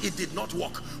elections, it did not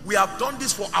work. We have done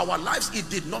this for our lives, it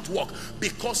did not work,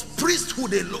 because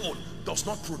priesthood alone does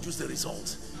not produce the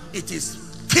results. It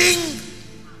is king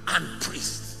and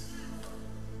priest.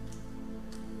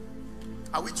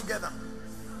 Are we together?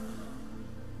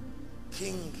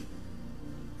 King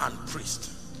and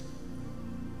priest.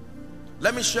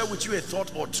 Let me share with you a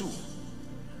thought or two,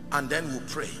 and then we'll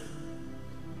pray.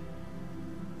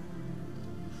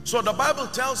 So the Bible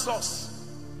tells us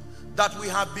that we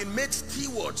have been made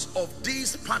stewards of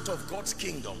this part of God's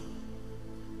kingdom.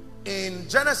 In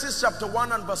Genesis chapter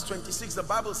 1 and verse 26, the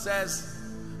Bible says,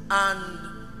 and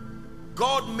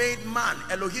God made man,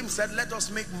 Elohim said, let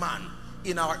us make man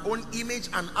in our own image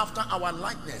and after our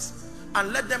likeness,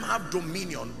 and let them have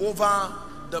dominion over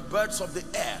the birds of the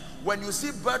air. When you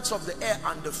see birds of the air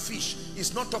and the fish,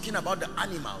 it's not talking about the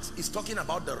animals, it's talking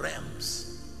about the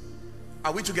realms.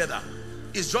 Are we together?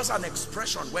 It's just an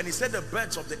expression. When he said the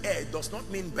birds of the air, it does not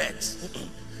mean birds.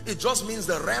 It just means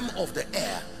the realm of the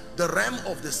air, the realm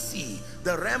of the sea,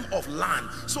 the realm of land.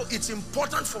 So it's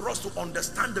important for us to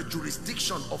understand the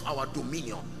jurisdiction of our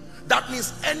dominion. That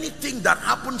means anything that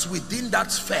happens within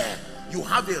that sphere, you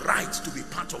have a right to be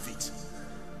part of it.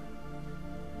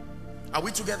 Are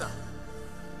we together?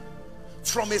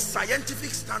 From a scientific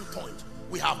standpoint,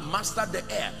 we have mastered the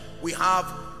air. We have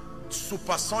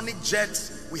supersonic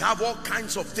jets. We have all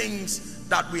kinds of things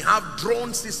that we have,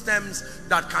 drone systems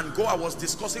that can go. I was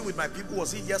discussing with my people,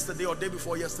 was it yesterday or day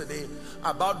before yesterday,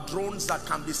 about drones that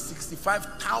can be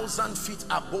 65,000 feet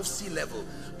above sea level,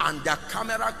 and their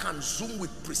camera can zoom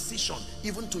with precision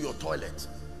even to your toilet.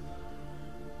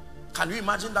 Can you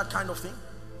imagine that kind of thing?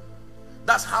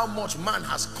 That's how much man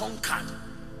has conquered.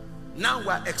 Now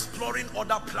we're exploring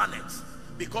other planets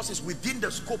because it's within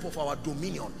the scope of our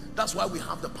dominion. That's why we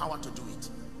have the power to do it.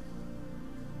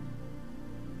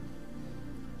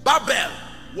 Babel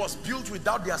was built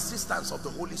without the assistance of the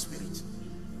Holy Spirit.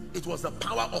 It was the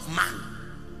power of man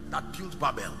that built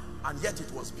Babel, and yet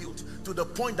it was built to the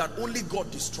point that only God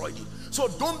destroyed it. So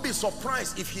don't be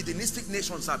surprised if hedonistic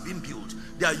nations are being built.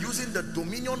 They are using the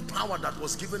dominion power that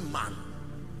was given man.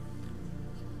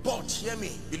 But hear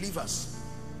me, believers,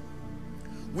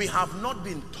 we have not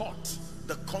been taught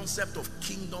the concept of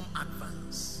kingdom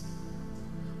advance.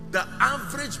 The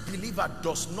average believer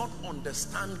does not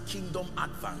understand kingdom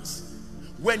advance.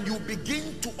 When you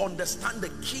begin to understand the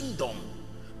kingdom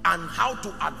and how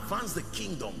to advance the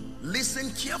kingdom,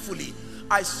 listen carefully.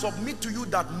 I submit to you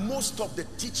that most of the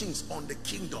teachings on the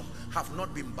kingdom have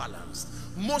not been balanced.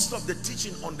 Most of the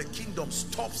teaching on the kingdom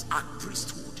stops at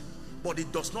priesthood. but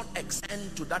it does not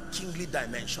extend to that kingly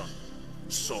dimension.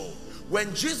 So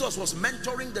when Jesus was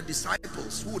mentoring the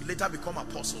disciples who would later become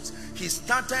apostles, he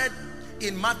started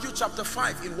in Matthew chapter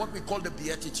 5 in what we call the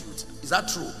Beatitudes. Is that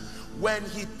true? When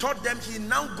he taught them, he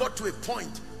now got to a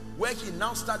point where he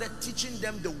now started teaching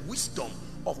them the wisdom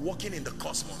of walking in the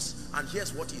cosmos. And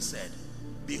here's what he said: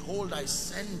 behold, I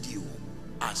send you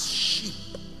as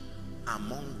sheep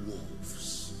among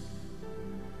wolves.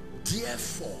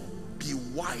 Therefore, be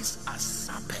wise as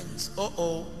serpents.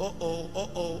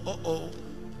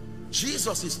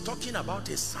 Jesus is talking about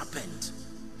a serpent.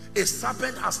 A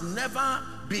serpent has never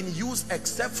been used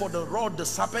except for the rod, the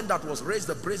serpent that was raised,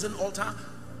 the brazen altar,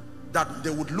 that they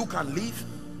would look and live.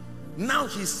 Now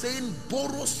he's saying,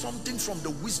 borrow something from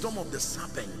the wisdom of the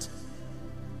serpent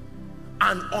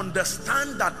and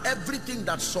understand that everything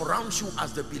that surrounds you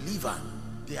as the believer,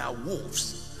 they are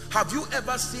wolves. Have you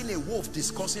ever seen a wolf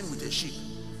discussing with a sheep?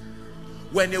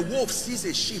 When a wolf sees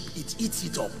a sheep, it eats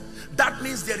it up. That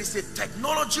means there is a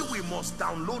technology we must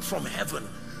download from heaven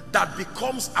that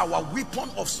becomes our weapon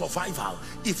of survival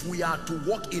if we are to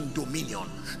walk in dominion.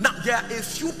 Now, there are a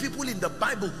few people in the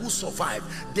Bible who survived.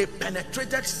 They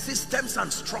penetrated systems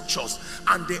and structures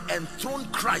and they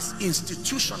enthroned Christ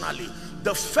institutionally.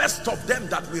 The first of them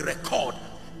that we record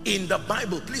in the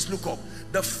Bible, please look up,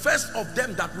 the first of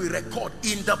them that we record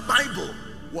in the Bible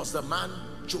was the man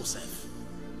Joseph.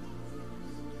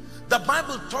 The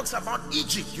Bible talks about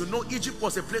Egypt. You know, Egypt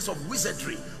was a place of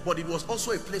wizardry, but it was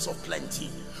also a place of plenty.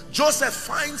 Joseph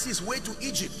finds his way to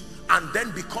Egypt and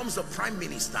then becomes the prime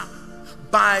minister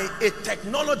by a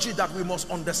technology that we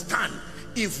must understand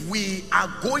if we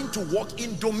are going to walk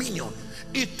in dominion.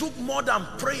 It took more than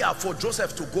prayer for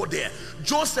Joseph to go there.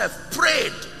 Joseph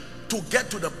prayed to get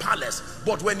to the palace,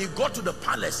 but when he got to the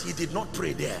palace, he did not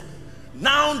pray there.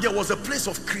 Now there was a place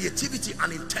of creativity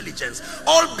and intelligence,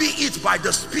 albeit by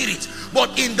the Spirit,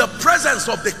 but in the presence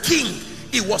of the king,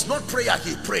 it was not prayer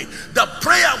he prayed. The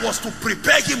prayer was to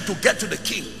prepare him to get to the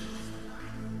king.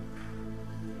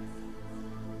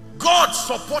 God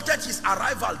supported his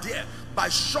arrival there by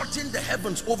shutting the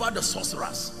heavens over the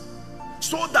sorcerers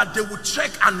so that they would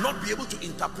check and not be able to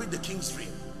interpret the king's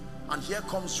dream. And here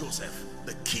comes Joseph.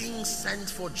 The king sent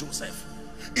for Joseph.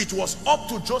 It was up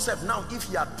to Joseph now if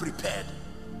he had prepared.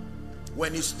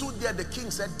 When he stood there, the king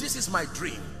said, this is my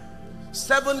dream.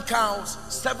 7 cows,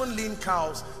 7 lean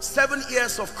cows, 7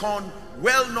 ears of corn,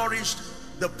 well nourished,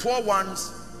 the poor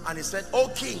ones. And he said,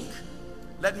 oh king,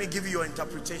 let me give you your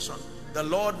interpretation. The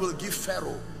Lord will give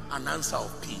Pharaoh an answer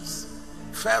of peace.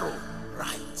 Pharaoh,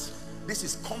 right. This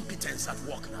is competence at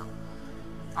work now.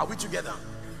 Are we together?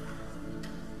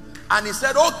 And he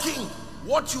said, oh king,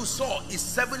 what you saw is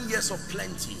 7 years of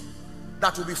plenty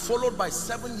that will be followed by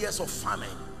 7 years of famine.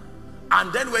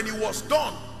 And then when he was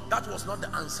done, that was not the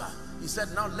answer. He said,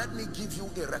 now let me give you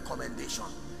a recommendation.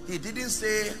 He didn't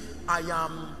say, I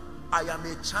am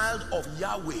a child of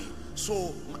Yahweh.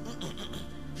 So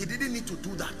he didn't need to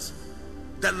do that.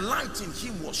 The light in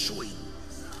him was showing.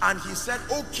 And he said,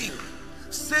 oh king,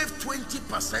 save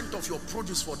 20% of your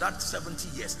produce for that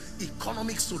 70 years.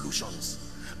 Economic solutions.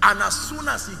 And as soon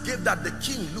as he gave that, the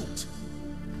king looked.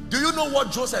 Do you know what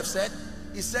Joseph said?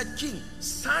 He said, king,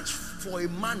 search for a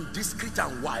man discreet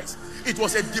and wise. It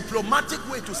was a diplomatic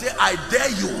way to say, I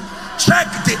dare you, check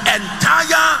the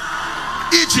entire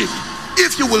Egypt.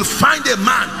 If you will find a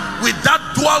man with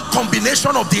that dual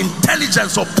combination of the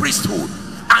intelligence of priesthood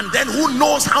and then who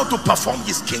knows how to perform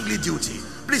his kingly duty.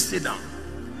 Please sit down.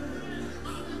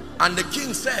 And the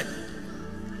king said,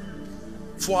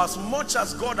 for as much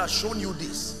as God has shown you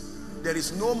this, there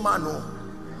is no man.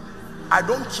 I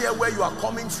don't care where you are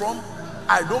coming from.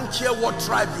 I don't care what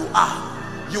tribe you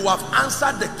are. You have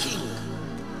answered the king.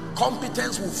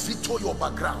 Competence will veto your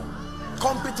background.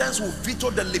 Competence will veto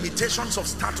the limitations of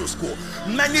status quo.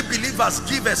 Many believers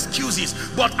give excuses,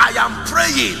 but I am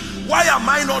praying, why am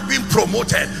I not being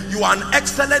promoted? You are an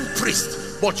excellent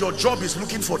priest, but your job is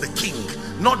looking for the king,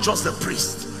 not just the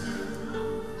priest.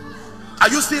 Are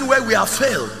you seeing where we have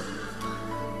failed?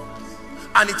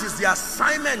 And it is the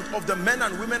assignment of the men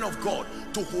and women of God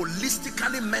to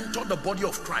holistically mentor the body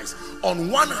of Christ.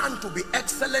 On one hand, to be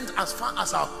excellent as far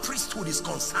as our priesthood is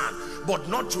concerned, but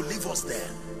not to leave us there.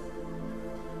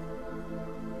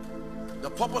 The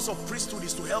purpose of priesthood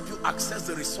is to help you access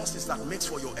the resources that makes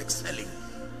for your excelling.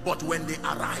 But when they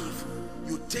arrive,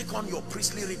 you take on your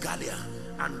priestly regalia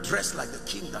and dress like the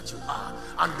king that you are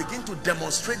and begin to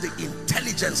demonstrate the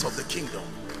intelligence of the kingdom.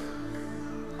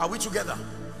 Are we together?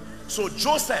 So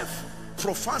Joseph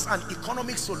professed an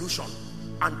economic solution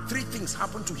and 3 things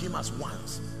happened to him at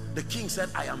once. The king said,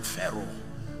 I am Pharaoh.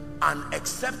 and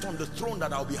except on the throne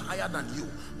that I'll be higher than you.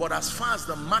 But as far as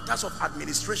the matters of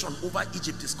administration over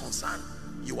Egypt is concerned,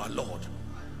 you are Lord.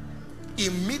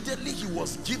 Immediately he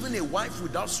was given a wife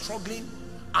without struggling,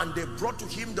 and they brought to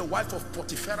him the wife of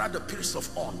Potiphar, the priest of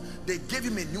On. They gave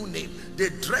him a new name. They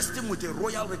dressed him with a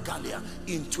royal regalia.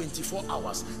 In 24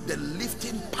 hours, the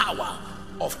lifting power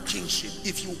of kingship.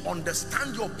 If you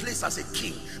understand your place as a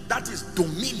king, that is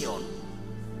dominion.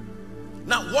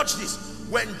 Now watch this.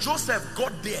 When Joseph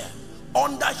got there,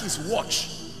 under his watch,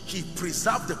 he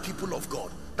preserved the people of God.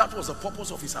 That was the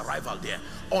purpose of his arrival there,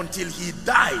 until he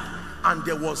died and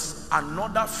there was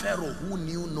another Pharaoh who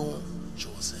knew no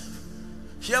Joseph.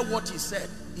 Hear what he said.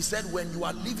 He said, when you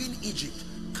are leaving Egypt,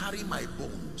 carry my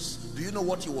bones. Do you know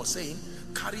what he was saying?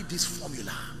 Carry this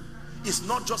formula. It's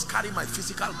not just carry my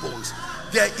physical bones.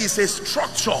 There is a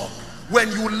structure. When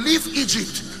you leave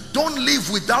Egypt, don't leave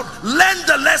without, learn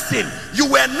the lesson. You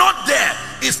were not there.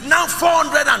 It's now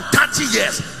 430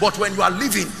 years. But when you are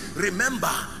leaving, remember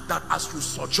that as you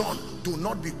sojourn, do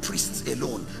not be priests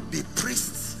alone. Be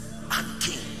priests and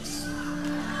kings.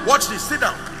 Watch this. Sit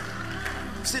down.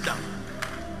 Sit down.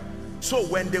 So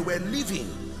when they were living,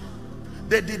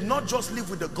 they did not just live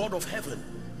with the God of heaven.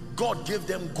 God gave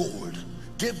them gold,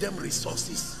 gave them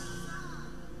resources.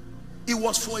 It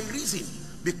was for a reason,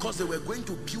 because they were going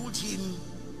to build him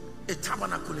a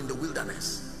tabernacle in the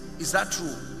wilderness. Is that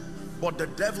true? But the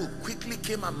devil quickly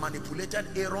came and manipulated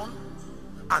Aaron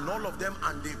and all of them,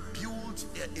 and they built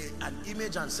an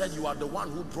image and said, you are the one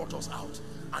who brought us out.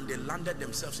 And they landed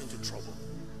themselves into trouble.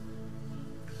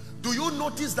 Do you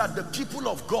notice that the people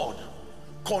of God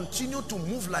continue to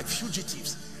move like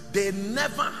fugitives? They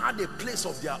never had a place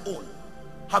of their own.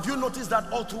 Have you noticed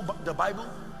that all through the Bible?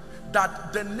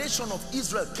 That the nation of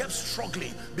Israel kept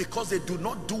struggling because they do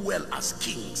not do well as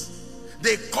kings.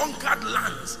 They conquered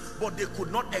lands, but they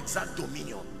could not exert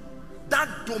dominion.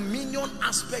 That dominion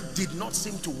aspect did not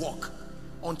seem to work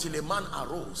until a man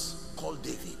arose called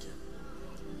David.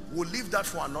 We'll leave that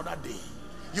for another day.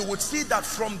 You would see that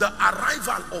from the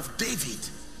arrival of David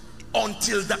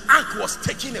until the ark was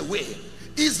taken away,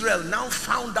 Israel now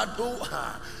found that,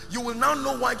 you will now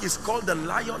know why he's called the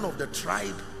Lion of the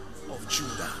tribe of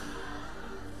Judah.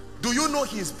 Do you know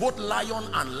he is both lion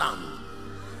and lamb?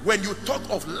 When you talk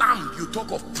of lamb, you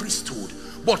talk of priesthood.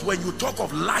 But when you talk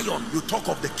of lion, you talk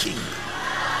of the king.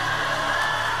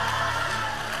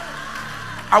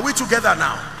 Are we together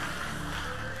now?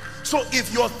 So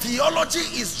if your theology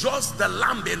is just the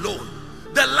lamb alone,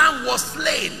 the lamb was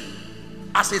slain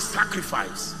as a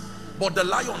sacrifice, but the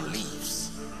lion lives,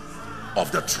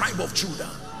 of the tribe of Judah.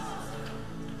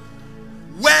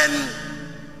 When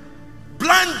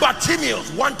blind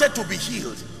Bartimaeus wanted to be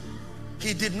healed,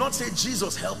 he did not say,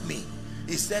 Jesus help me.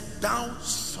 He said, thou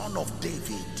son of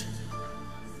David.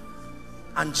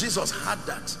 And Jesus heard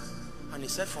that, and he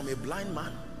said, from a blind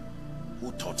man,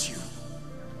 who taught you?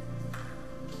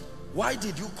 Why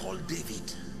did you call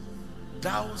David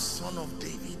thou son of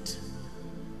David?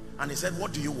 And he said,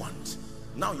 what do you want?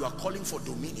 Now you are calling for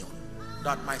dominion,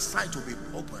 that my sight will be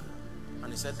open.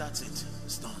 And he said, that's it,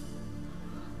 it's done.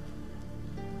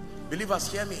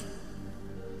 Believers, hear me.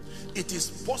 It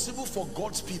is possible for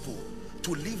God's people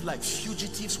to live like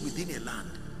fugitives within a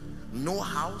land. No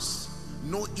house,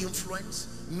 no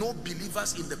influence, no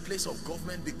believers in the place of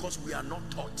government, because we are not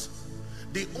taught.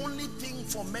 The only thing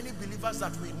for many believers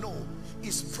that we know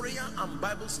is prayer and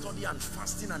Bible study and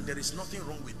fasting, and there is nothing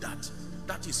wrong with that.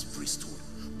 That is priesthood.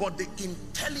 But the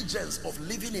intelligence of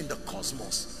living in the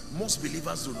cosmos, most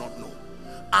believers do not know.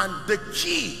 And the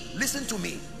key, listen to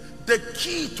me, the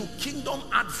key to kingdom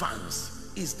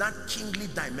advance is that kingly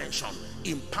dimension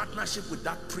in partnership with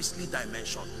that priestly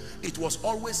dimension. It was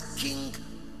always king,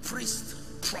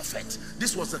 priest, prophet.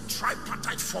 This was a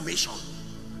tripartite formation.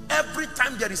 Every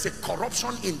time there is a corruption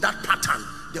in that pattern,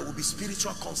 there will be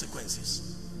spiritual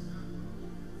consequences.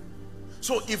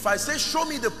 So if I say, show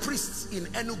me the priests in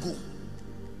Enugu,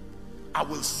 I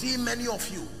will see many of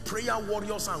you, prayer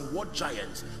warriors and word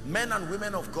giants, men and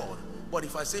women of God. But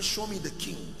if I say, show me the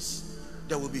kings,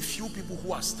 there will be few people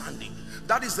who are standing.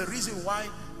 That is the reason why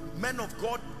men of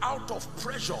God, out of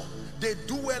pressure, they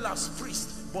do well as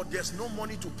priests, but there's no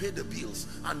money to pay the bills,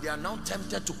 and they are now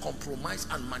tempted to compromise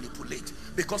and manipulate,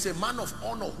 because a man of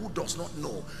honor who does not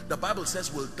know, the Bible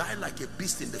says, will die like a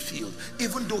beast in the field,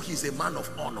 even though he's a man of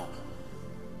honor.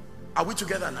 Are we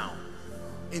together now?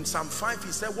 In Psalm 5,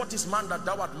 he said, what is man that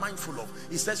thou art mindful of?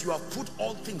 He says, you have put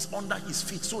all things under his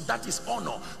feet. So that is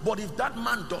honor. But if that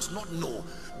man does not know,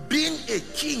 being a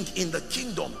king in the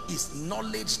kingdom is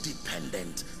knowledge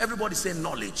dependent. Everybody say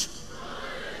knowledge.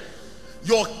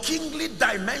 Your kingly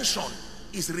dimension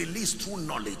is released through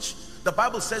knowledge. The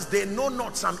Bible says they know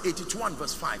not, Psalm 82 and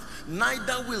verse 5,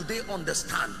 neither will they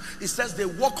understand. It says they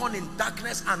walk on in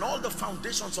darkness and all the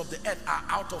foundations of the earth are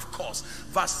out of course.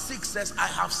 Verse 6 says, I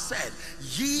have said,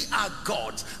 ye are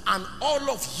gods and all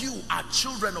of you are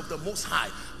children of the Most High.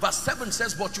 Verse 7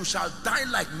 says, but you shall die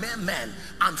like mere men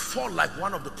and fall like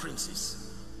one of the princes.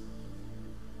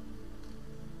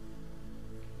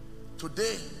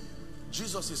 Today,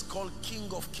 Jesus is called King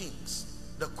of Kings.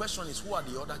 The question is, who are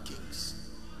the other kings?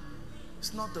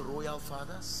 It's not the royal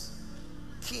fathers.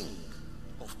 King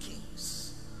of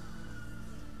Kings.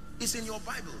 It's in your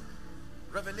Bible.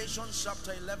 Revelation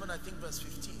chapter 11, I think verse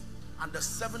 15. And the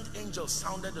seventh angel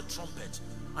sounded the trumpet,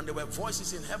 and there were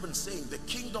voices in heaven saying, the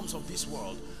kingdoms of this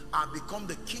world are become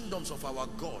the kingdoms of our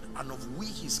God and of we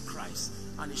his Christ,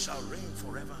 and he shall reign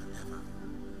forever and ever.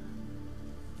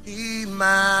 Emmanuel,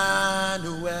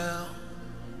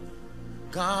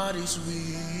 God is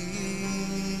with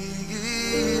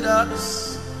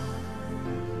us,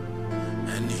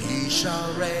 and he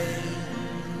shall reign,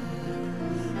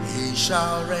 he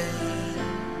shall reign,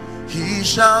 he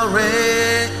shall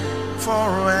reign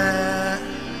forever.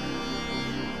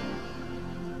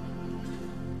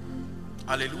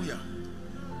 Hallelujah.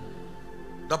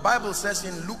 The Bible says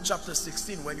in Luke chapter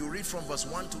 16, when you read from verse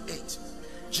 1 to 8,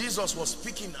 Jesus was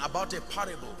speaking about a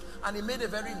parable, and he made a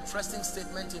very interesting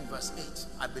statement in verse 8.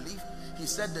 I believe he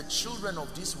said the children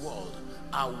of this world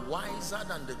are wiser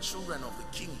than the children of the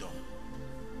kingdom.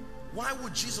 Why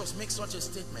would Jesus make such a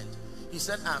statement? He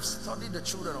said, I have studied the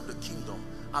children of the kingdom.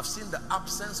 I've seen the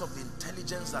absence of the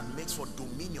intelligence that makes for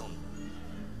dominion.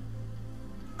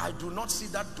 I do not see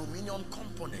that dominion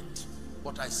component,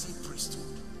 but I see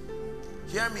priesthood.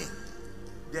 Hear me.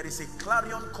 There is a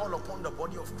clarion call upon the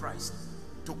body of Christ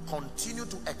to continue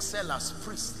to excel as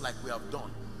priests like we have done,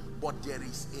 but there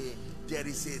is a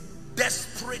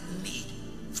desperate need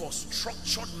for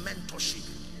structured mentorship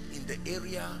in the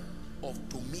area of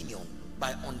dominion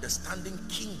by understanding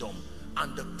kingdom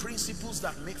and the principles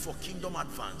that make for kingdom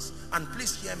advance. And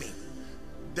please hear me,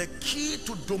 the key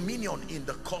to dominion in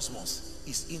the cosmos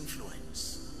is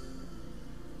influence.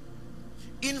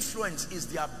 Influence is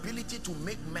the ability to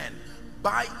make men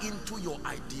buy into your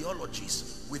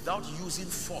ideologies without using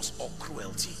force or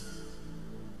cruelty.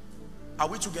 Are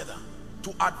we together?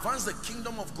 To advance the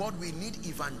kingdom of God, we need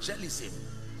evangelism,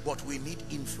 but we need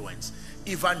influence.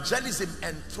 Evangelism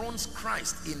enthrones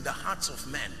Christ in the hearts of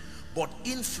men, but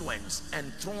influence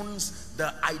enthrones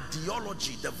the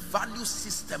ideology, the value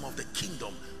system of the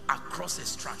kingdom across a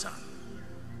strata.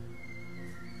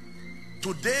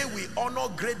 Today we honor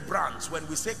great brands. When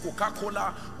we say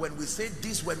Coca-Cola, when we say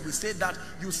this, when we say that,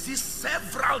 you see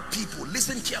several people,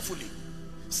 listen carefully,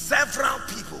 several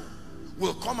people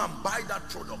will come and buy that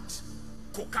product.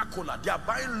 Coca-Cola, they are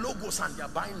buying logos and they are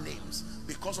buying names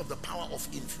because of the power of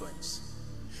influence.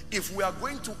 If we are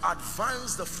going to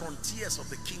advance the frontiers of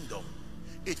the kingdom,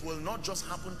 it will not just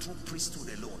happen through priesthood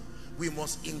alone. We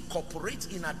must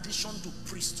incorporate, in addition to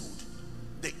priesthood,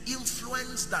 the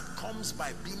influence that comes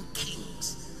by being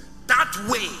kings. That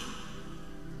way,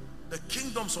 the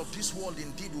kingdoms of this world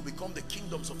indeed will become the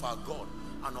kingdoms of our God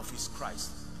and of his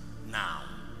Christ. Now,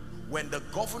 when the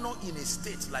governor in a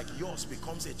state like yours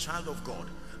becomes a child of God,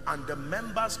 and the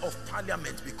members of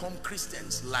parliament become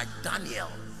Christians like Daniel,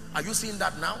 are you seeing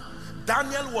that now?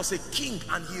 Daniel was a king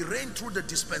and he reigned through the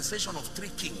dispensation of 3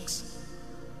 kings.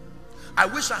 I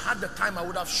wish I had the time, I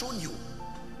would have shown you.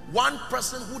 One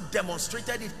person who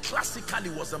demonstrated it classically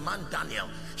was the man Daniel.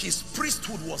 His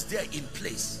priesthood was there in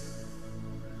place.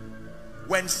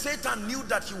 When Satan knew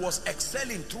that he was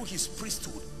excelling through his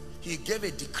priesthood, he gave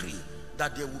a decree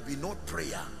that there would be no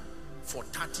prayer for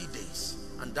 30 days.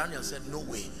 And Daniel said, no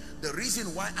way. The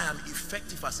reason why I am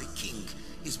effective as a king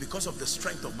is because of the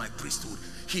strength of my priesthood.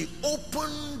 He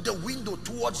opened the window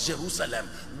towards Jerusalem.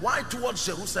 Why towards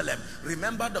Jerusalem?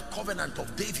 Remember the covenant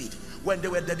of David. When they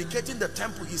were dedicating the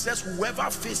temple, he says, whoever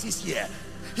faces here.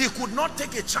 He could not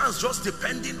take a chance just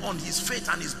depending on his faith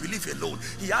and his belief alone.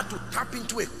 He had to tap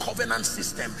into a covenant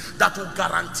system that would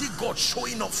guarantee God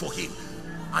showing up for him.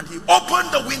 And he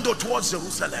opened the window towards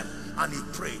Jerusalem and he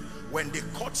prayed. When they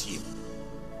caught him,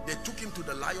 they took him to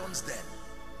the lion's den.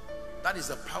 That is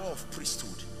the power of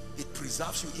priesthood. It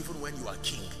preserves you even when you are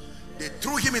king. They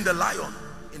threw him in the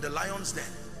lion's den,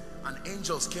 and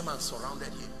angels came and surrounded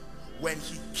him. When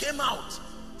he came out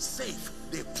safe,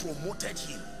 they promoted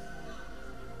him.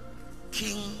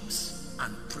 Kings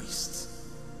and priests.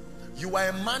 You are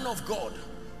a man of God,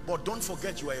 but don't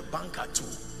forget you are a banker too.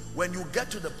 When you get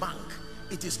to the bank,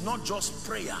 it is not just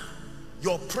prayer.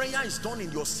 Your prayer is done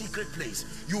in your secret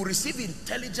place. You receive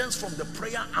intelligence from the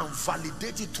prayer and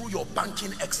validate it through your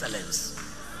banking excellence.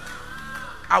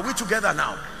 Are we together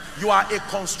now? You are a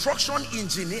construction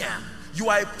engineer. You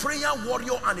are a prayer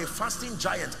warrior and a fasting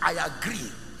giant. I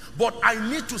agree. But I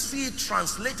need to see it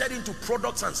translated into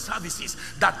products and services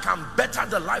that can better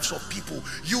the lives of people.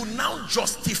 You now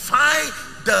justify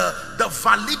the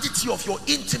validity of your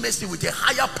intimacy with a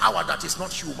higher power that is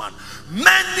not human.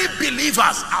 Many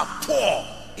believers are poor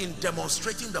in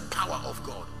demonstrating the power of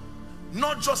God.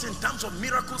 Not just in terms of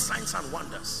miracles, signs and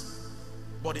wonders,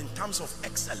 but in terms of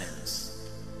excellence.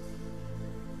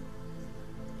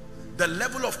 The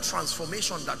level of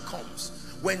transformation that comes.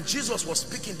 When Jesus was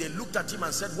speaking, they looked at him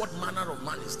and said, what manner of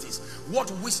man is this?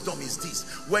 What wisdom is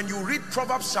this? When you read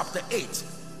Proverbs chapter 8,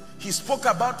 he spoke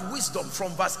about wisdom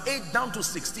from verse 8 down to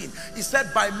 16. He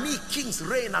said, by me kings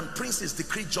reign and princes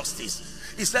decree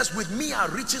justice. He says, with me are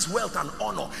riches, wealth and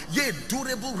honor, yea,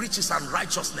 durable riches and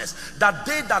righteousness, that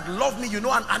they that love me, you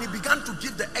know. And he began to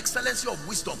give the excellency of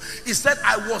wisdom. He said,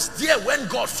 I was there when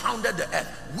God founded the earth.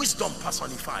 Wisdom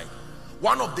personified.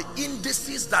 One of the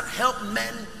indices that help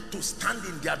men to stand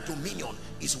in their dominion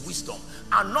is wisdom.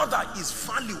 Another is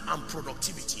value and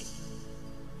productivity.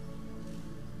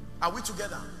 Are we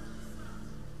together?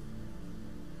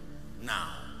 Now,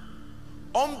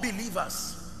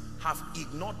 unbelievers have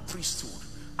ignored priesthood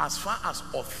as far as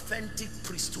authentic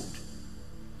priesthood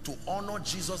to honor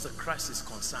Jesus the Christ is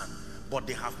concerned, but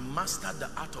they have mastered the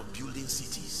art of building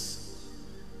cities.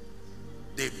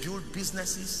 They build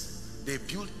businesses, they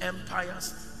build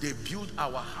empires, they build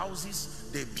our houses,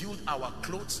 they build our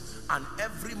clothes, and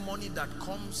every money that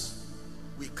comes,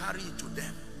 we carry it to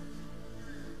them.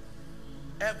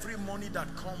 Every money that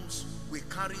comes, we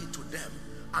carry it to them.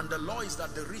 And the law is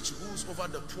that the rich rules over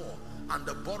the poor, and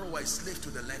the borrower is slave to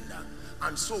the lender.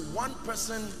 And so one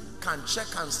person can check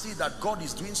and see that God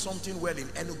is doing something well in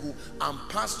Enugu and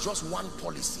pass just one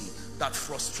policy that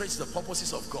frustrates the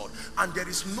purposes of God. And there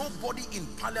is nobody in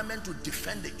parliament to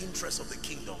defend the interests of the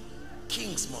kingdom.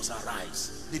 Kings must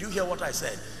arise. Did you hear what I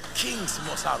said? Kings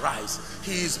must arise.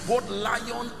 He is both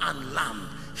lion and lamb.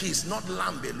 He is not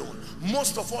lamb alone.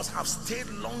 Most of us have stayed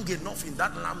long enough in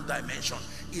that lamb dimension.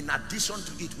 In addition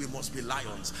to it, we must be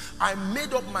lions. I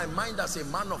made up my mind as a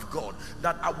man of God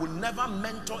that I will never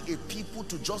mentor a people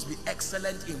to just be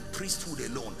excellent in priesthood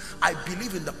alone. I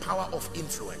believe in the power of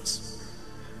influence.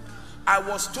 I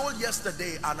was told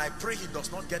yesterday, and I pray he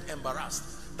does not get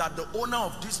embarrassed, that the owner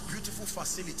of this beautiful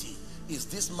facility is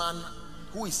this man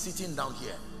who is sitting down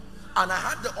here. And I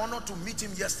had the honor to meet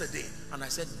him yesterday, and I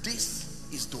said, this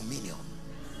is dominion.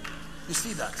 You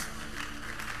see that?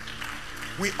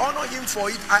 We honor him for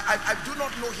it. I do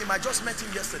not know him. I just met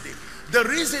him yesterday. The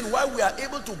reason why we are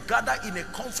able to gather in a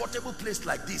comfortable place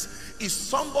like this is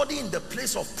somebody in the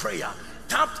place of prayer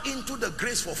tapped into the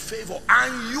grace for favor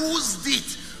and used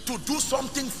it to do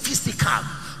something physical.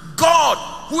 God,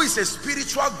 who is a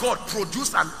spiritual God,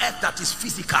 produced an earth that is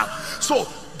physical. So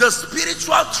the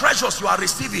spiritual treasures you are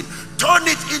receiving, turn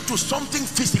it into something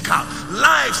physical.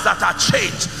 Lives that are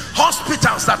changed,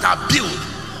 hospitals that are built,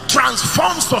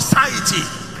 transform society.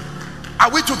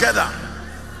 Are we together?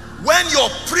 When your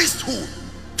priesthood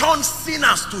turns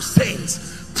sinners to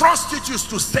saints, prostitutes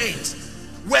to saints,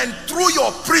 when through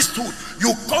your priesthood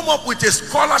you come up with a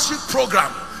scholarship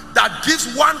program that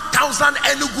gives 1,000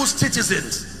 Enugu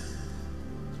citizens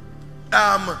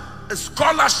a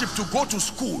scholarship to go to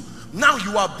school, now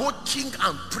you are both king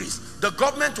and priest. The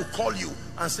government will call you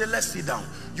and say, let's sit down.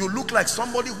 You look like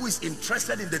somebody who is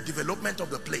interested in the development of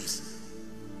the place.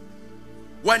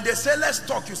 When they say let's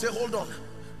talk, you say, hold on,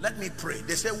 let me pray.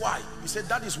 They say, why? You say,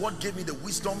 that is what gave me the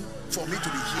wisdom for me to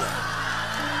be here.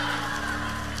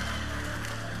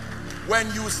 When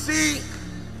you see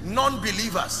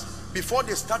non-believers, before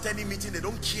they start any meeting, they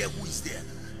don't care who is there.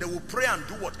 They will pray and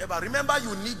do whatever. Remember,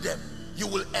 you need them. You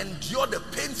will endure the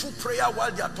painful prayer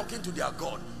while they are talking to their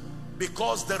God,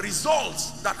 because the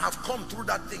results that have come through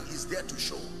that thing is there to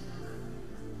show.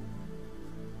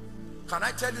 Can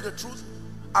I tell you the truth?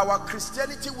 Our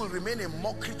Christianity will remain a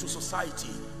mockery to society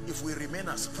if we remain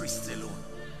as priests alone.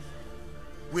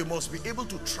 We must be able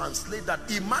to translate that.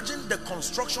 Imagine the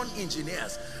construction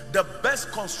engineers, the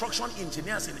best construction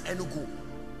engineers in Enugu,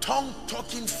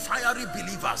 tongue-talking, fiery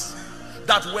believers,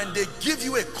 that when they give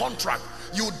you a contract,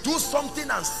 you do something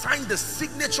and sign the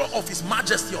signature of His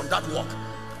Majesty on that work.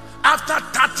 After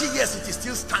 30 years, it is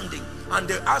still standing. And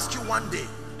they ask you one day,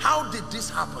 how did this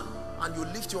happen? And you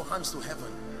lift your hands to heaven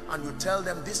and you tell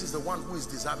them, this is the one who is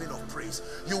deserving of praise.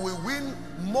 You will win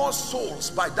more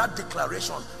souls by that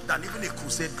declaration than even a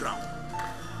crusade ground.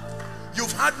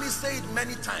 You've heard me say it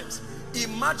many times.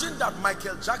 Imagine that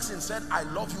Michael Jackson said, I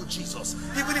love you, Jesus.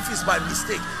 Even if it's by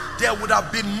mistake, there would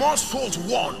have been more souls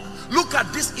won Look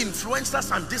at these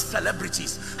influencers and these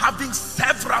celebrities having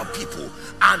several people,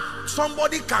 and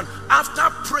somebody can, after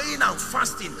praying and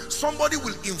fasting, somebody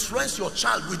will influence your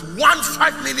child with 1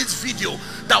 5-minute video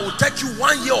that will take you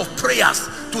 1 year of prayers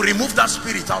to remove that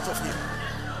spirit out of him.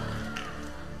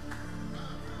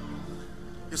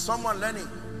 Is someone learning?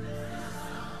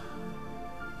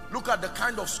 Look at the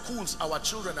kind of schools our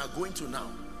children are going to now.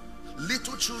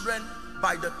 Little children,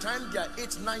 by the time they are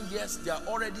 8-9 years, they are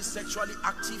already sexually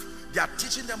active. They are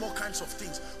teaching them all kinds of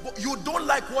things. But you don't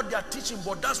like what they are teaching,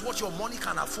 but that's what your money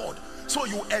can afford. So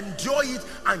you endure it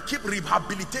and keep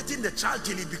rehabilitating the child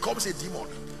till it becomes a demon.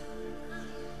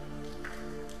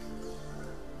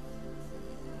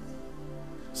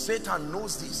 Satan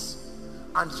knows this,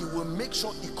 and he will make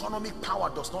sure economic power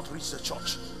does not reach the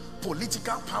church.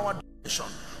 Political power,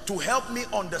 to help me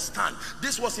understand.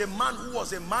 This was a man who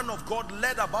was a man of God,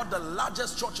 led about the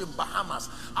largest church in Bahamas,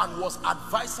 and was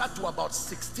advisor to about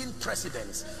 16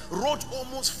 presidents, wrote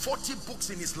almost 40 books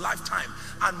in his lifetime,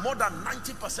 and more than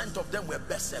 90% of them were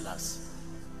bestsellers.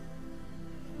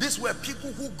 These were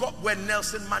people who got, when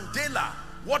Nelson Mandela,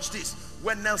 watch this,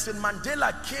 when Nelson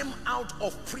Mandela came out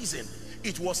of prison,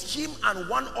 it was him and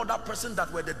one other person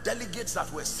that were the delegates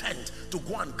that were sent to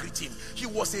go and greet him. He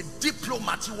was a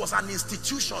diplomat. He was an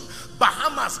institution.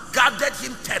 Bahamas guarded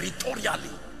him territorially.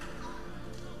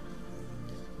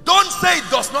 Don't say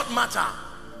it does not matter.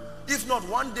 If not,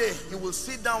 one day you will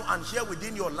sit down and hear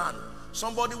within your land,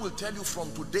 somebody will tell you,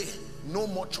 from today, no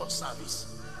more church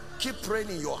service. Keep praying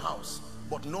in your house,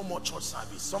 but no more church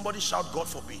service. Somebody shout, God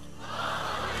forbid.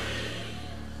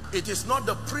 It is not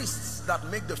the priests that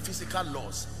make the physical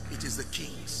laws, it is the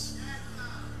kings.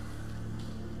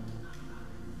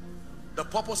 The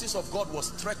purposes of God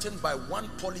was threatened by one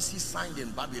policy signed in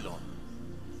Babylon.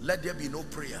 Let there be no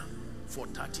prayer for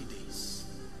 30 days.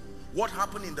 What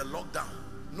happened in the lockdown?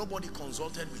 Nobody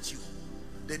consulted with you.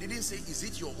 They didn't say, is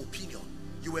it your opinion?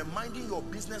 You were minding your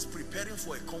business, preparing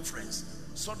for a conference.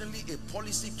 Suddenly a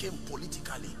policy came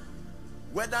politically.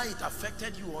 Whether it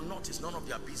affected you or not is none of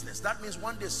their business. That means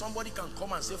one day somebody can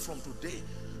come and say, from today,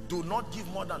 do not give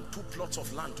more than 2 plots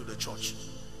of land to the church.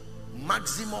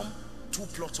 Maximum 2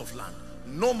 plots of land.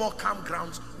 No more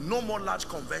campgrounds, no more large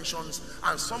conventions.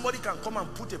 And somebody can come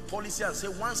and put a policy and say,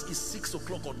 once it's 6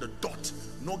 o'clock on the dot,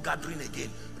 no gathering again,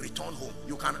 return home.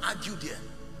 You can argue there.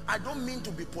 I don't mean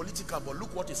to be political, but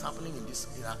look what is happening in this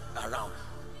around.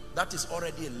 That is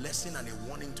already a lesson and a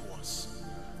warning to us.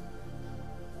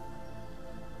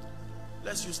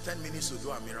 Let's use 10 minutes to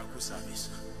do a miracle service.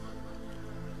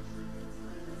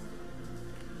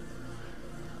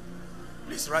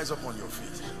 Please rise up on your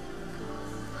feet.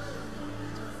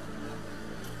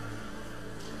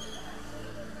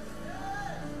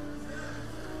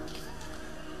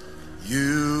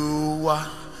 You are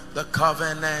the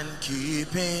covenant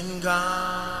keeping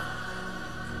God.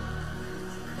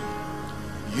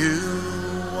 You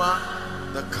are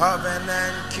the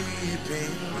covenant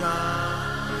keeping God.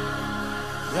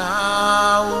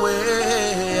 Yahweh,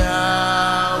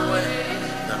 Yahweh,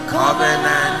 the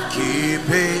covenant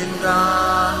keeping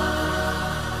God.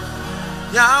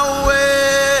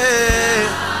 Yahweh,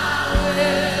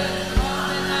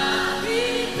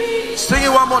 Yahweh, sing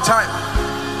it one more time.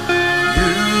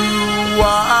 You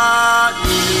are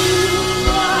the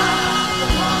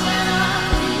covenant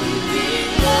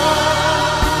keeping God.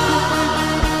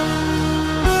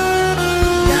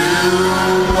 You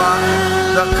are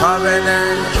the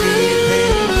covenant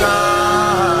keeping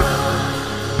God.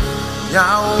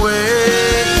 Yahweh,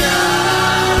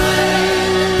 Yahweh,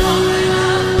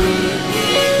 covenant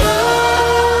keeping God.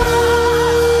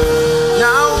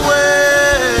 Yahweh, Yahweh,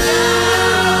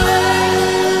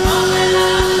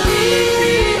 covenant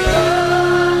keeping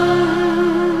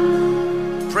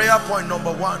God. Prayer point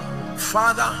number 1.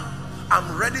 Father,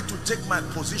 I'm ready to take my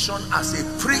position as a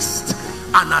priest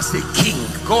and as a king.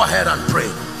 Go ahead and pray.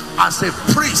 As a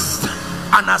priest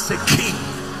and as a king.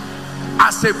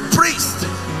 As a priest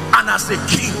and as a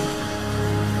king.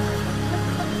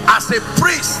 As a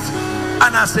priest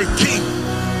and as a king.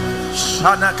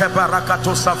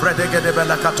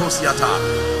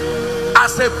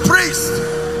 As a priest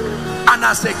and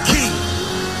as a king,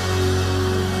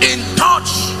 in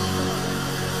touch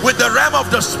with the realm of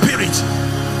the spirit,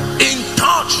 in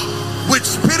touch with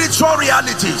spiritual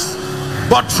realities,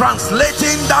 but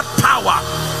translating that power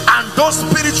and those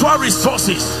spiritual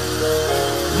resources,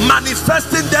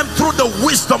 manifesting them through the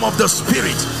wisdom of the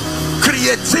spirit,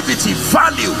 creativity,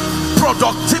 value,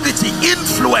 productivity,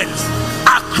 influence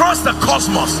across the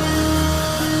cosmos,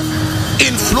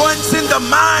 influencing the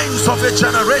minds of a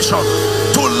generation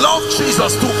to love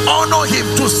Jesus, to honor him,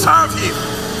 to serve him,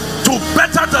 to to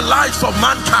better the lives of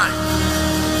mankind.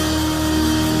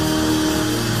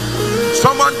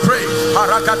 Someone pray.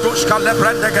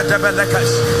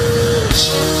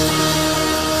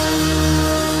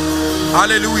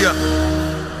 Hallelujah.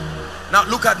 Now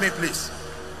look at me, please.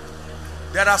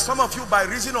 There are some of you, by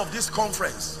reason of this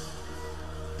conference,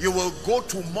 you will go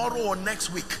tomorrow or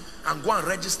next week and go and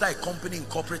register a company in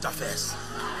corporate affairs.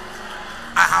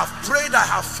 I have prayed, I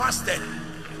have fasted,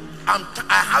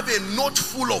 I have a note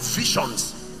full of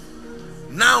visions.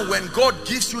 Now when God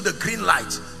gives you the green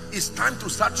light, it's time to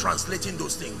start translating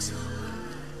those things.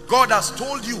 God has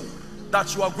told you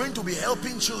that you are going to be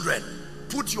helping children.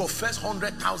 Put your first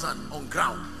 100,000 on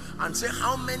ground and say,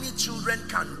 how many children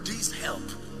can this help?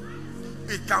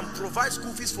 It can provide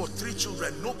school fees for 3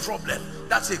 children, no problem.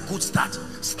 That's a good start.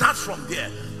 Start from there.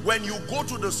 When you go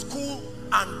to the school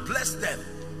and bless them,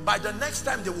 by the next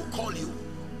time they will call you.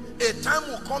 A time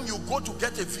will come, you go to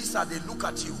get a visa, they look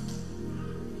at you.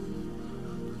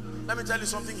 Let me tell you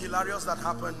something hilarious that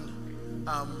happened.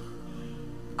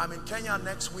 I'm in Kenya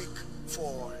next week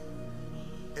for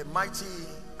a mighty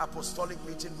apostolic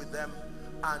meeting with them.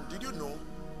 And did you know,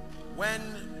 when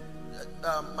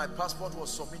my passport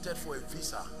was submitted for a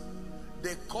visa,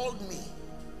 they called me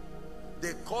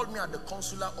at the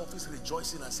consular office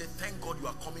rejoicing and said, thank God you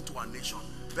are coming to our nation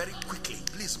very quickly,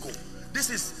 please go. This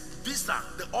is visa,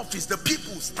 the office, the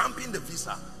people stamping the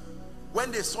visa.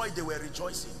 When they saw it, they were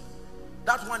rejoicing.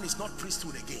 That one is not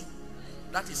priesthood again.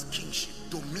 That is kingship,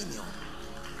 dominion.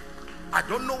 I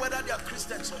don't know whether they are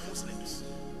Christians or Muslims.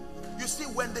 You see,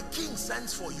 when the king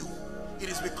sends for you, it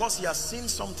is because he has seen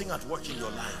something at work in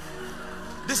your life.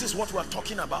 This is what we are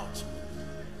talking about.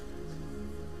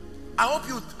 I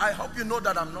hope you know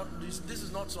that I'm not, this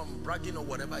is not some bragging or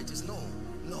whatever it is. No.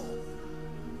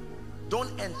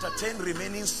 Don't entertain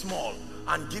remaining small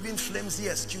and giving flimsy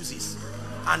excuses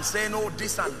and saying, oh,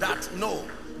 this and that. No.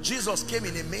 Jesus came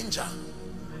in a manger.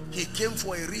 He came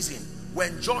for a reason.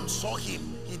 When John saw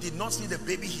him, he did not see the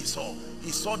baby he saw.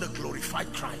 He saw the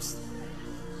glorified Christ.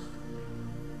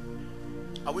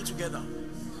 Are we together?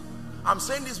 I'm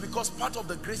saying this because part of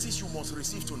the graces you must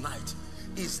receive tonight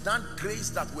is that grace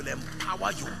that will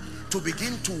empower you to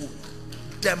begin to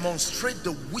demonstrate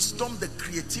the wisdom, the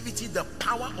creativity, the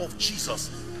power of Jesus.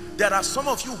 There are some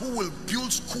of you who will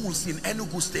build schools in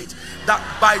Enugu State that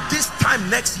by this time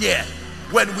next year,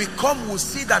 when we come, we'll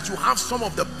see that you have some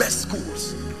of the best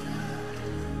schools.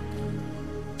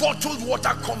 Bottled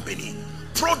water company,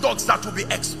 products that will be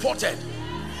exported.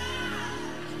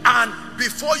 And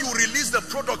before you release the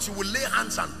products, you will lay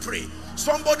hands and pray.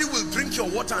 Somebody will drink your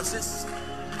water and says,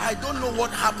 I don't know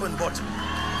what happened, but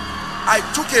I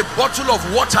took a bottle of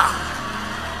water.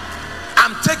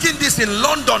 I'm taking this in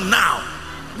London now.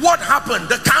 What happened?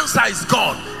 The cancer is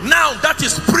gone. Now that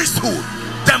is priesthood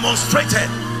demonstrated.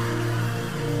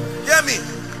 Hear me.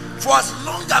 For as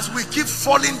long as we keep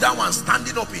falling down and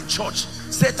standing up in church,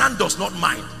 Satan does not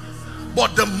mind.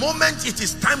 But the moment it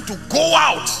is time to go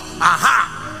out,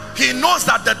 he knows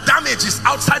that the damage is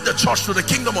outside the church to the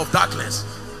kingdom of darkness.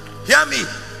 Hear me.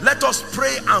 Let us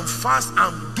pray and fast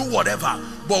and do whatever.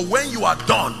 But when you are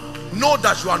done, know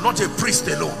that you are not a priest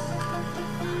alone.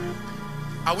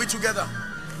 Are we together?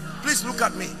 Please look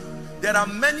at me. There are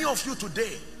many of you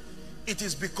today. It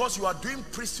is because you are doing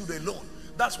priesthood alone.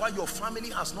 That's why your family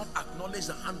has not acknowledged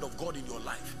the hand of God in your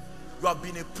life. You have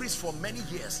been a priest for many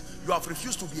years. You have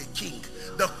refused to be a king.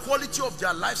 The quality of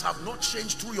their lives have not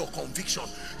changed through your conviction.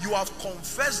 You have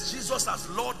confessed Jesus as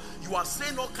Lord. You are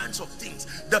saying all kinds of things.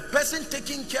 The person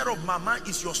taking care of mama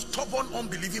is your stubborn,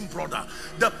 unbelieving brother.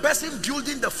 The person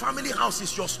building the family house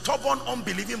is your stubborn,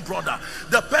 unbelieving brother.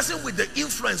 The person with the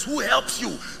influence who helps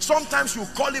you. Sometimes you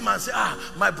call him and say,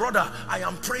 my brother, I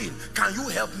am praying. Can you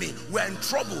help me? We're in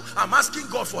trouble. I'm asking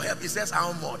God for help. He says,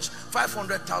 how much?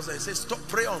 500,000. He says, stop,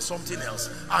 pray on something else,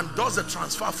 and does the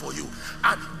transfer for you.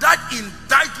 And that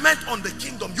indictment on the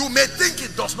kingdom, you may think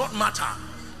it does not matter.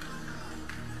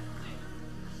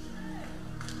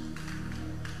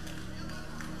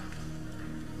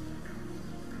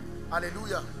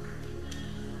 Hallelujah.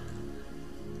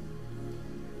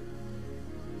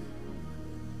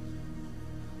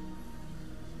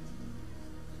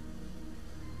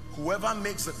 Whoever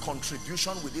makes a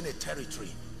contribution within a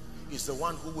territory is the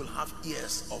one who will have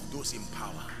ears of those in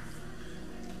power.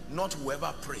 Not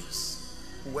whoever prays,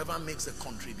 whoever makes a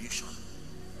contribution.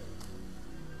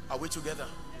 Are we together?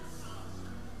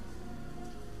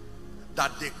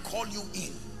 That they call you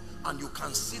in and you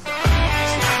can see them.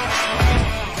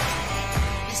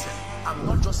 Listen, I'm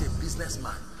not just a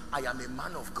businessman, I am a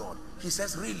man of God. He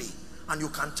says, really? And you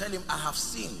can tell him, I have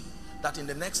seen that in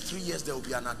the next 3 years there will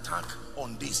be an attack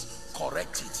on this.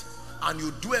 Correct it. and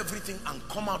you do everything and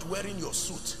come out wearing your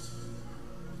suit.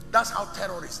 That's how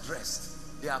terrorists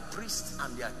dressed. They are priests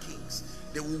and they are kings.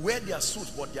 They will wear their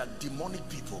suits, but they are demonic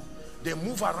people. They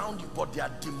move around you, but they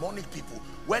are demonic people.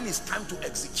 When it's time to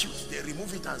execute, they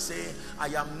remove it and say, I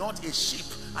am not a sheep,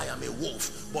 I am a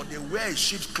wolf. But they wear a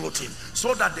sheep's clothing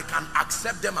so that they can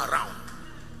accept them around.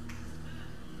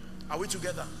 Are we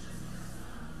together?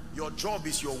 Your job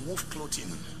is your wolf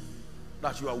clothing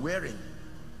that you are wearing.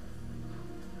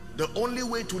 The only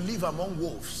way to live among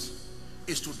wolves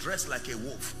is to dress like a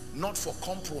wolf, not for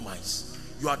compromise.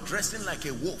 You are dressing like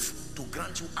a wolf to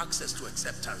grant you access to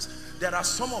acceptance. There are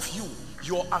some of you,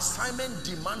 your assignment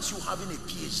demands you having a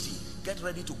PhD. Get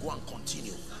ready to go and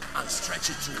continue and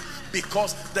stretch it through,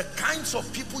 because the kinds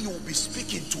of people you will be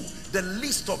speaking to, the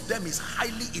list of them is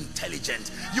highly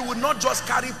intelligent. You will not just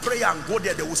carry prayer and go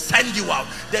there. They will send you out.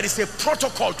 There is a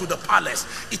protocol to the palace.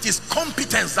 It is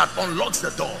competence that unlocks the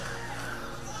door.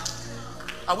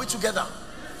 Are we together?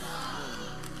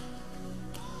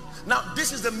 Now,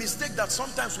 this is the mistake that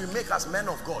sometimes we make as men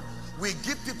of God. We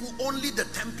give people only the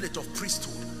template of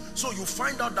priesthood. So you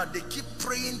find out that they keep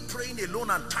praying alone,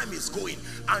 and time is going,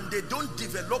 and they don't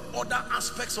develop other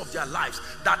aspects of their lives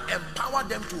that empower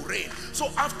them to reign. So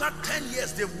after 10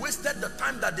 years, they've wasted the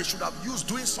time that they should have used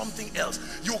doing something else.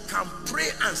 You can pray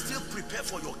and still prepare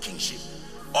for your kingship.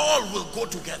 All will go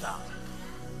together.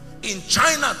 In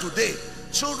China today,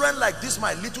 children like this,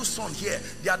 my little son here,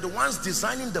 they are the ones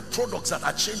designing the products that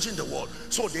are changing the world.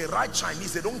 So they write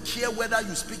Chinese. They don't care whether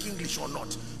you speak English or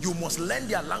not. You must learn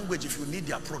their language if you need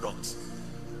their products.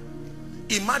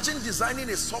 Imagine designing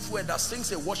a software that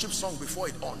sings a worship song before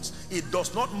it owns. It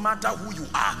does not matter who you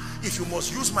are. If you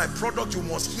must use my product, you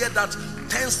must hear that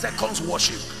 10 seconds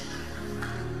worship.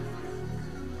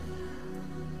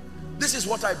 This is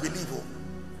what I believe,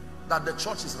 that the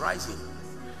church is rising.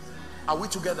 Are we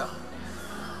together?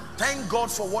 Thank God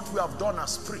for what we have done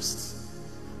as priests.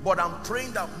 But I'm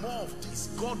praying that more of this,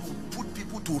 God will put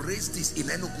people to raise this in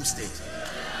Enugu State.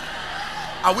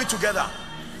 Are we together?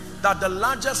 That the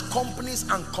largest companies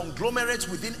and conglomerates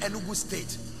within Enugu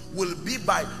State will be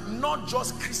by not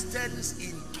just Christians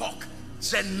in talk,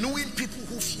 genuine people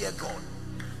who fear God.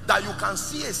 That you can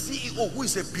see a CEO who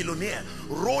is a billionaire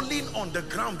rolling on the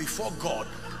ground before God.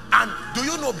 And do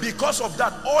you know, because of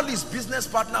that, all his business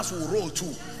partners will roll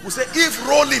too. Will say, if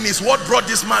rolling is what brought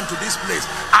this man to this place,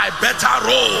 I better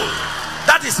roll.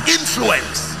 That is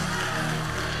influence.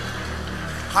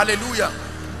 Hallelujah.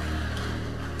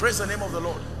 Praise the name of the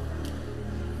Lord.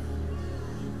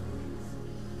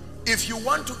 If you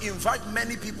want to invite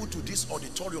many people to this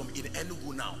auditorium in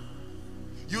Enugu now,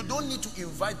 you don't need to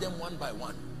invite them one by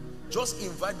one. Just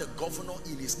invite the governor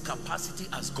in his capacity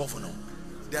as governor.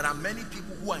 There are many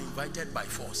people who are invited by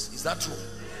force. Is that true?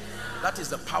 That is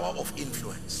the power of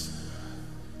influence.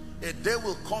 A day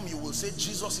will come, you will say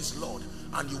Jesus is Lord,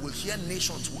 and you will hear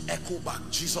nations will echo back,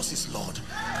 Jesus is Lord,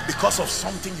 because of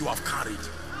something you have carried.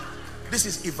 This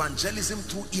is evangelism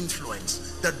through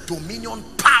influence, the dominion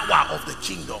power of the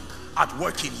kingdom at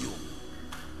work in you.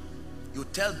 You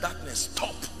tell darkness,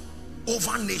 stop,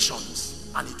 over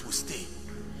nations, and it will stay.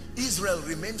 Israel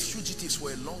remained fugitives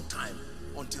for a long time,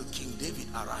 until King David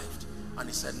arrived, and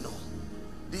he said, no,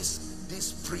 this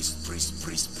priest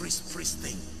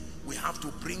thing, we have to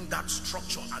bring that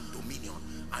structure and dominion.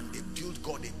 And they built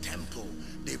God a temple,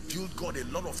 they built God a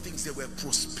lot of things. They were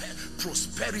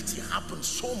prosperity happened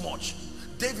so much.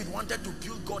 David wanted to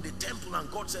build God a temple,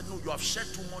 and God said, no, you have shed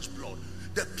too much blood.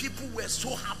 The people were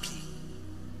so happy,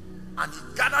 and he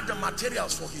gathered the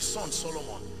materials for his son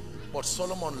Solomon, but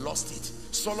Solomon lost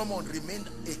it. Solomon remained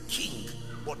a king,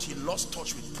 but he lost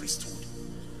touch with priesthood.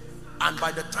 And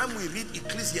by the time we read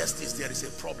Ecclesiastes, there is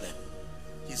a problem.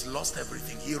 He's lost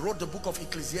everything. He wrote the book of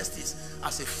Ecclesiastes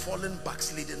as a fallen,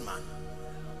 backslidden man.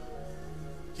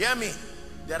 Hear me.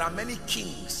 There are many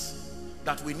kings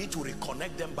that we need to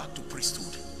reconnect them back to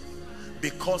priesthood,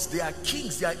 because they are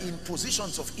kings, they are in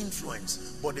positions of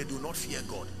influence, but they do not fear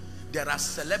God. There are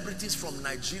celebrities from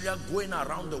Nigeria going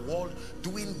around the world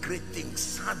doing great things.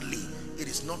 Sadly, it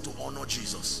is not to honor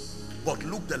Jesus. But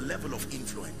look the level of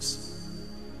influence.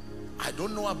 I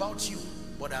don't know about you,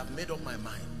 but I've made up my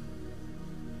mind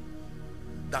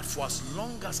that for as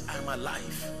long as I'm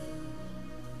alive,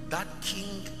 that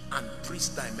king and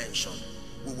priest dimension,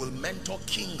 we will mentor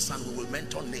kings and we will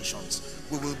mentor nations.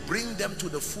 We will bring them to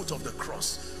the foot of the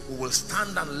cross. We will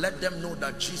stand and let them know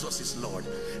that Jesus is Lord.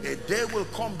 A day will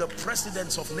come, the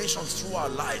presidents of nations through our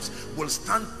lives will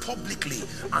stand publicly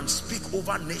and speak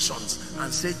over nations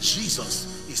and say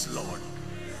Jesus is Lord.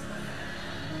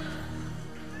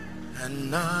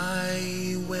 And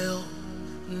I will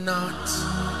not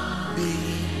be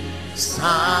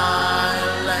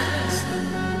silence.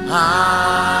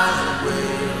 I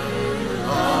will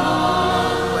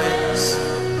always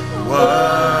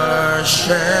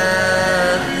worship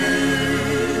you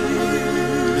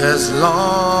as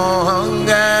long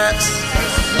as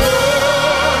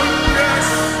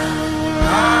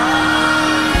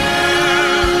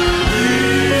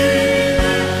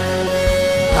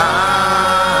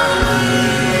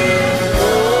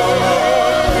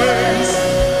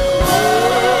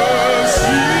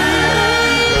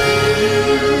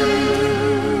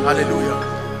Hallelujah.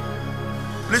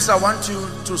 Please, I want you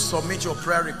to submit your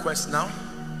prayer request now.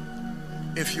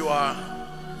 If you are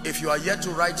yet to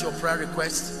write your prayer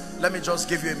request, let me just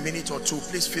give you a minute or two.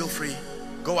 Please feel free.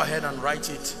 Go ahead and write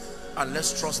it, and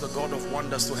let's trust the God of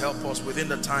wonders to help us within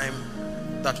the time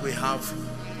that we have.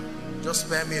 Just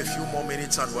spare me a few more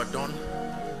minutes and we're done.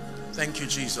 Thank you,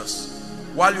 Jesus.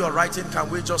 While you are writing, can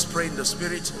we just pray in the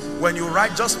spirit? When you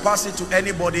write, just pass it to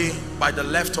anybody by the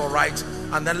left or right,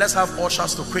 and then let's have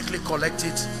ushers to quickly collect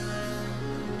it.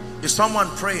 Is someone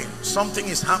praying? Something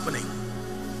is happening.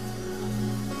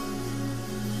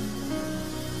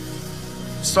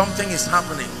 Something is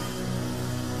happening.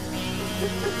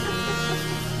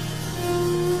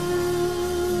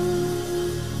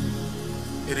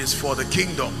 It is for the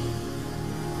kingdom.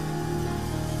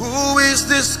 Who is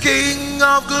this King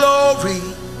of glory?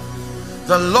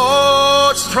 The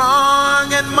Lord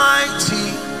strong and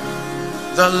mighty,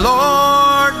 the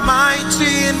Lord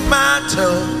mighty in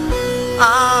battle.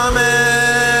 Amen.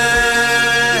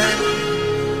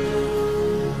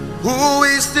 Who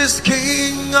is this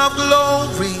King of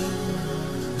glory?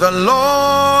 The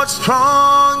Lord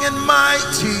strong and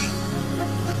mighty,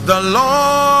 the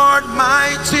Lord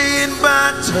mighty in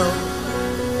battle.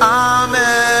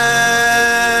 Amen.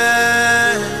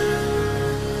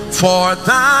 For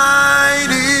thine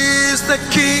is the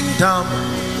kingdom,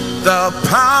 the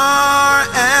power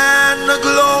and the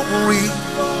glory,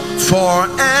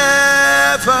 forever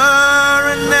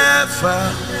and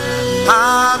ever.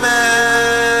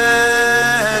 Amen.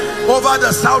 Over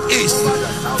the southeast,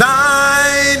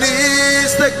 thine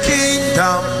is the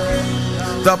kingdom,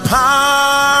 the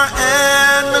power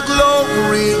and the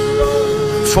glory,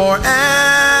 forever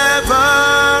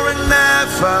and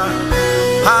ever.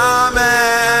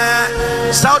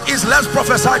 Amen. Southeast, let's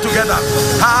prophesy together.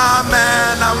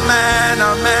 Amen, amen,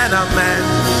 amen, amen.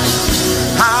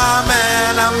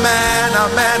 Amen, amen,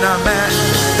 amen, amen.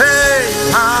 Hey,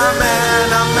 amen,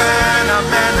 amen,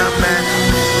 amen, amen.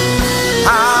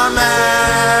 Amen,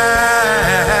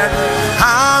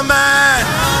 amen.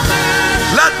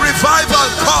 Let revival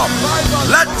come.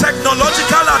 Let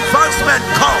technological advancement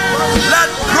come. Let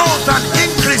growth and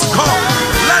increase come.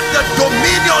 Let the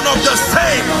dominion of the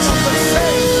saints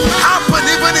happen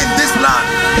even in this land.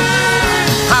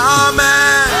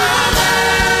 Amen.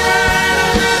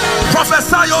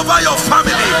 Prophesy over your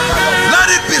family. Let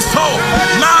it be so.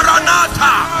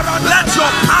 Maranatha. Let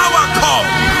your power come.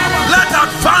 Let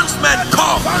advancement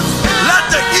come. Let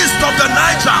the east of the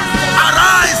Niger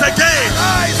arise again.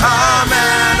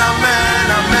 Amen, amen,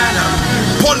 amen.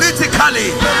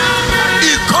 Politically,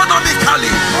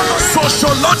 economically,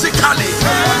 sociologically,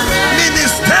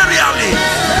 ministerially.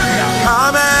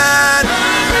 Amen.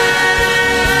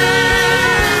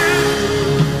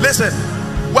 Listen,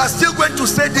 we're still going to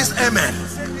say this amen.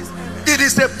 It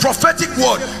is a prophetic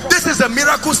word. This is a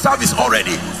miracle service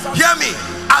already. Hear me.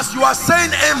 As you are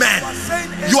saying amen,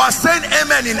 you are saying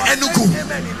amen in Enugu,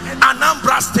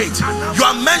 Anambra State. You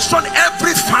are mentioning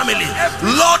every family.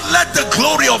 Lord, let the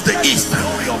glory of the East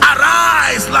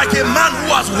arise like a man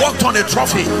who has walked on a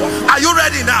trophy. Are you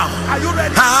ready now?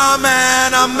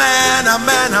 Amen, amen,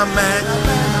 amen, amen.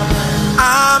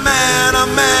 Amen,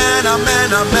 amen,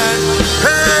 amen, amen.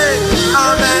 Hey,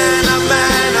 amen,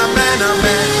 amen, amen,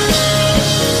 amen.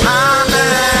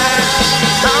 Amen,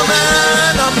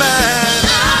 amen, amen.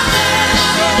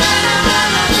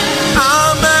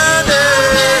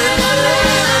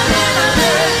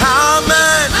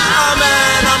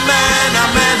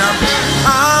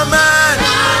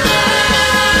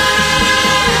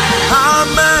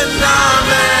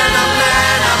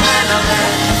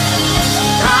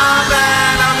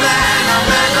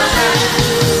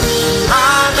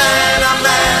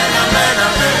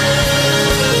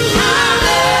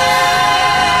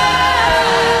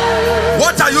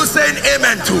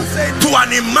 To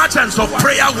an emergence of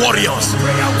prayer warriors,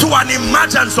 to an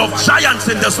emergence of giants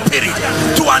in the spirit,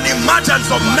 to an emergence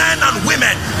of men and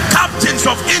women, captains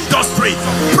of industry,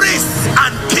 priests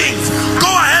and kings.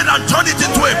 Go ahead and turn it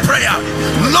into a prayer.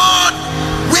 Lord,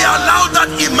 we allow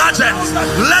that emergence.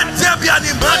 Let there be an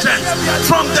emergence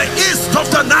from the east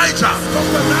of the Niger.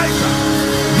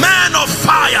 Men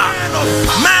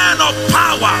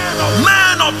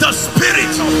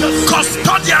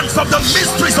custodians of the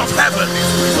mysteries of heaven.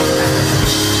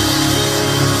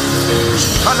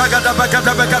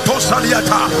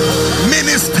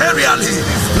 Ministerially,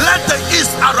 let the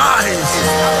East arise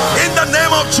in the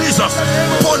name of Jesus.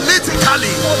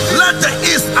 Politically, let the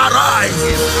East arise.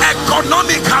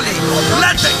 Economically,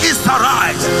 let the East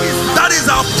arise. That is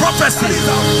our prophecy.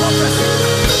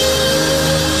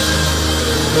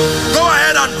 Go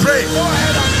ahead and pray.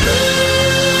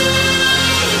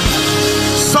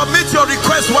 Submit your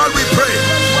request while we pray.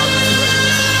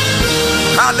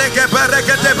 Let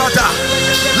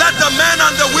the men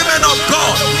and the women of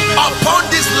God upon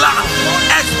this land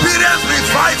experience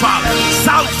revival,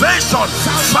 salvation,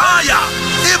 fire,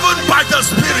 even by the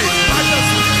Spirit.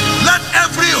 Let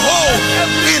every home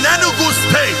in Enugu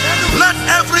State, let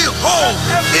every home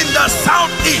in the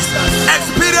southeast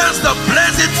experience the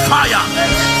blazing fire.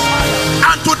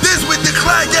 And to this we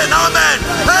declare again, amen.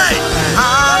 Hey,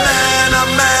 amen,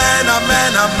 amen,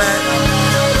 amen, amen.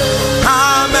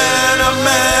 Amen,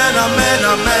 amen, amen,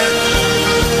 amen.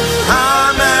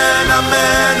 Amen,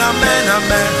 amen, amen,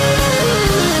 amen.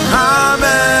 Amen.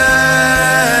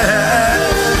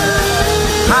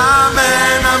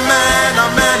 Amen, amen,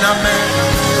 amen, amen.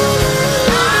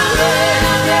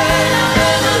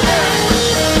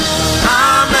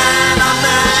 Amen,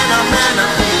 amen, amen,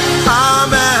 amen.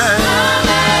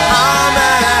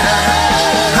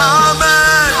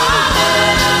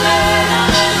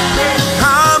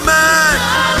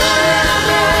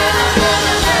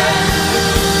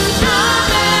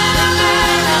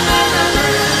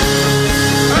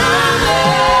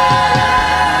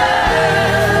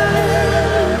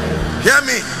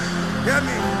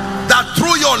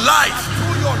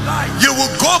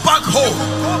 Go back home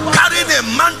carrying a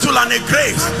mantle and a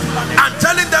grace and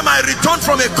telling them, I returned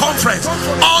from a conference.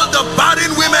 All the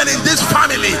barren women in this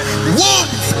family,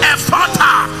 wombs,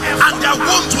 Ephata, and their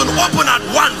wombs will open at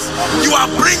once. You are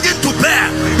bringing to bear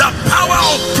the power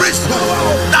of priesthood,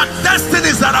 that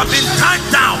destinies that have been tied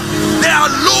down, they are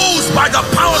loosed by the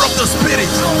power of the Spirit.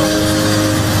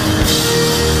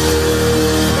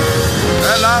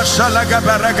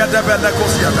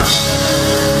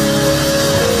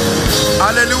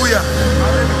 Hallelujah.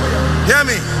 Hear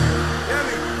me.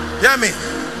 Hear me.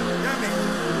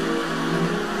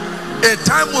 A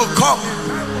time will come,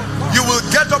 you will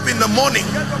get up in the morning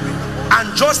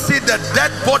and just see the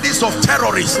dead bodies of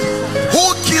terrorists.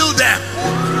 Who killed them?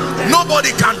 Nobody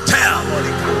can tell.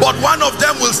 But one of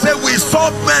them will say, we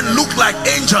saw men look like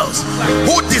angels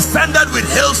who descended with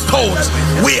hailstones.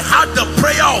 We had the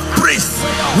prayer of priests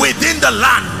within the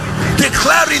land,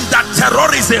 declaring that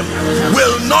terrorism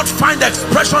will not find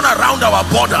expression around our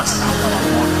borders.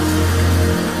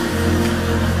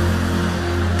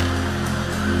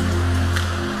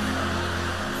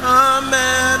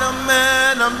 Amen,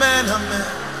 amen, amen, amen.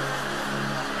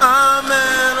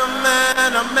 Amen,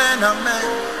 amen, amen, amen.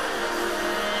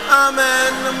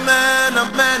 Amen, amen,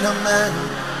 amen, amen.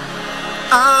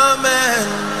 Amen.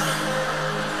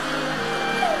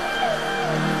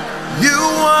 You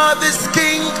are this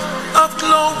King of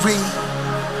glory,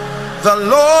 the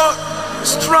Lord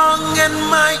strong and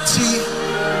mighty,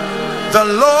 the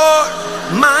Lord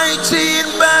mighty in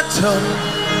battle.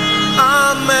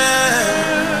 Amen.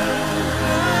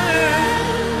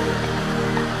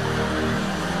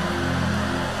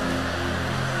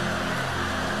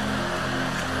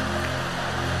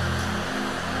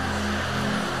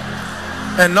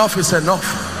 Enough is enough.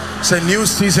 It's a new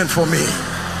season for me.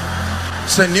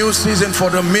 It's a new season for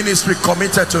the ministry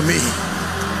committed to me.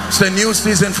 It's a new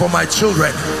season for my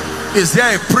children. Is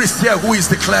there a priest here who is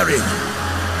declaring?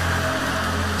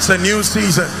 It's a new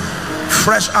season.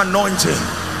 Fresh anointing,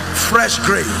 fresh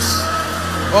grace.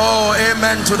 Oh,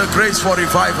 amen to the grace for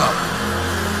revival.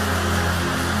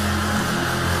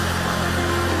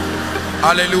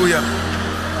 Hallelujah.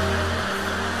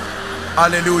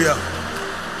 Hallelujah.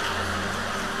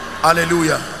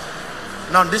 Hallelujah.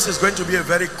 Now this is going to be a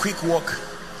very quick walk.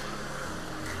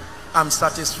 I'm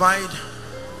satisfied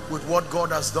with what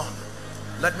God has done.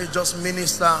 Let me just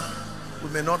minister. We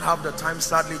may not have the time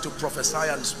sadly to prophesy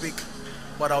and speak,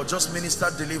 but I'll just minister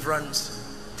deliverance,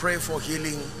 pray for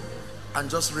healing, and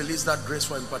just release that grace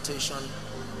for impartation,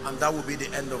 and that will be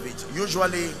the end of it.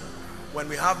 Usually when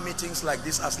we have meetings like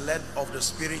this as led of the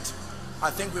Spirit,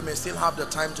 I think we may still have the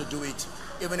time to do it,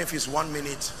 even if it's 1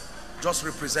 minute. Just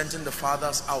representing the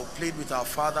fathers. I'll plead with our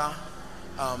father,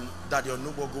 Daddy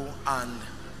Onubogu, and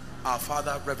our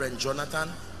father, Reverend Jonathan.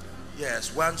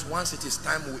 Yes, once it is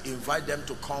time, we'll invite them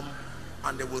to come,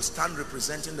 and they will stand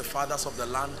representing the fathers of the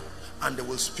land, and they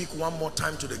will speak one more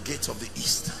time to the gates of the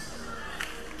east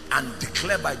and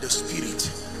declare by the Spirit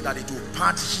that it will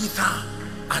part hither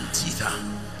and thither,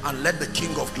 and let the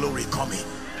King of Glory come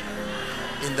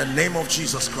in the name of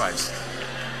Jesus Christ.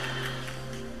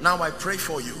 Now I pray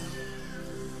for you.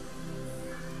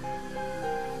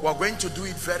 We're going to do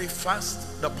it very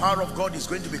fast. The power of God is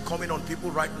going to be coming on people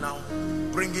right now,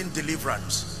 bringing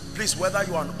deliverance. Please, whether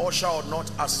you are an usher or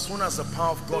not, as soon as the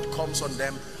power of God comes on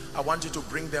them, I want you to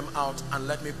bring them out and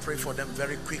let me pray for them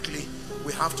very quickly.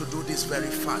 We have to do this very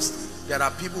fast. There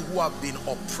are people who have been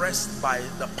oppressed by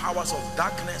the powers of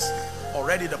darkness.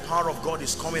 Already the power of God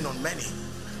is coming on many.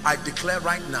 I declare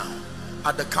right now,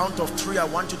 at the count of 3, I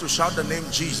want you to shout the name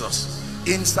Jesus,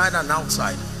 inside and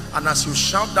outside. And as you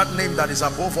shout that name that is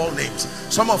above all names,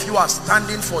 some of you are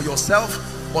standing for yourself,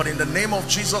 but in the name of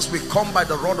Jesus, we come by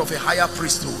the rod of a higher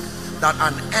priesthood, that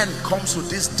an end comes to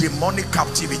this demonic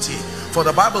captivity. For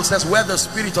the Bible says, where the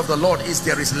Spirit of the Lord is,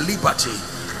 there is liberty.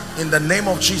 In the name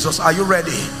of Jesus, are you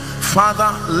ready?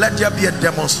 Father, let there be a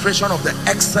demonstration of the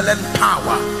excellent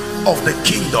power of the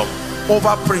kingdom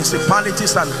over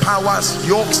principalities and powers,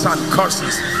 yokes and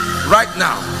curses. Right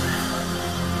now,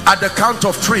 at the count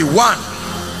of 3, 1,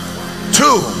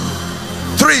 2,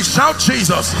 3, shout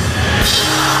Jesus.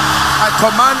 I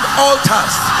command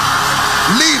altars,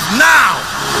 leave now,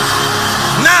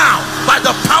 by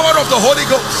the power of the Holy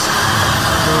Ghost.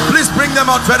 Please bring them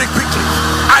out very quickly.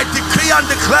 I decree and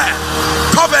declare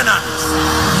covenants,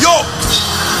 yokes,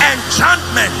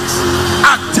 enchantments,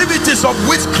 activities of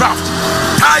witchcraft,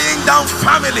 tying down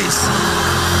families,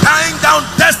 tying down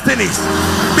destinies,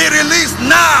 be released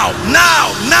now,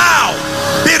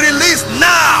 be released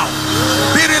now,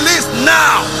 be released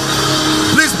now.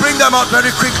 Please bring them out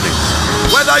very quickly.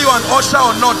 Whether you are an usher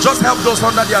or not, just help those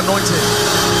under the anointing.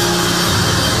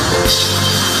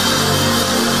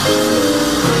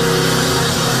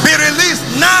 Be released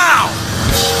now.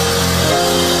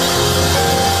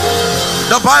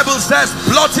 The Bible says,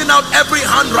 blotting out every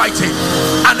handwriting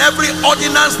and every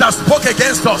ordinance that spoke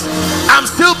against us. I'm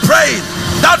still praying.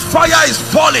 That fire is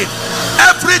falling.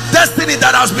 Every destiny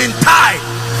that has been tied,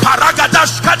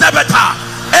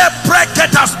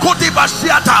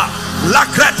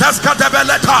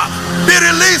 be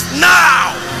released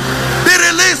now. Be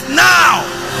released now.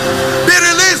 Be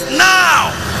released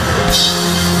now.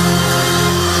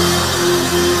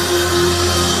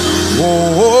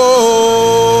 Oh,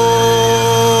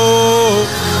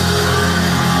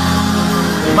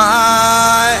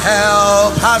 my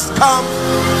help has come.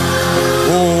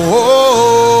 Oh,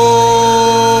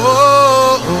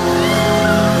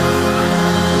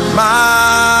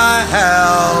 my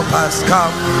help has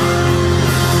come.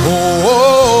 Oh,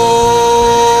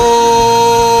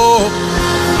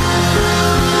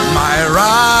 my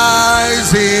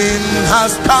rising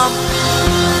has come.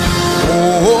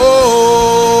 Oh,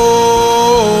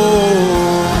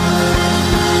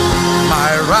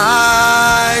 my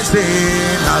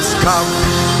rising has come.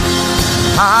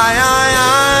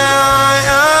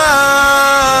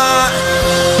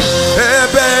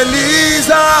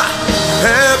 Ebenezer,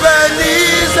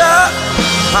 Ebenezer,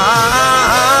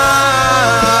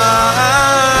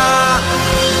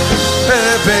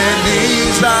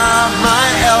 Ebenezer, my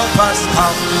help has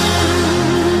come.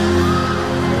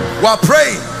 We're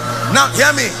praying. Now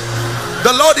hear me.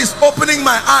 The Lord is opening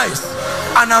my eyes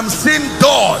and I'm seeing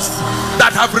doors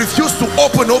that have refused to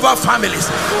open over families.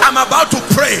 I'm about to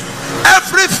pray.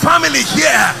 Every family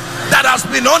here that has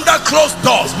been under closed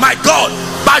doors, my God,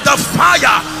 by the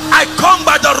fire, I come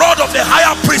by the rod of the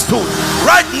higher priesthood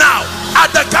right now.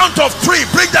 At the count of 3,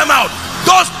 bring them out.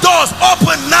 Those doors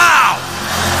open now.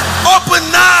 Open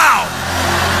now.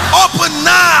 Open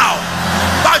now.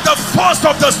 By the force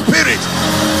of the Spirit,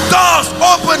 doors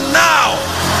open now.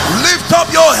 Lift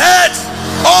up your heads,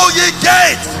 all ye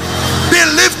gates. Be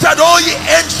lifted, all ye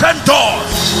ancient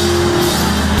doors.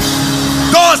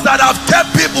 Doors that have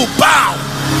kept people bound.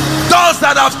 Doors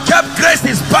that have kept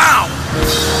graces bound.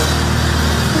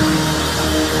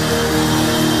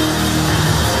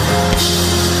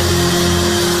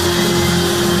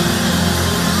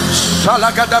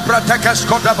 Shalagada bratekes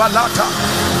kodabalata.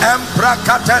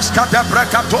 Embrakateska de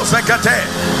brakatozekate.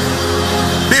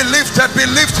 Be lifted, be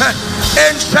lifted.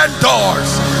 Ancient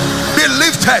doors, be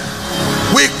lifted.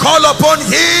 We call upon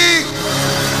he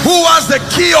who has the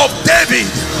key of David,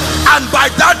 and by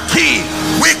that key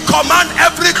we command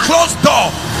every closed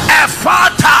door,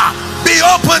 Ephata, be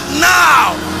opened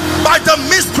now. By the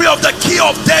mystery of the key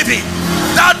of David,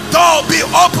 that door be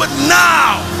opened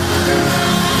now.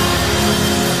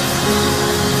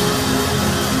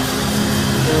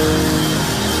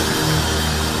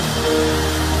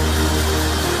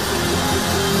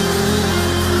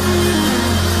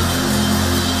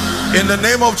 In the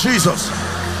name of Jesus.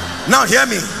 Now hear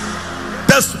me.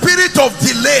 The spirit of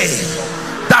delay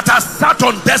that has sat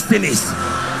on destinies,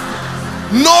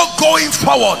 no going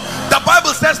forward. The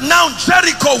Bible says now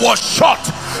Jericho was shut,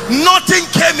 nothing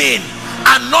came in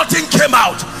and nothing came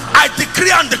out. I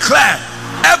decree and declare,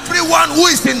 everyone who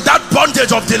is in that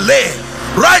bondage of delay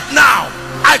right now,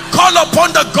 I call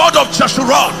upon the God of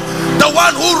Jeshurun, the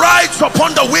one who rides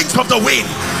upon the wings of the wind,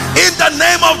 in the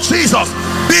name of Jesus,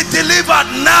 be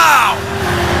delivered now,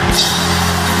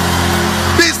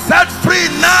 be set free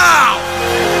now,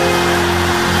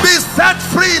 be set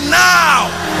free now.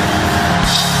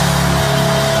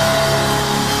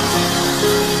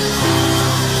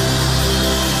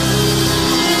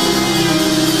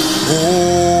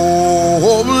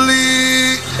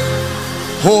 Holy,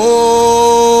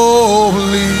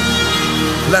 holy,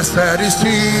 blessed is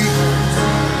he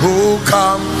who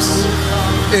comes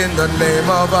in the name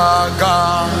of our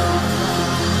God.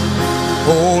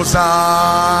 Hosanna,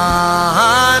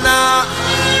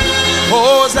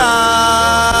 Hosanna,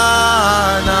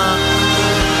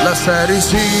 blessed is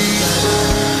he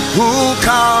who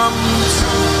comes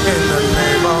in the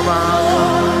name of our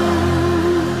God.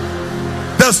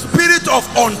 The spirit of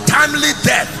untimely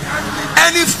death,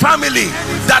 any family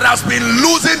that has been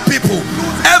losing people,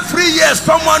 every year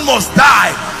someone must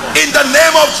die, in the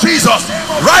name of Jesus,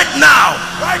 right now,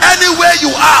 anywhere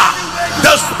you are,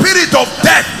 the spirit of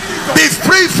death, be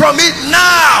free from it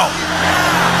now.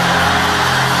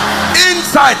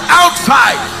 Inside,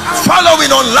 outside, following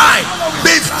online,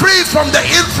 be free from the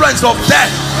influence of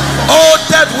death. Oh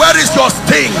death, where is your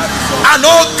sting? And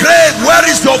oh grave, where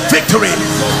is your victory?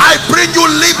 I bring you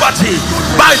liberty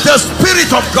by the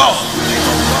Spirit of God.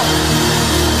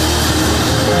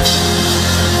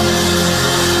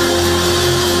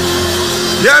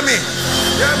 Hear me.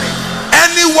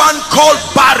 Anyone called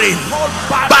barren,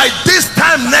 by this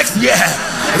time next year,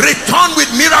 return with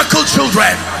miracle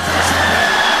children.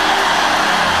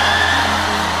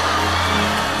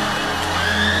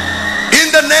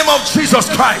 In the name of Jesus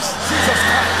Christ.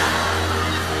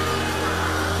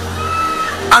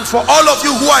 And for all of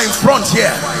you who are in front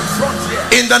here,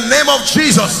 in the name of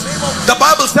Jesus, the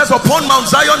Bible says upon Mount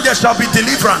Zion there shall be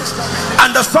deliverance,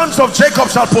 and the sons of Jacob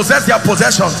shall possess their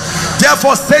possessions.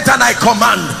 Therefore Satan, I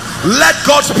command, let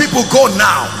God's people go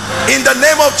now. In the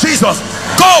name of Jesus,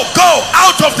 go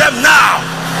out of them now.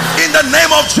 In the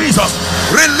name of Jesus,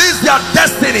 release their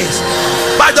destinies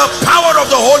by the power of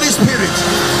the Holy Spirit.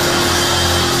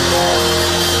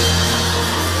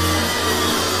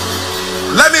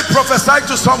 Let me prophesy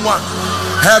to someone.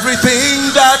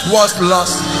 Everything that was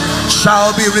lost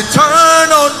shall be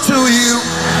returned unto you.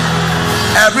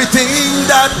 Everything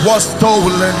that was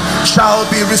stolen shall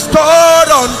be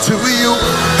restored unto you.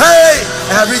 Hey,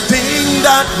 everything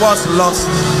that was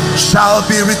lost shall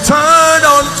be returned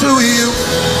unto you.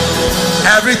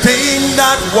 Everything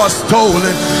that was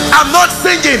stolen, I'm not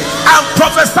singing, I'm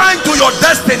prophesying to your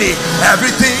destiny.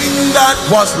 Everything that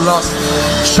was lost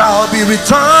shall be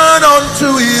returned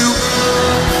unto you.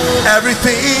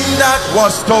 Everything that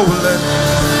was stolen,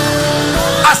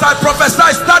 as I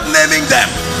prophesy, start naming them.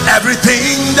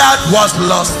 Everything that was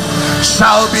lost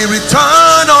shall be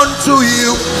returned unto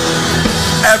you.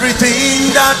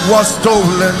 Everything that was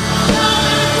stolen,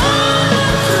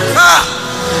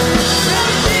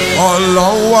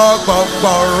 Allah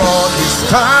is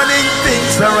turning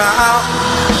things around.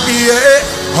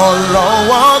 Yeah,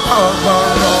 Allah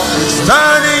is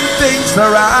turning things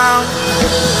around.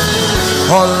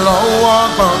 Allah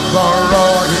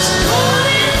is.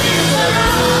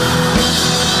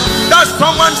 That's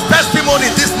someone's testimony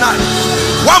this night.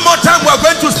 One more time, we're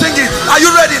going to sing it. Are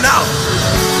you ready now?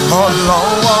 Allah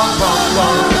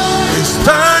is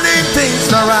turning things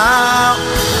around.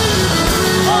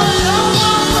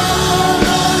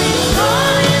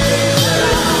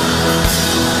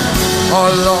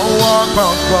 Allah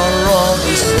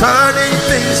is turning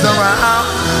things around.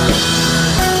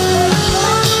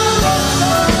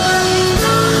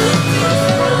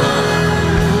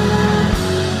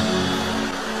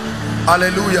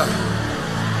 Hallelujah.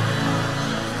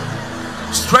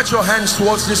 Stretch your hands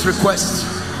towards this request,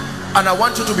 and I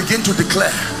want you to begin to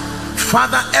declare,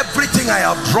 Father, everything I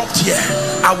have dropped here,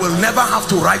 I will never have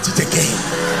to write it again.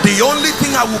 The only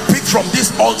thing I will pick from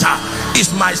this altar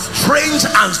is my strange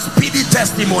and speedy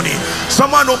testimony.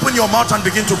 Someone open your mouth and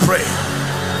begin to pray.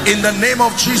 In the name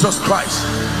of Jesus Christ,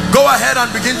 go ahead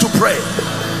and begin to pray.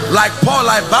 Like Paul,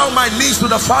 I bow my knees to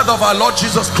the Father of our Lord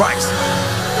Jesus Christ.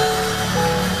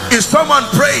 Is someone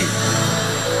praying?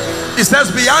 It says,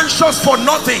 be anxious for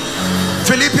nothing.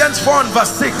 Philippians 4 and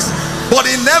verse 6. but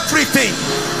in everything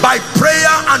by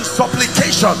prayer and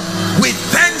supplication with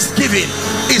thanksgiving.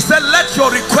 He said, let your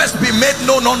request be made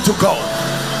known unto God.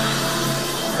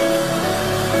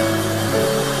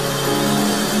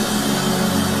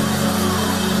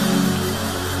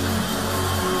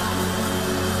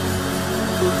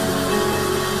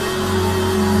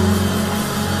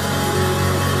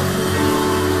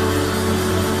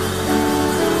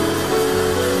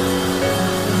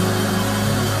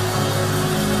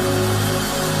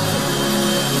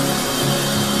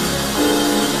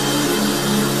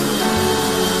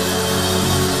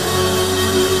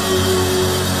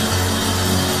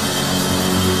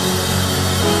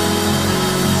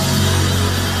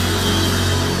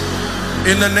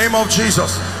 In the name of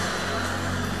Jesus.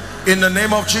 In the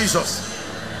name of Jesus.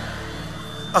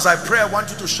 As I pray, I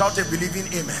want you to shout a believing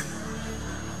amen.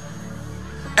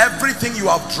 Everything you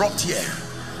have dropped here,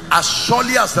 as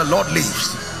surely as the Lord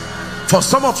lives, for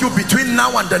some of you between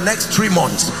now and the next 3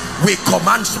 months, we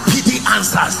command speedy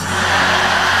answers.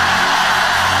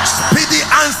 Speedy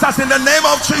answers in the name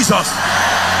of Jesus.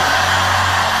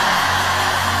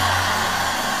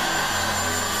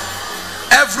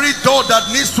 Every door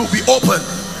that needs to be opened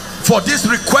for this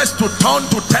request to turn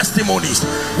to testimonies,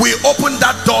 we open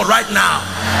that door right now.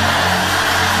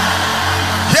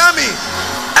 Hear me.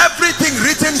 Everything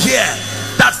written here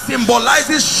that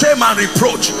symbolizes shame and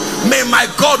reproach, may my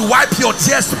God wipe your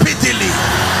tears speedily.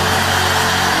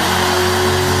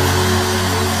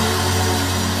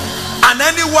 And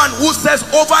anyone who says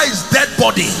over his dead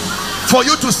body for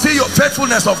you to see your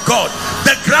faithfulness of God,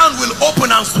 the ground will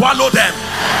open and swallow them.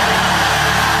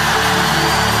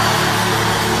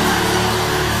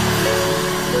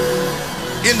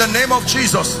 In the name of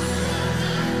Jesus,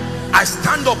 I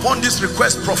stand upon this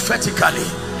request prophetically.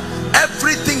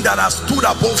 Everything that has stood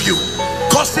above you,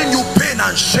 causing you pain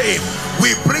and shame,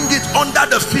 we bring it under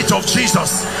the feet of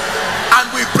Jesus, and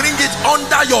we bring it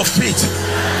under your feet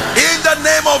in the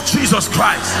name of Jesus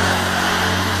Christ.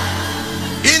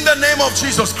 In the name of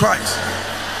Jesus Christ.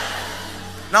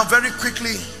 Now very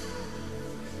quickly,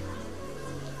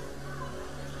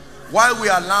 while we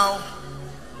allow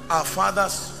our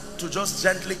fathers to just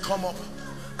gently come up,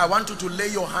 I want you to lay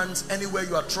your hands anywhere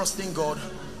you are trusting God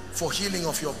for healing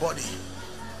of your body.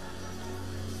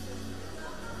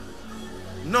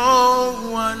 No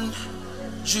one,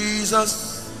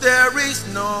 Jesus, there is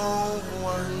no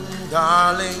one,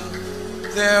 darling,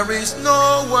 there is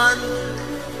no one,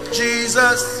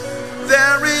 Jesus,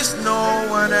 there is no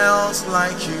one else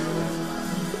like you.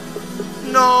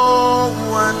 No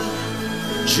one,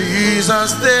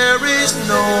 Jesus, there is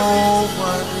no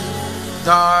one,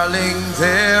 darling,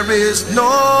 there is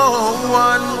no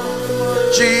one,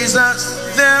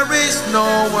 Jesus, there is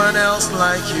no one else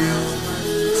like you.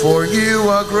 For you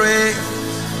are great,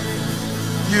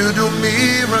 you do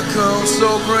miracles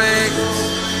so great,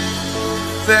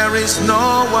 there is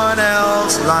no one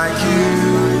else like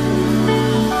you.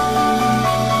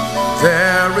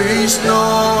 There is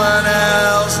no one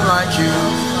else like you.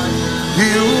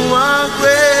 You are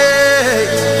great,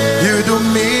 you do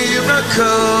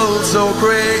miracles so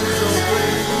great,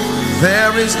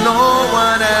 there is no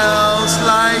one else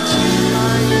like you.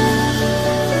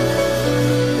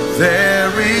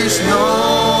 There is no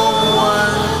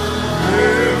one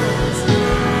else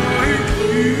like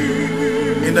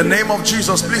you. In the name of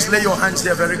Jesus, please lay your hands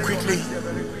there very quickly.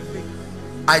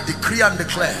 I decree and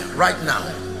declare right now,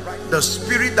 the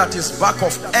spirit that is back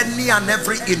of any and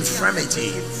every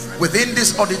infirmity within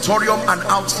this auditorium and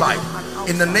outside,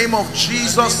 in the name of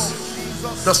Jesus,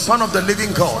 the Son of the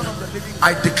living God,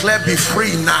 I declare, be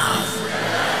free now.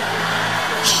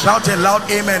 Shout a loud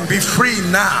amen. Be free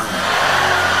now.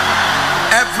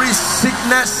 Every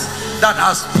sickness that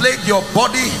has plagued your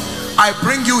body, I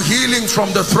bring you healing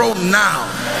from the throne now.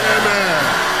 Amen.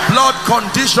 Blood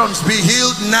conditions be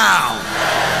healed now.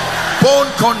 Bone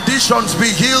conditions be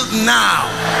healed now.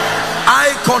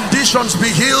 Eye conditions be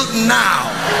healed now.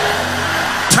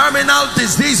 Terminal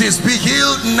diseases be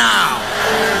healed now.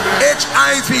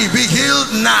 HIV be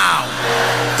healed now.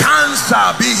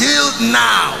 Cancer be healed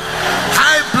now.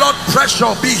 High blood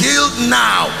pressure be healed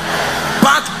now.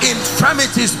 Back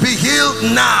infirmities be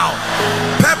healed now.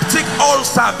 Peptic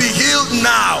ulcer be healed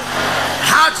now.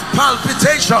 Heart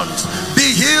palpitations be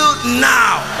healed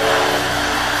now.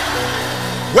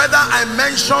 Whether I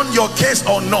mention your case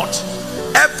or not,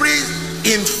 every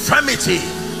infirmity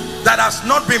that has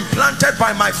not been planted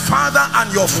by my father and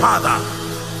your father,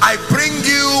 I bring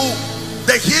you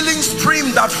the healing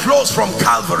stream that flows from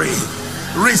Calvary.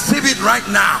 Receive it right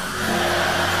now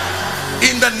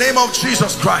in the name of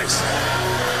Jesus Christ.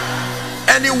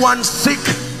 Anyone sick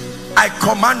I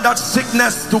command that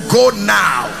sickness to go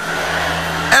now.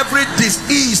 Every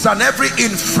disease and every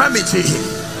infirmity,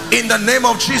 in the name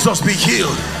of Jesus, be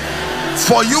healed.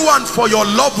 For you and for your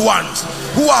loved ones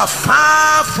who are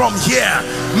far from here,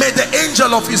 may the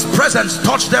angel of his presence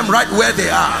touch them right where they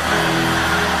are.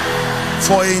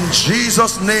 For in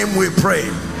Jesus' name we pray.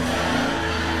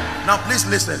 Now please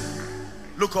listen,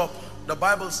 look up. The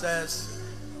Bible says,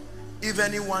 if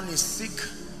anyone is sick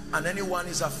and anyone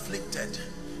is afflicted,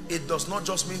 it does not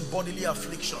just mean bodily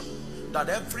affliction. That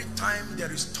every time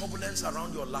there is turbulence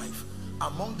around your life,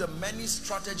 among the many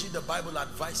strategies the Bible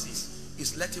advises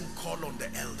is let him call on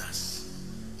the elders.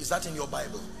 Is that in your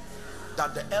Bible?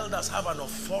 That the elders have an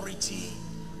authority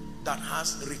that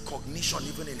has recognition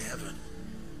even in heaven.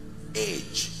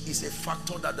 Age is a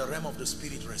factor that the realm of the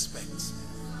spirit respects.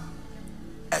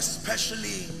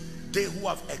 Especially they who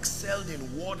have excelled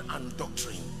in word and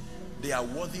doctrine, they are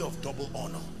worthy of double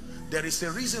honor. There is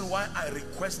a reason why I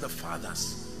request the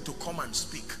fathers to come and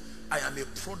speak. I am a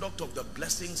product of the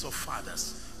blessings of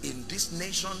fathers in this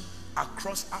nation,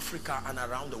 across Africa and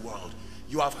around the world.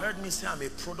 You have heard me say I'm a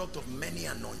product of many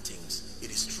anointings. It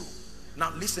is true.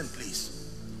 Now listen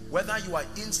please, whether you are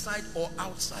inside or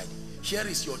outside, here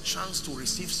is your chance to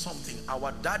receive something.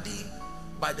 Our daddy,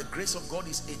 by the grace of God,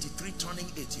 is 83 turning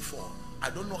 84. I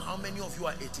don't know how many of you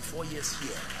are 84 years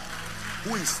here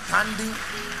who is standing.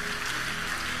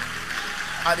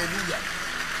 Hallelujah.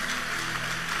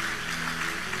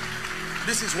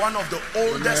 This is one of the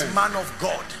oldest man of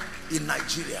God in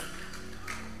Nigeria.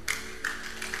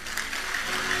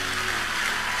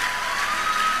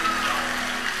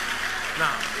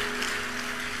 Now,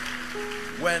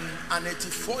 when an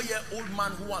 84-year-old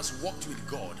man who has walked with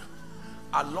God,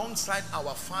 alongside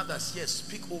our fathers here,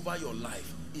 speak over your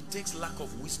life, it takes lack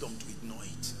of wisdom to ignore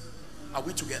it. Are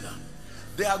we together?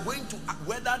 They are going to,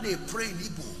 whether they pray in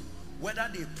Igbo, whether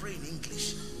they pray in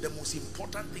English, the most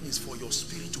important thing is for your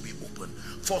spirit to be open.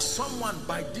 For someone,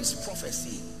 by this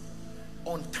prophecy,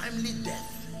 untimely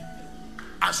death,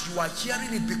 as you are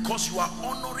hearing it, because you are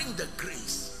honoring the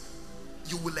grace,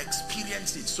 you will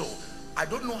experience it. So I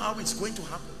don't know how it's going to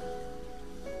happen.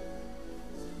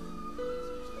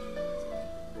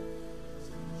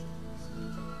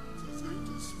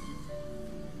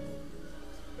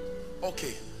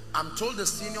 Okay, I'm told the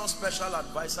senior special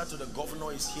advisor to the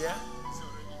governor is here.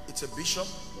 It's a bishop.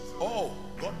 Oh,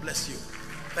 God bless you.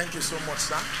 Thank you so much,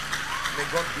 sir. May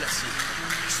God bless you.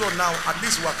 So now, at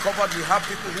least we are covered. We have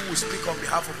people who will speak on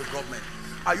behalf of the government.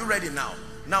 Are you ready now?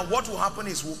 Now, what will happen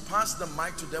is we'll pass the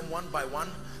mic to them one by one.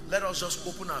 Let us just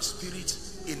open our spirit.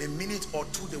 In a minute or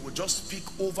two, they will just speak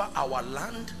over our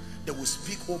land. They will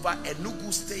speak over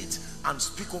Enugu State and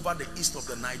speak over the east of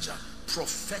the Niger.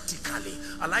 Prophetically,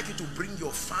 I'd like you to bring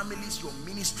your families, your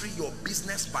ministry, your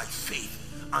business by faith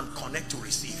and connect to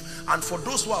receive. And for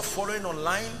those who are following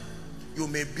online, you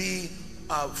may be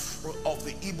of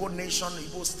the Igbo nation,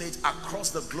 Igbo state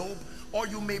across the globe, or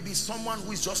you may be someone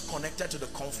who is just connected to the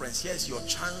conference. Here's your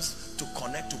chance to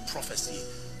connect to prophecy.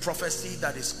 Prophecy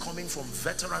that is coming from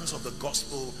veterans of the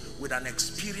gospel with an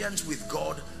experience with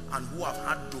God and who have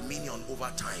had dominion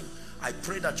over time. I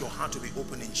pray that your heart will be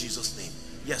open in Jesus' name.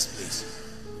 Yes, please.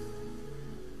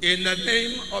 In the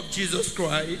name of Jesus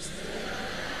Christ.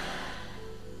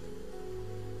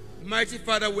 Mighty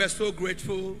Father, we are so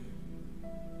grateful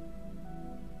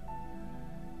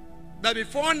that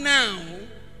before now,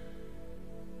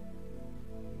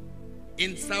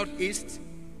 in Southeast,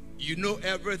 you know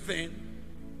everything.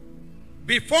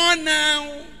 Before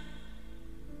now,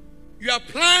 you have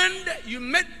planned, you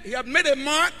have made a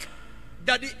mark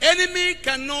that the enemy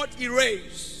cannot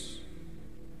erase.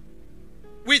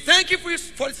 We thank you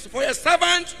for your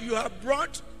servant you have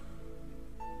brought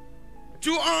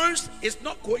to us. It's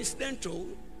not coincidental,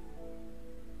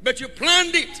 but you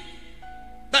planned it,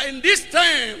 that in this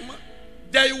time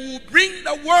that you will bring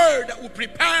the word that will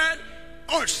prepare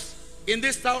us in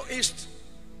this Southeast.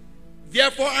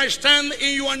 Therefore, I stand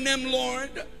in your name,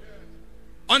 Lord,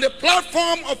 on the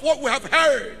platform of what we have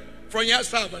heard from your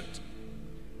servant.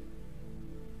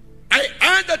 I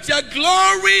ask that your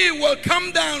glory will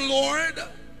come down, Lord,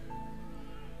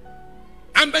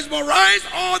 and mesmerize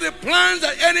all the plans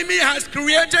the enemy has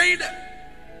created,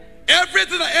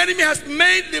 everything the enemy has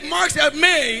made, the marks have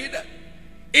made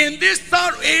in this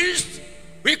Southeast.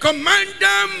 We command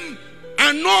them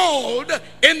annulled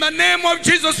in the name of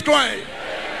Jesus Christ.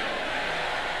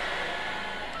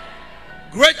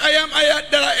 Great I am,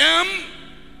 that I am.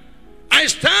 I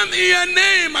stand in your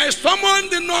name. I summon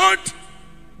the north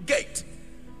gate.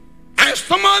 I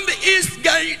summon the east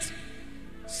gate,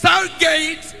 south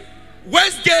gate,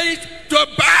 west gate to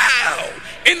bow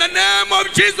in the name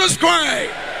of Jesus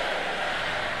Christ.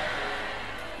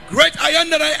 Great I am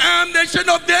that I am, the Ancient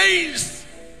of Days.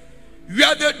 You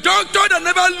are the doctor that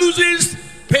never loses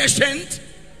patient.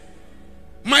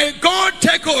 My God,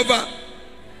 take over.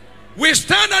 We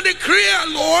stand and declare,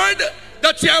 Lord,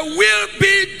 that your will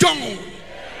be done.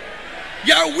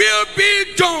 Your will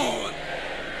be done.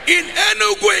 In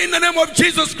Enugu, in the name of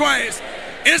Jesus Christ.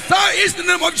 In Southeast, in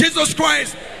the name of Jesus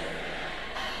Christ.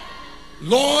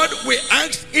 Lord, we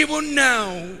ask even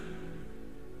now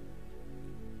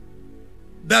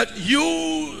that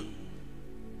you,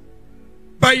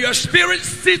 by your Spirit,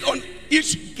 sit on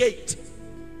each gate.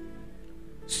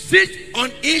 Sit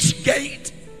on each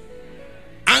gate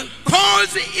and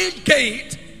cause each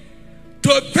gate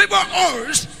to favor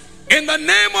us in the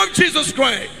name of Jesus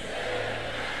Christ.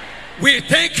 We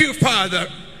thank you, Father,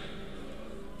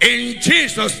 in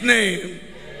Jesus' name.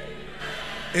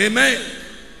 Amen.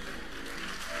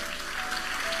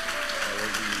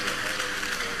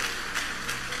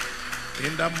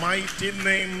 In the mighty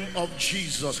name of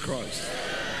Jesus Christ.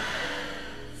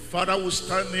 Father, we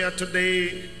stand here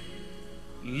today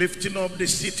lifting up the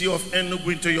city of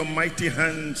Enugu into your mighty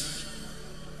hands.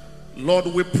 Lord,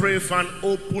 we pray for an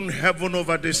open heaven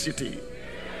over this city.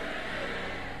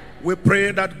 We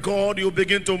pray that God, you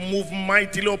begin to move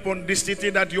mightily upon this city,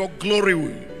 that your glory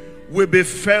will be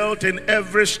felt in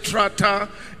every strata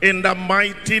in the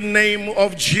mighty name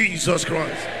of Jesus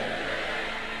Christ.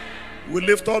 We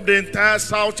lift up the entire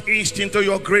Southeast into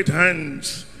your great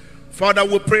hands. Father,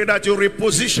 we pray that you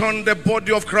reposition the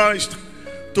body of Christ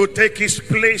to take his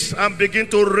place and begin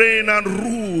to reign and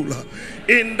rule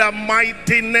in the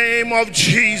mighty name of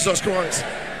Jesus Christ.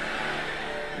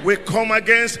 We come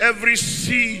against every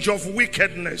siege of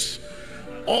wickedness,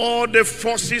 all the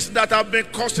forces that have been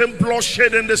causing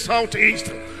bloodshed in the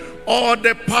Southeast, all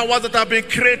the powers that have been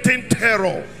creating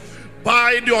terror.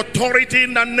 By the authority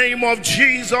in the name of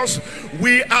Jesus,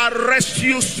 we arrest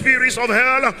you, spirits of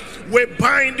hell. We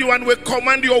bind you and we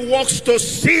command your works to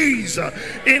cease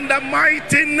in the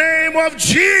mighty name of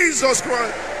Jesus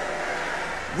Christ.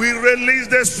 We release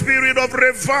the spirit of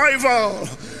revival.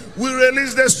 We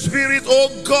release the spirit,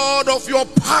 oh God, of your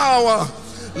power.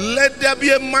 Let there be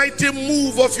a mighty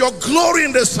move of your glory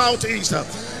in the Southeast.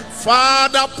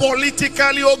 Father,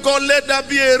 politically, oh God, let there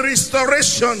be a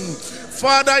restoration.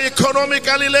 Father,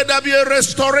 economically, let there be a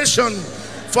restoration.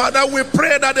 Father, we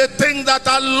pray that the things that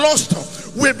are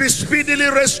lost will be speedily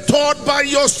restored by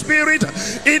your Spirit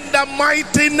in the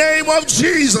mighty name of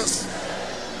Jesus.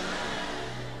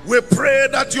 We pray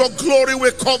that your glory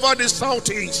will cover the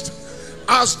Southeast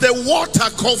as the water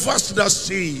covers the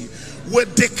sea. We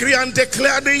decree and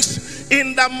declare this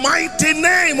in the mighty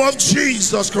name of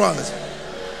Jesus Christ.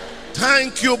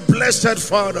 Thank you, blessed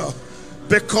Father,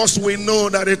 because we know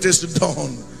that it is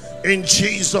done. In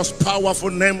Jesus'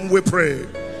 powerful name we pray.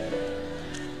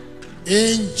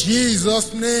 In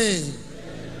Jesus' name.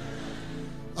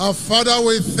 Our Father,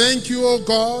 we thank you, O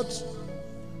God,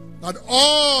 that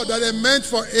all that are meant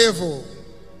for evil,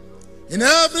 in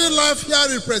every life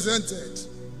here represented,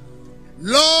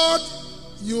 Lord,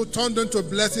 you turned into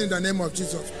blessing in the name of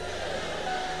Jesus.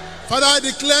 Father, I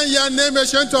declare in your name,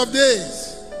 Ancient of Days,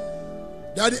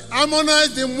 that the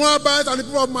Ammonites, the Moabites, and the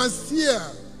people of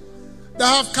Mansia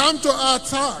that have come to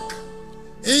attack,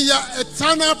 in your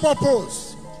eternal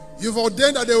purpose, you've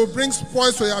ordained that they will bring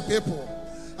spoils to your people.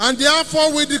 And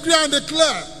therefore we declare and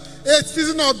declare a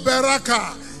season of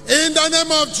Barakah in the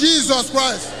name of Jesus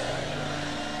Christ.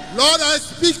 Lord, I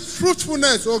speak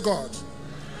fruitfulness, O God,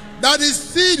 that the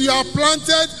seed you have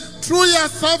planted through your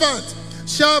servant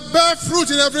shall bear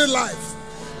fruit in every life.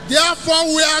 Therefore,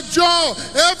 we adjure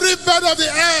every bird of the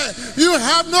air. You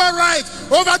have no right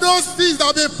over those seeds that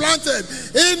have been planted.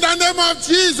 In the name of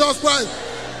Jesus Christ.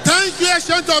 Thank you,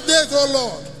 Ancient of Days, O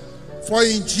Lord. For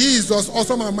in Jesus'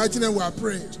 awesome and mighty name we are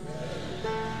prayed.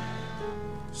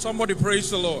 Somebody praise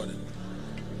the Lord.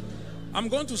 I'm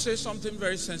going to say something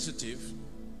very sensitive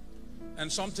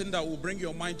and something that will bring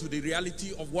your mind to the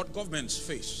reality of what governments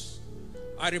face.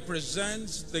 I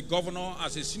represent the governor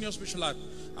as a senior special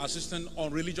assistant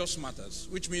on religious matters,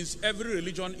 which means every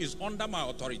religion is under my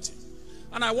authority.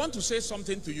 And I want to say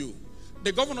something to you.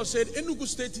 The governor said Enugu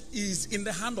State is in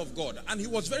the hand of God, and he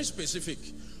was very specific.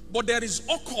 But there is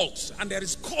occult and there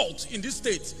is cult in this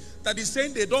state that is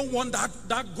saying they don't want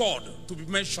that God to be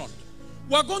mentioned.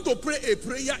 We are going to pray a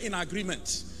prayer in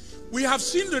agreement. We have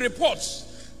seen the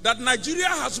reports that Nigeria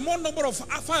has more number of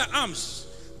firearms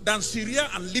than Syria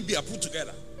and Libya put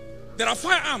together. There are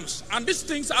firearms, and these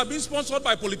things are being sponsored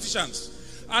by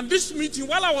politicians. And this meeting,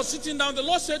 while I was sitting down, the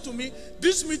Lord said to me,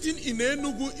 this meeting in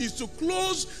Enugu is to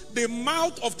close the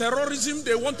mouth of terrorism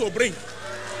they want to bring.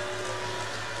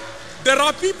 There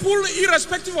are people,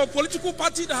 irrespective of political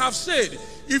party, that have said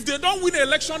if they don't win the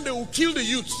election, they will kill the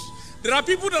youths. There are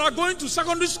people that are going to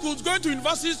secondary schools, going to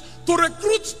universities to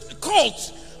recruit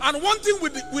cults. And one thing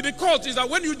with the cult is that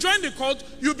when you join the cult,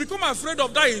 you become afraid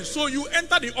of dying. So you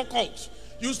enter the occult.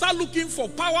 You start looking for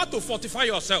power to fortify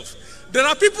yourself. There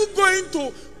are people going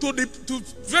to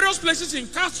various places in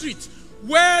Car Street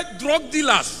where drug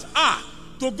dealers are,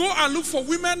 to go and look for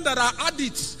women that are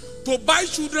addicts, to buy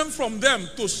children from them,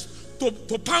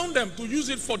 to pound them, to use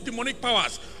it for demonic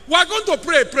powers. We are going to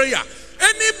pray a prayer.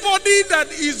 Anybody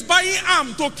that is buying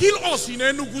arms to kill us in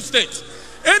Enugu State,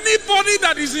 anybody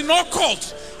that is in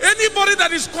occult, anybody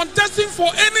that is contesting for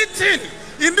anything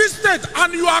in this state,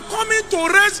 and you are coming to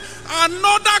raise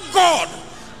another God,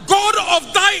 God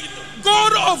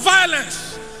of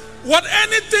violence, what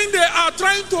anything they are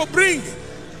trying to bring,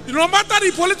 no matter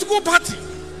the political party,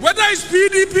 whether it's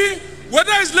PDP,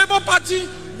 whether it's Labour Party,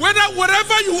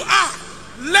 wherever you are,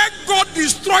 let God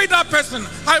destroy that person.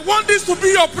 I want this to be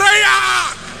your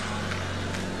prayer.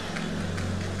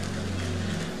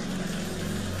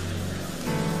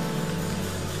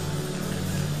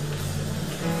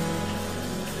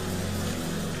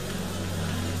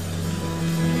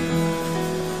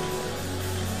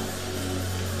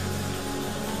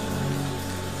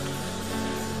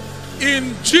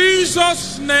 In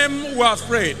Jesus' name we are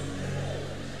prayed.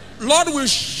 Lord, we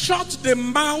shut the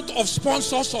mouth of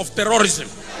sponsors of terrorism.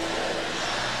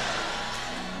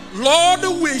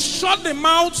 Lord, we shut the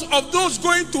mouths of those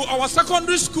going to our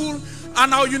secondary school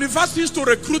and our universities to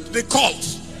recruit the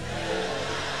cults.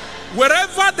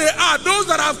 Wherever they are, those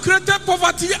that have created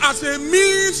poverty as a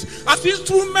means, as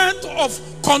instrument of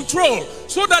control,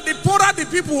 so that the poorer the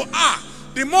people are,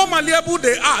 the more malleable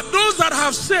they are. Those that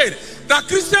have said that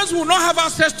Christians will not have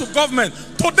access to government,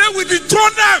 today we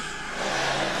dethrone them.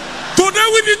 Today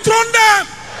we dethrone them.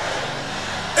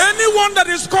 Anyone that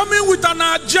is coming with an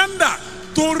agenda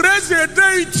to raise a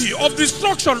deity of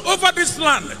destruction over this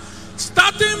land,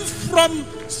 starting from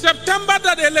September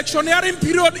that the electioneering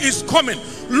period is coming,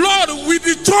 Lord, we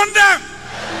dethrone them.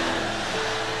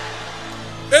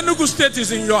 Enugu State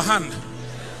is in your hand.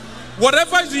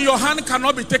 Whatever is in your hand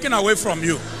cannot be taken away from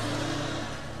you.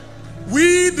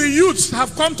 We, the youths,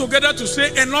 have come together to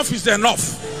say enough is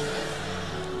enough.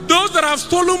 Those that have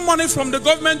stolen money from the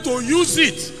government to use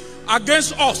it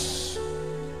against us,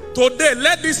 today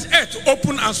let this earth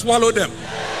open and swallow them.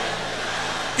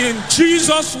 In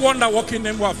Jesus' wonder-working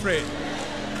name we are praying.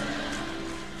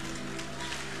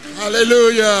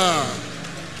 Hallelujah.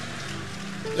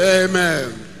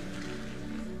 Amen.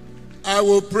 I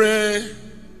will pray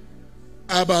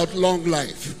about long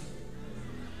life.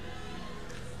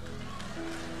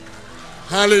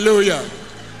 Hallelujah.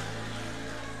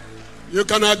 You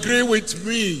can agree with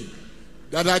me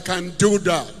that I can do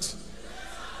that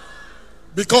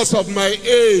because of my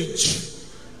age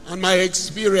and my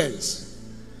experience.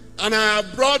 And I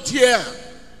have brought here,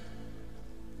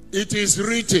 it is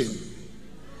written.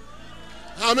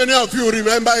 How many of you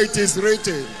remember it is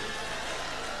written?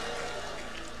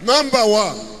 Number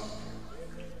one,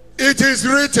 it is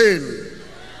written,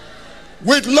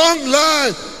 with long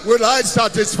life will I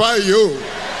satisfy you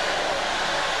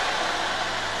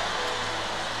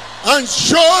and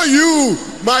show you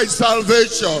my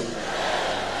salvation.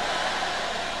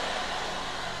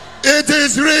 It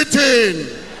is written,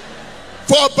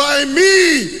 for by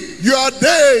me your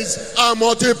days are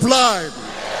multiplied,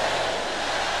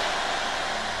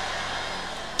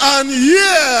 and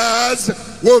years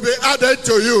will be added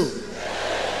to you.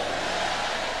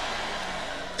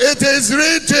 It is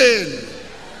written,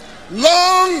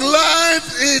 long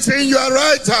life is in your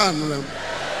right hand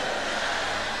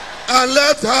and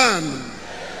left hand,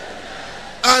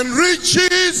 and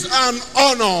riches and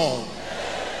honor.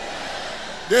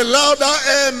 The louder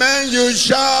amen you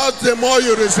shout, the more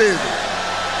you receive.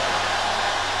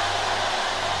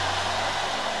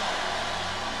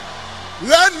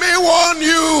 Let me warn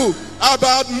you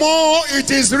about more. It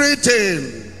is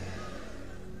written.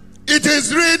 It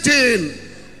is written,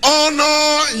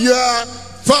 honor your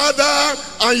father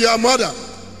and your mother,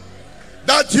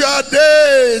 that your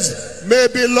days may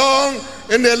be long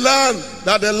in the land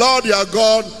that the Lord your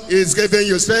God is giving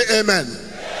you. Say amen.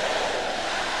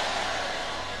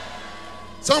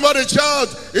 Somebody shout,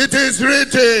 it is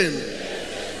written.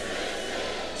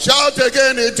 Shout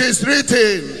again, it is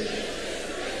written.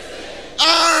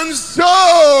 And so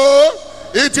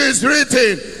it is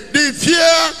written, the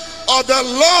fear of the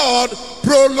Lord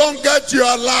prolongeth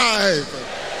your life,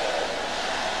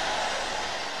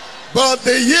 but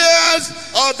the years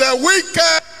of the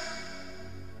wicked,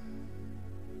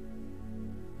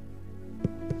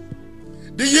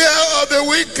 The year of the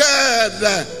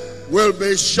wicked will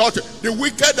be short. The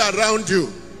wicked around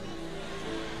you.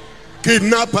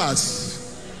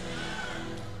 Kidnappers.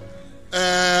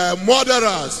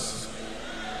 Murderers.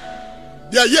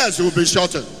 Their years will be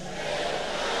shortened.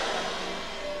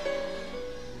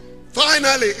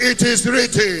 Finally, it is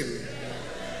written,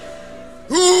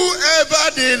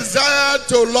 whoever desires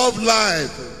to love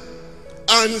life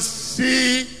and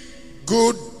see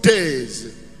good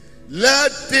days,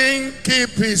 let him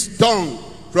keep his tongue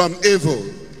from evil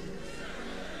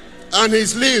and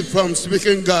his lips from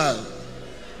speaking God.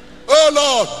 Oh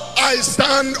Lord, I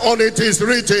stand on it is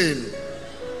written,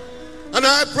 and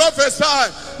I prophesy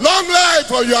long life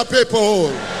for your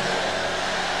people.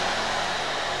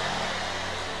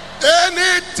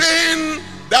 Anything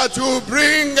that will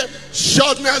bring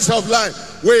shortness of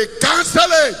life, we cancel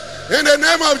it in the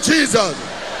name of Jesus.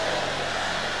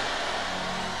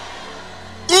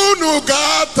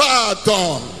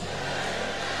 Unugatato.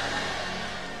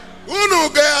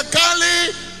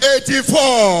 Unugakali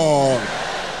 84,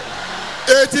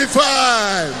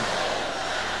 85,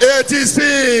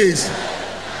 86,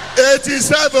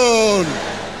 87,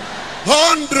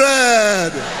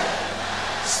 100.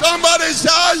 Somebody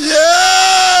shout, yeah!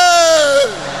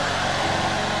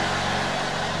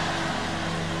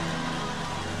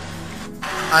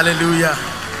 Hallelujah.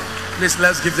 Please,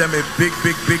 let's give them a big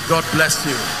God bless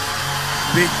you.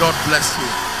 Big God bless you.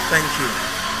 Thank you.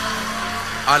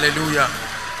 Hallelujah.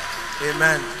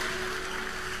 Amen.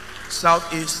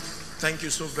 Southeast, thank you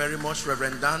so very much,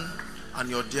 Reverend Dan, and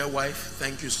your dear wife.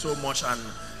 Thank you so much, and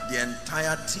the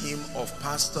entire team of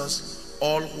pastors,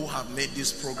 all who have made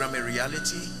this program a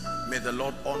reality. May the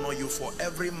Lord honor you. For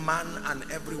every man and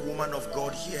every woman of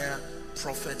God here,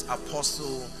 prophet,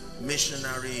 apostle,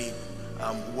 missionary,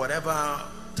 whatever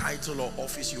title or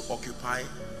office you occupy,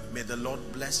 may the Lord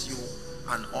bless you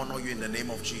and honor you in the name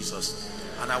of Jesus.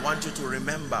 And I want you to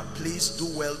remember, please do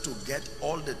well to get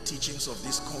all the teachings of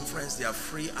this conference. They are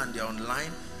free and they are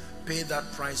online. Pay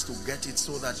that price to get it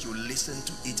so that you listen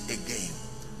to it again.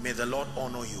 May the Lord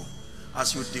honor you.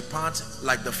 As you depart,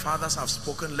 like the fathers have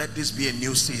spoken, let this be a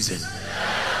new season.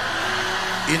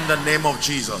 In the name of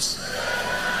Jesus.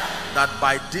 That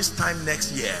by this time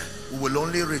next year, we will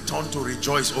only return to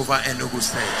rejoice over Enugu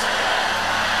State.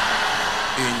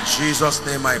 In Jesus'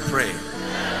 name I pray.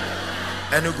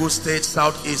 Enugu State,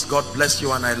 Southeast, God bless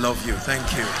you and I love you.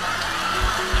 Thank you.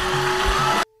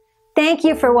 Thank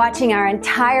you for watching our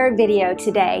entire video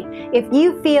today. If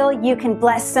you feel you can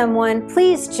bless someone,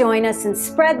 please join us and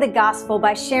spread the gospel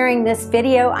by sharing this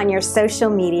video on your social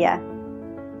media.